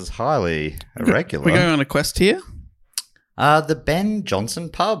 This is highly irregular. We're going on a quest here. The Ben Johnson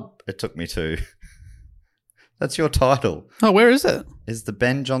pub. It took me to. That's your title. Oh, where is it? Is the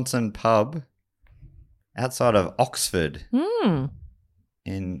Ben Johnson pub outside of Oxford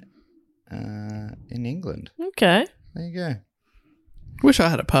in England. Okay. There you go. Wish I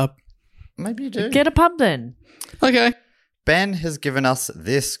had a pub. Maybe you do. Get a pub then. Okay. Ben has given us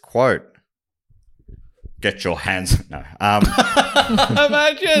this quote. Get your hands... No.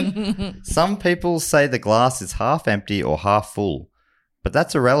 Imagine. Some people say the glass is half empty or half full, but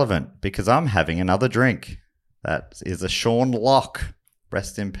that's irrelevant because I'm having another drink. That is a Sean Locke.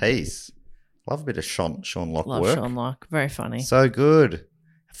 Rest in peace. Love a bit of Sean Locke Love work. Sean Locke. Very funny. So good.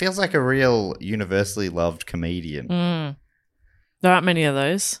 Feels like a real universally loved comedian. There aren't many of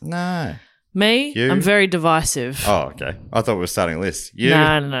those. No. Me, You? I'm very divisive. Oh, okay. I thought we were starting a list. You?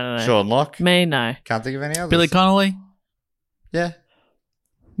 No. Sean Locke? Me, no. Can't think of any others. Billy Connolly. Yeah.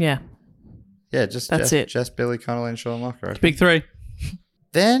 Yeah. Yeah, That's it. Just Billy Connolly and Sean Locke, right? Big three.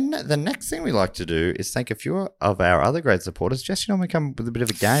 Then the next thing we like to do is thank a few of our other great supporters. Jess, you normally come up with a bit of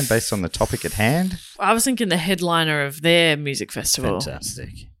a game based on the topic at hand. I was thinking the headliner of their music festival. Fantastic.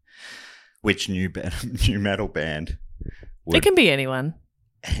 Which new metal band? It can be anyone.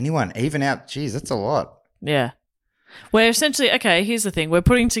 Anyone, even out. Geez, that's a lot. Yeah. We're essentially, okay, here's the thing. We're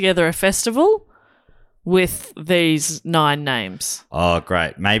putting together a festival with these 9 names. Oh,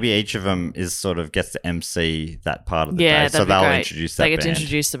 great. Maybe each of them is sort of gets to MC that part of the day. That'd So be they'll great. introduce that They get band. to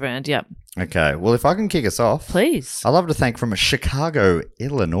introduce the band, yep. Okay. Well, if I can kick us off. Please. I'd love to thank from Chicago,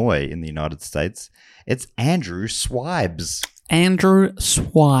 Illinois in the United States. It's Andrew Swibes. Andrew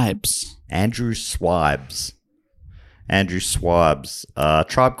Swibes. Andrew Swibes. Andrew Swibes.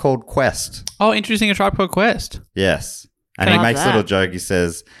 Tribe Called Quest. Oh, introducing a Tribe Called Quest. Yes. And I he love makes a that. little joke. He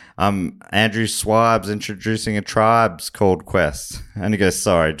says, Andrew Swibes introducing a Tribes Called Quest. And he goes,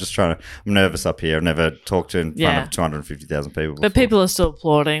 sorry, I'm nervous up here. I've never talked to in front of 250,000 people before. But people are still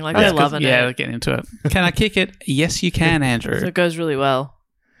applauding. Like, they're loving Yeah, it. they're getting into it. Can I kick it? Yes, you can, Andrew. So it goes really well.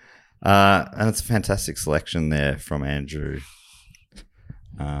 And it's a fantastic selection there from Andrew.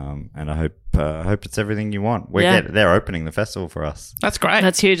 And I hope it's everything you want. They're opening the festival for us. That's great.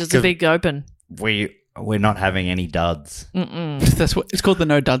 That's huge. It's a big open. We're not having any duds. That's what it's called, the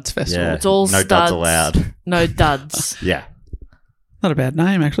No Duds Festival. Yeah. It's all No studs. duds allowed. No duds. Yeah. Not a bad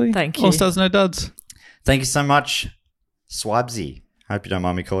name, actually. Thank you. All Studs, No Duds. Thank you so much, Swibesy. Hope you don't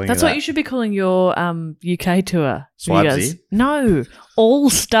mind me calling That's you what that. you should be calling your UK tour. You Swibesy? guys- No. All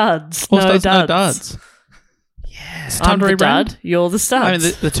studs. All no Studs, duds. No Duds. It's time I'm to the rebrand. dud. You're the studs. I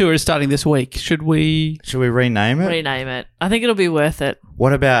mean, the tour is starting this week. Should we? Should we rename it? Rename it. I think it'll be worth it.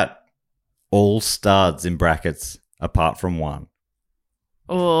 What about all studs in brackets apart from one?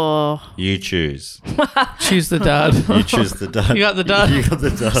 Oh. You choose. Choose the dud. You choose the dud. You got the dud. You got the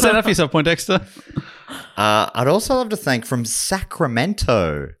dud. Set up yourself, Poindexter. I'd also love to thank from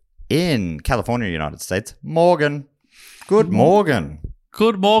Sacramento in California, United States, Morgan. Good Morgan.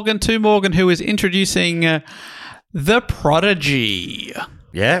 Good Morgan to Morgan, who is introducing The Prodigy.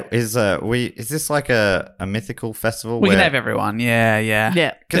 Yeah, is this like a mythical festival? We can have everyone. Yeah.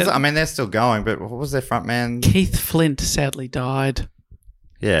 Yeah. Because I mean they're still going, but what was their front man? Keith Flint sadly died.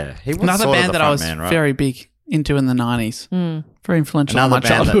 Yeah, he was Another sort of band the that I front was man, right? very big into in the 90s. Very influential in Another my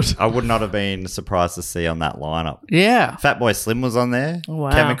band childhood. that I would not have been surprised to see on that lineup. Yeah. Fatboy Slim was on there.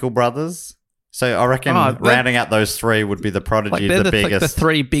 Wow. Chemical Brothers. So I reckon rounding out those three would be the Prodigy, Like they're the like biggest. the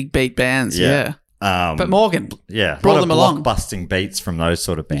 3 big beat bands. Yeah. But Morgan. Yeah, brought a lot them of along. blockbusting beats from those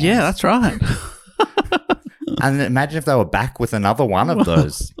sort of bands. Yeah, that's right. And imagine if they were back with another one of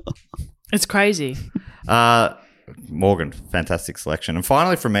those. It's crazy. Morgan, fantastic selection. And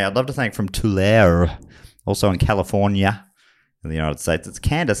finally from me, I'd love to thank from Tulare, also in California, in the United States, it's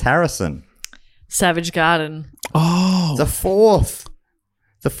Candace Harrison. Savage Garden. Oh. The fourth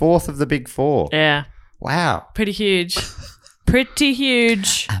of the big 4. Yeah. Wow. Pretty huge. Pretty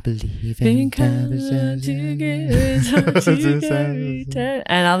huge. I believe in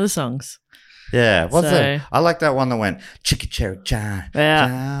And other songs. Yeah, what's So- it? I like that one that went Chicky Cherry John. Yeah.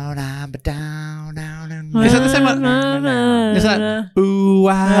 Down, down. Is that the same one? Is that ooh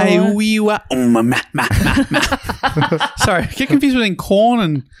I wee wah ma ma ma ma? Sorry, I get confused between Korn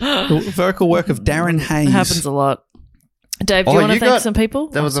and the vocal work of Darren Hayes. It happens a lot. Dave, do Oh, you want to you thank got- some people?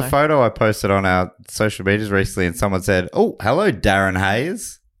 There was a photo I posted on our social medias recently, and someone said, "Oh, hello, Darren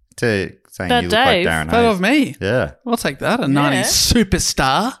Hayes," saying That you look like Dave? Darren Photo Hayes. of me. Yeah, I'll take that. A 90s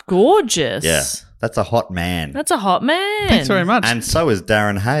superstar. Gorgeous. yeah, that's a hot man, That's a hot man. Thanks very much. and so is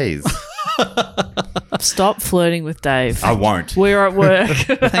Darren Hayes. Stop flirting with Dave. I won't. We're at work.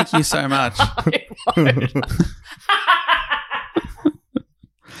 Thank you so much.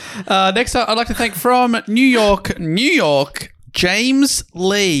 Next up, I'd like to thank from New York, James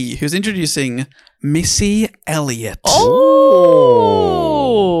Lee, who's introducing Missy Elliott. Oh.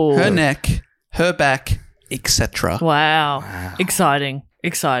 Her neck, her back, etc. Wow. Exciting.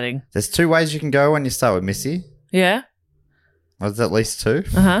 There's 2 ways you can go when you start with Missy. Yeah. Well, there's at least 2,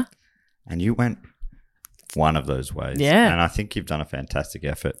 Uh-huh. and you went one of those ways. Yeah. and I think you've done a fantastic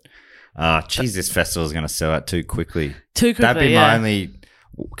effort. Geez, this festival is going to sell out too quickly. Too quickly, That'd be yeah. my only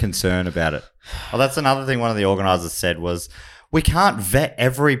concern about it. Well, that's another thing one of the organisers said was, we can't vet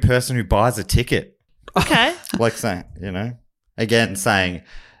every person who buys a ticket. Okay. Like saying, again, saying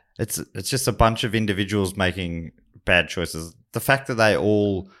it's just a bunch of individuals making bad choices. The fact that they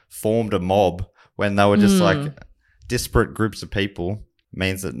all formed a mob when they were just like disparate groups of people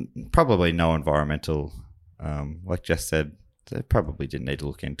means that probably no environmental, like Jess said, they probably didn't need to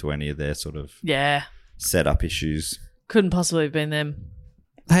look into any of their sort of Yeah. setup issues. Couldn't possibly have been them.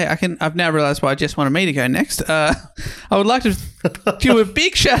 Hey, I've now realised why Jess wanted me to go next. I would like to do a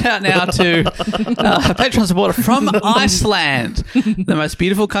big shout out now to a Patreon supporter from Iceland, the most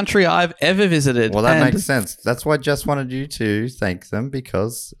beautiful country I've ever visited. Well, that makes sense. That's why I just wanted you to thank them,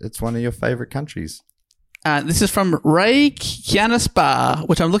 because it's one of your favourite countries. This is from Reykjanesbær,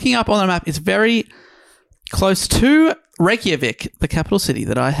 which I'm looking up on the map. It's very close to Reykjavik, the capital city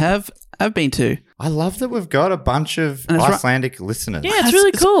that I have been to. I love that we've got a bunch of Icelandic listeners. Yeah, it's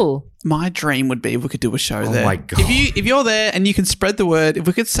really cool. My dream would be if we could do a show there. Oh my God. If you're there and you can spread the word, if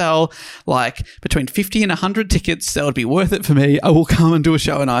we could sell like between 50 and 100 tickets, that would be worth it for me. I will come and do a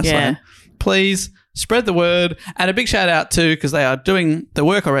show in Iceland. Yeah. Please spread the word. And a big shout out too, because they are doing the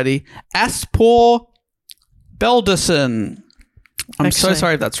work already, Aspor Belderson. I'm so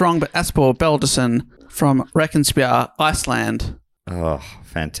sorry if that's wrong, but Aspor Belderson from Reykjanesbær, Iceland. Oh,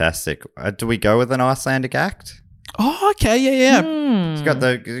 fantastic. Do we go with an Icelandic act? Oh, okay. Yeah. You've got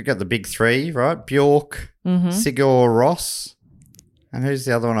the big three, right? Bjork, Sigur Rós. And who's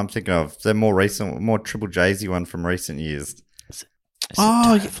the other one I'm thinking of? The more recent, more Triple Jay-Z one from recent years.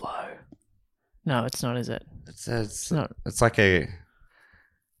 Flow. No, it's not, is it? It's not. It's like a...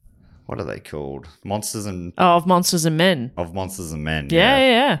 What are they called? Monsters and... Oh, of Monsters and Men. Of Monsters and Men.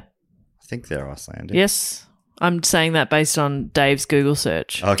 Yeah. I think they're Icelandic. Yes. I'm saying that based on Dave's Google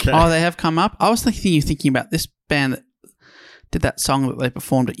search. Okay. Oh, they have come up. I was thinking about this band that did that song that they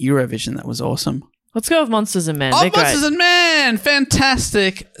performed at Eurovision. That was awesome. Let's go with Monsters and Men. Oh, They're Monsters great. and Men!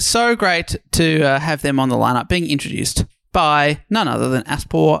 Fantastic. So great to have them on the lineup, being introduced by none other than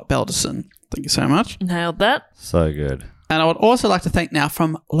Aspor Belderson. Thank you so much. Nailed that. So good. And I would also like to thank now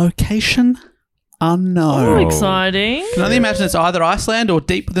from Location Unknown. Oh, exciting. Can only imagine it's either Iceland or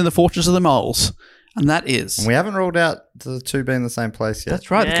deep within the Fortress of the Moles. And that is... And we haven't ruled out the two being the same place yet.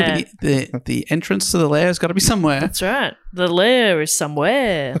 That's right. Yeah. It could be the entrance to the lair has got to be somewhere. That's right. The lair is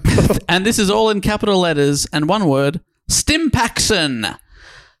somewhere. And this is all in capital letters and one word, Stimpaxon.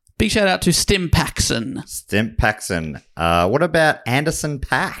 Big shout out to Stimpaxon. Stimpaxon. What about Anderson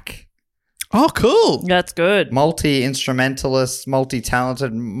 .Paak? Oh, cool. That's good. Multi-instrumentalist,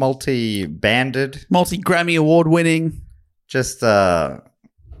 multi-talented, multi-banded. Multi-Grammy award winning. Just a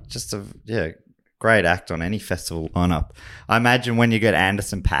great act on any festival lineup. I imagine when you get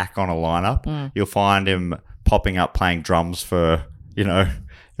Anderson .Paak on a lineup, you'll find him popping up playing drums for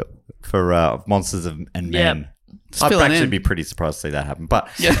Monsters and Men. Yep. I'd filling actually in. be pretty surprised to see that happen. But,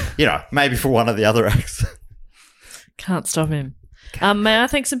 maybe for one of the other acts. Can't stop him. May I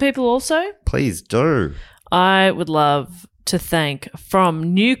thank some people also? Please do. I would love to thank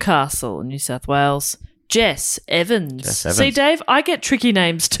from Newcastle, New South Wales, Jess Evans. See, Dave, I get tricky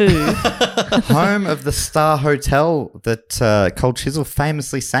names too. Home of the Star Hotel that Cold Chisel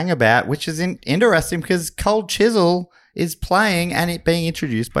famously sang about, which is interesting because Cold Chisel is playing and it being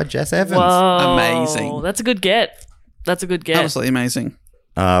introduced by Jess Evans. Whoa, Amazing. That's a good get. Absolutely amazing.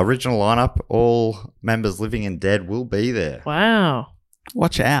 Original lineup, all members living and dead will be there. Wow.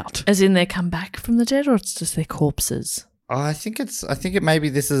 Watch out. As in they come back from the dead, or it's just their corpses? I think it maybe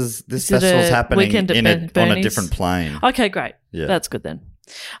this Is it festival's a happening weekend at on a Bernie's? different plane. Okay, great. Yeah. That's good then.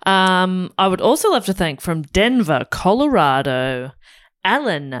 I would also love to thank from Denver, Colorado,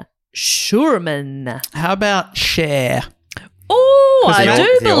 Alan Schurman. How about Cher Oh, I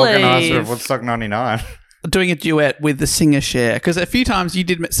do the organizer believe. of Woodstock 99. doing a duet with the singer Cher? Because a few times you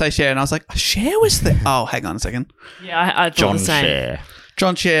did say Cher and I was like, Cher was there. Oh, hang on a second. Yeah, I thought John the same. Cher.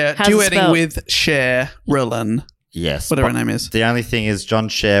 John Cher How's it duetting spelled? with Cher Rillan. Yes. Whatever but her name is. The only thing is John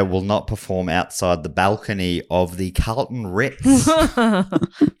Cher will not perform outside the balcony of the Carlton Ritz.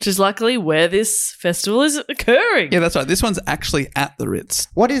 Which is luckily where this festival is occurring. Yeah, that's right. This one's actually at the Ritz.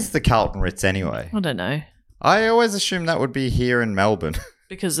 What is the Carlton Ritz anyway? I don't know. I always assume that would be here in Melbourne.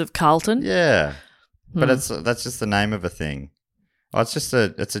 Because of Carlton? Yeah. But that's just the name of a thing. Oh, it's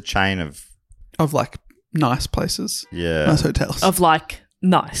a chain of Of like nice places. yeah. Nice hotels. Of like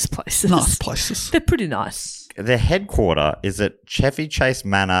nice places. nice places. They're pretty nice. Their headquarter is at Chevy Chase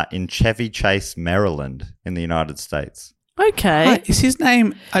Manor in Chevy Chase, Maryland, in the United States. Okay. Hey, is his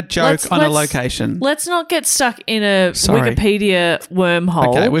name a joke on a location? Let's not get stuck in a Sorry. Wikipedia wormhole.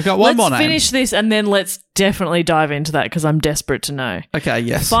 Okay, we've got one more name. Let's finish this and then let's definitely dive into that because I'm desperate to know. Okay,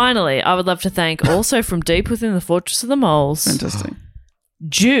 yes. Finally, I would love to thank also from deep within the Fortress of the Moles, Fantastic.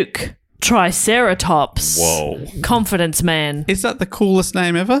 Duke Triceratops. Whoa. Confidence Man. Is that the coolest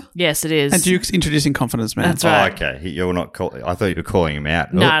name ever? Yes, it is. And Duke's introducing Confidence Man. That's right. Oh, okay. You're not I thought you were calling him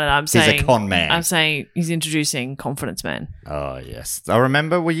out. No, I'm saying he's a con man. I'm saying he's introducing Confidence Man. Oh, yes. I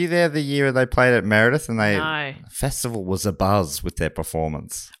remember, were you there the year they played at Meredith and No. festival was abuzz with their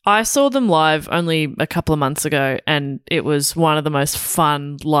performance? I saw them live only a couple of months ago, and it was one of the most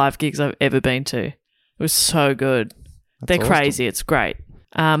fun live gigs I've ever been to. It was so good. They're awesome. crazy. It's great.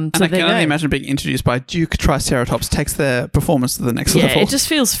 And So I can there you only go. imagine being introduced by Duke Triceratops takes their performance to the next Yeah, level. it just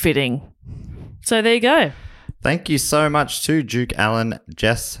feels fitting. So there you go. Thank you so much to Duke Allen,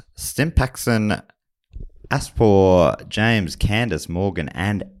 Jess Stimpaxon, Aspor, James, Candace, Morgan,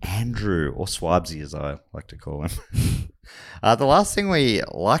 and Andrew, or Swabsy as I like to call him. The last thing we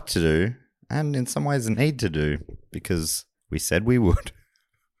like to do, and in some ways need to do, because we said we would.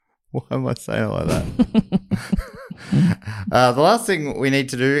 Why am I saying it like that? The last thing we need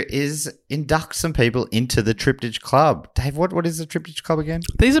to do is induct some people into the Triptych Club. Dave, what is the Triptych Club again?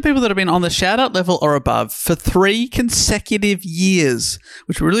 These are people that have been on the shout-out level or above for 3 consecutive years,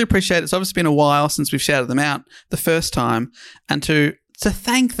 which we really appreciate. It's obviously been a while since we've shouted them out the first time. And to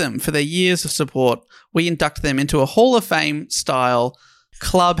thank them for their years of support, we induct them into a Hall of Fame-style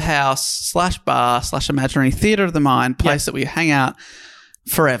clubhouse / bar / imaginary theatre of the mind place that we hang out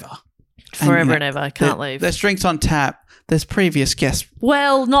forever. Forever and ever. I can't leave. There's drinks on tap. There's previous guests.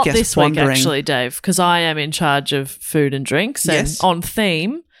 Well, not Guess this week, wondering- actually, Dave, because I am in charge of food and drinks. And Yes. on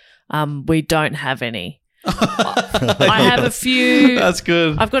theme, we don't have any. I have a few. That's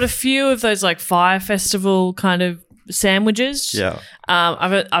good. I've got a few of those like Fire Festival kind of sandwiches. Yeah.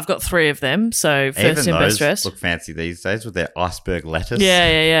 I've got 3 of them. So first Even in, best those dressed. look fancy these days with their iceberg lettuce.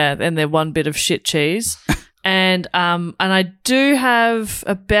 Yeah. And they're one bit of shit cheese. And I do have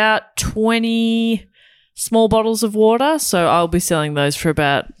about 20 small bottles of water, so I'll be selling those for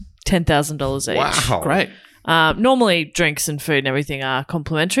about $10,000 each. Wow. Great. Normally drinks and food and everything are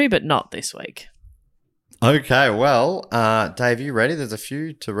complimentary, but not this week. Okay, well, Dave, you ready? There's a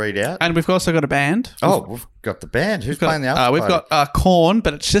few to read out. And we've also got a band. Oh, we've got the band. Who's playing the after We've party? got Korn,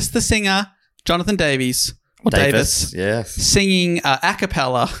 but it's just the singer, Jonathan Davies, or Davis, Yes. singing a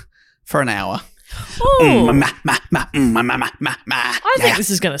cappella for an hour. Oh, I I think this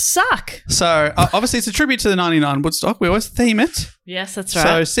is going to suck. So, obviously, it's a tribute to the 99 Woodstock. We always theme it. Yes, that's So,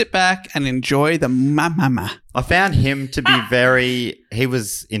 right. sit back and enjoy the ma. I found him to be he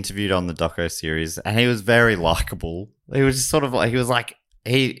was interviewed on the doco series and he was very likable. He was just sort of like,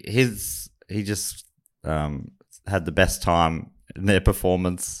 he just had the best time in their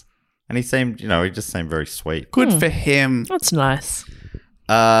performance. And he just seemed very sweet. Good for him. That's nice.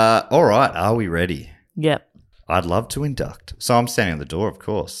 All right. Are we ready? Yep. I'd love to induct. So I'm standing at the door, of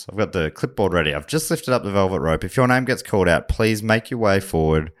course. I've got the clipboard ready. I've just lifted up the velvet rope. If your name gets called out, please make your way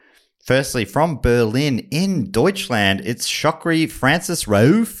forward. Firstly, from Berlin in Deutschland, it's Shokri Francis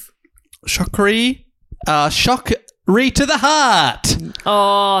Rauf. Shockery to the heart.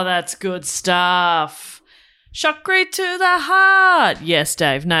 Oh, that's good stuff. Shockery to the heart. Yes,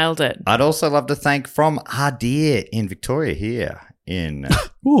 Dave, nailed it. I'd also love to thank from Ardeer in Victoria here in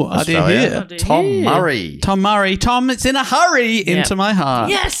Ooh, I did Australia. hear. Tom Ardeer. Murray. Tom Murray. Tom, it's in a hurry into my heart.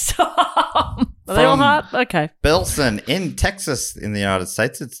 Yes. Are they all From- heart? Okay. Belson in Texas in the United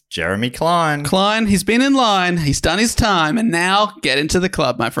States, it's Jeremy Klein. Klein, he's been in line. He's done his time. And now get into the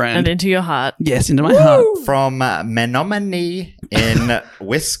club, my friend. And into your heart. yes, into my heart. From Menominee in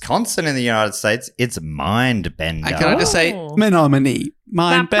Wisconsin in the United States, it's Mindbender. And can I just say, Oh. Menominee,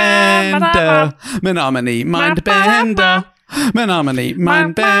 Mindbender, Menominee, Mindbender. Menominee,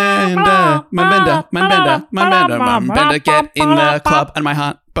 Mindbender, Mindbender, get in the club and my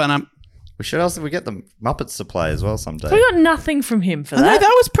heart. We should also get the Muppets to play as well someday. We got nothing from him for No, that.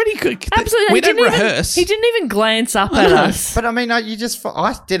 that was pretty good. Absolutely. We He don't didn't rehearse. He didn't even glance up I at know. us. But I mean, I did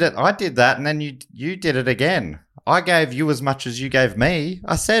it. I did that, and then you did it again. I gave you as much as you gave me.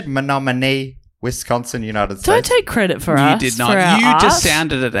 I said Menominee, Wisconsin, United Don't States. take credit for You us. did for our not. You art. just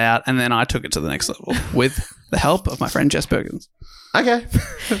sounded it out, and then I took it to the next level with the help of my friend Jess Perkins. Okay.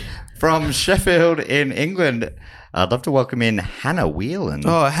 From Sheffield in England, I'd love to welcome in Hannah Whelan.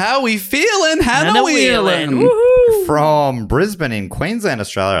 Oh, how we feeling, Hannah Whelan? Woohoo. From Brisbane in Queensland,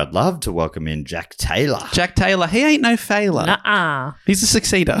 Australia, I'd love to welcome in Jack Taylor. Jack Taylor, he ain't no failer. Nuh-uh. He's a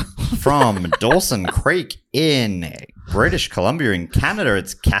succeeder. From Dawson Creek in British Columbia in Canada,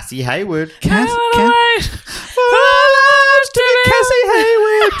 it's Cassie Hayward. Cassie Wait.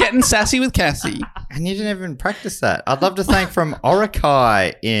 Hayward. Getting sassy with Cassie. And you didn't even practice that. I'd love to thank from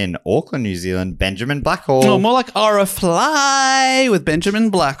Orokai in Auckland, New Zealand, Benjamin Blackhall. Oh, more like Aura Fly with Benjamin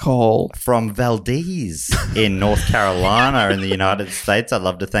Blackhall. From Valdez in North Carolina in the United States, I'd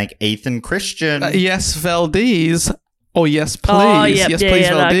love to thank Ethan Christian. Yes, Valdez. Oh, yes, please. Oh, yep, yes, yeah, please,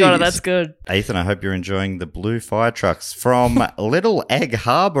 yeah, Valdez. I got it. That's good. Ethan, I hope you're enjoying the blue fire trucks. From Little Egg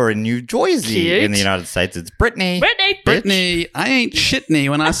Harbor in New Jersey Cute. in the United States, it's Brittany. Brittany, I ain't shitting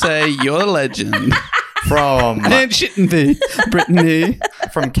when I say you're a legend. From I ain't shitting thee, Brittany.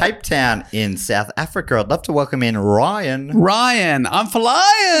 From Cape Town in South Africa, I'd love to welcome in Ryan. Ryan, I'm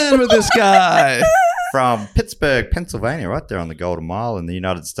flying with this guy. From Pittsburgh, Pennsylvania, right there on the Golden Mile in the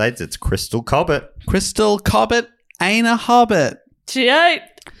United States, it's Crystal Cobbett. Crystal Cobbett ain't a hobbit. She ain't.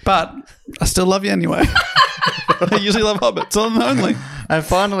 But I still love you anyway. I usually love hobbits only. And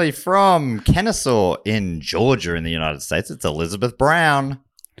finally, from Kennesaw in Georgia in the United States, it's Elizabeth Brown.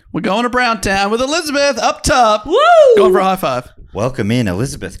 We're going to Browntown with Elizabeth up top. Woo! Going for a high five. Welcome in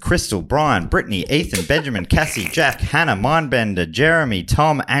Elizabeth, Crystal, Brian, Brittany, Ethan, Benjamin, Cassie, Jack, Hannah, Mindbender, Jeremy,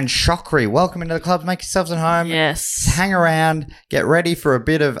 Tom, and Shokri. Welcome into the club. Make yourselves at home. Yes. Hang around. Get ready for a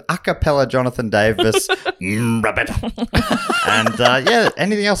bit of a cappella Jonathan Davis. Rabbit. And yeah,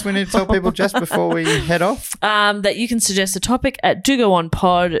 anything else we need to tell people just before we head off? That you can suggest a topic at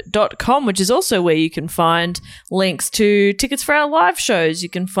dogoonpod.com, which is also where you can find links to tickets for our live shows. You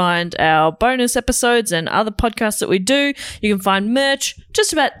can find our bonus episodes and other podcasts that we do. You can find merch,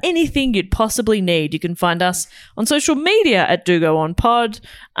 just about anything you'd possibly need. You can find us on social media at dogoonpod.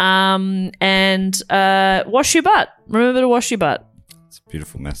 And wash your butt. Remember to wash your butt. It's a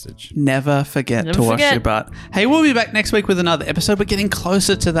beautiful message. Never forget to wash your butt. Hey, we'll be back next week with another episode. We're getting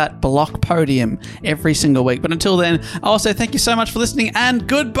closer to that block podium every single week. But until then, I'll say thank you so much for listening and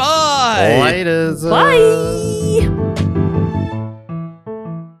goodbye. Laters. Bye.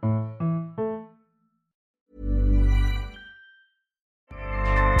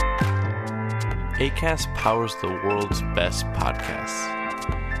 Acast powers the world's best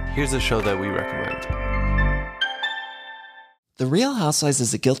podcasts. Here's a show that we recommend. The Real Housewives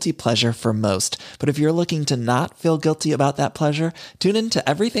is a guilty pleasure for most, but if you're looking to not feel guilty about that pleasure, tune in to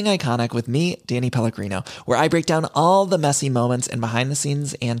Everything Iconic with me, Danny Pellegrino, where I break down all the messy moments and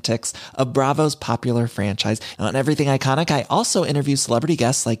behind-the-scenes antics of Bravo's popular franchise. And on Everything Iconic, I also interview celebrity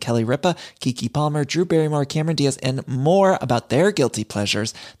guests like Kelly Ripa, Keke Palmer, Drew Barrymore, Cameron Diaz, and more about their guilty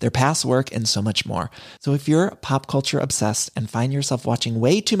pleasures, their past work, and so much more. So if you're pop culture obsessed and find yourself watching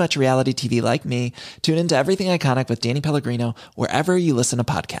way too much reality TV like me, tune into Everything Iconic with Danny Pellegrino, wherever you listen to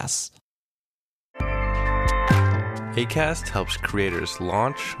podcasts. Acast helps creators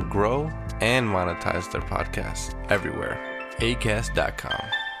launch, grow, and monetize their podcasts everywhere.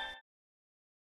 Acast.com.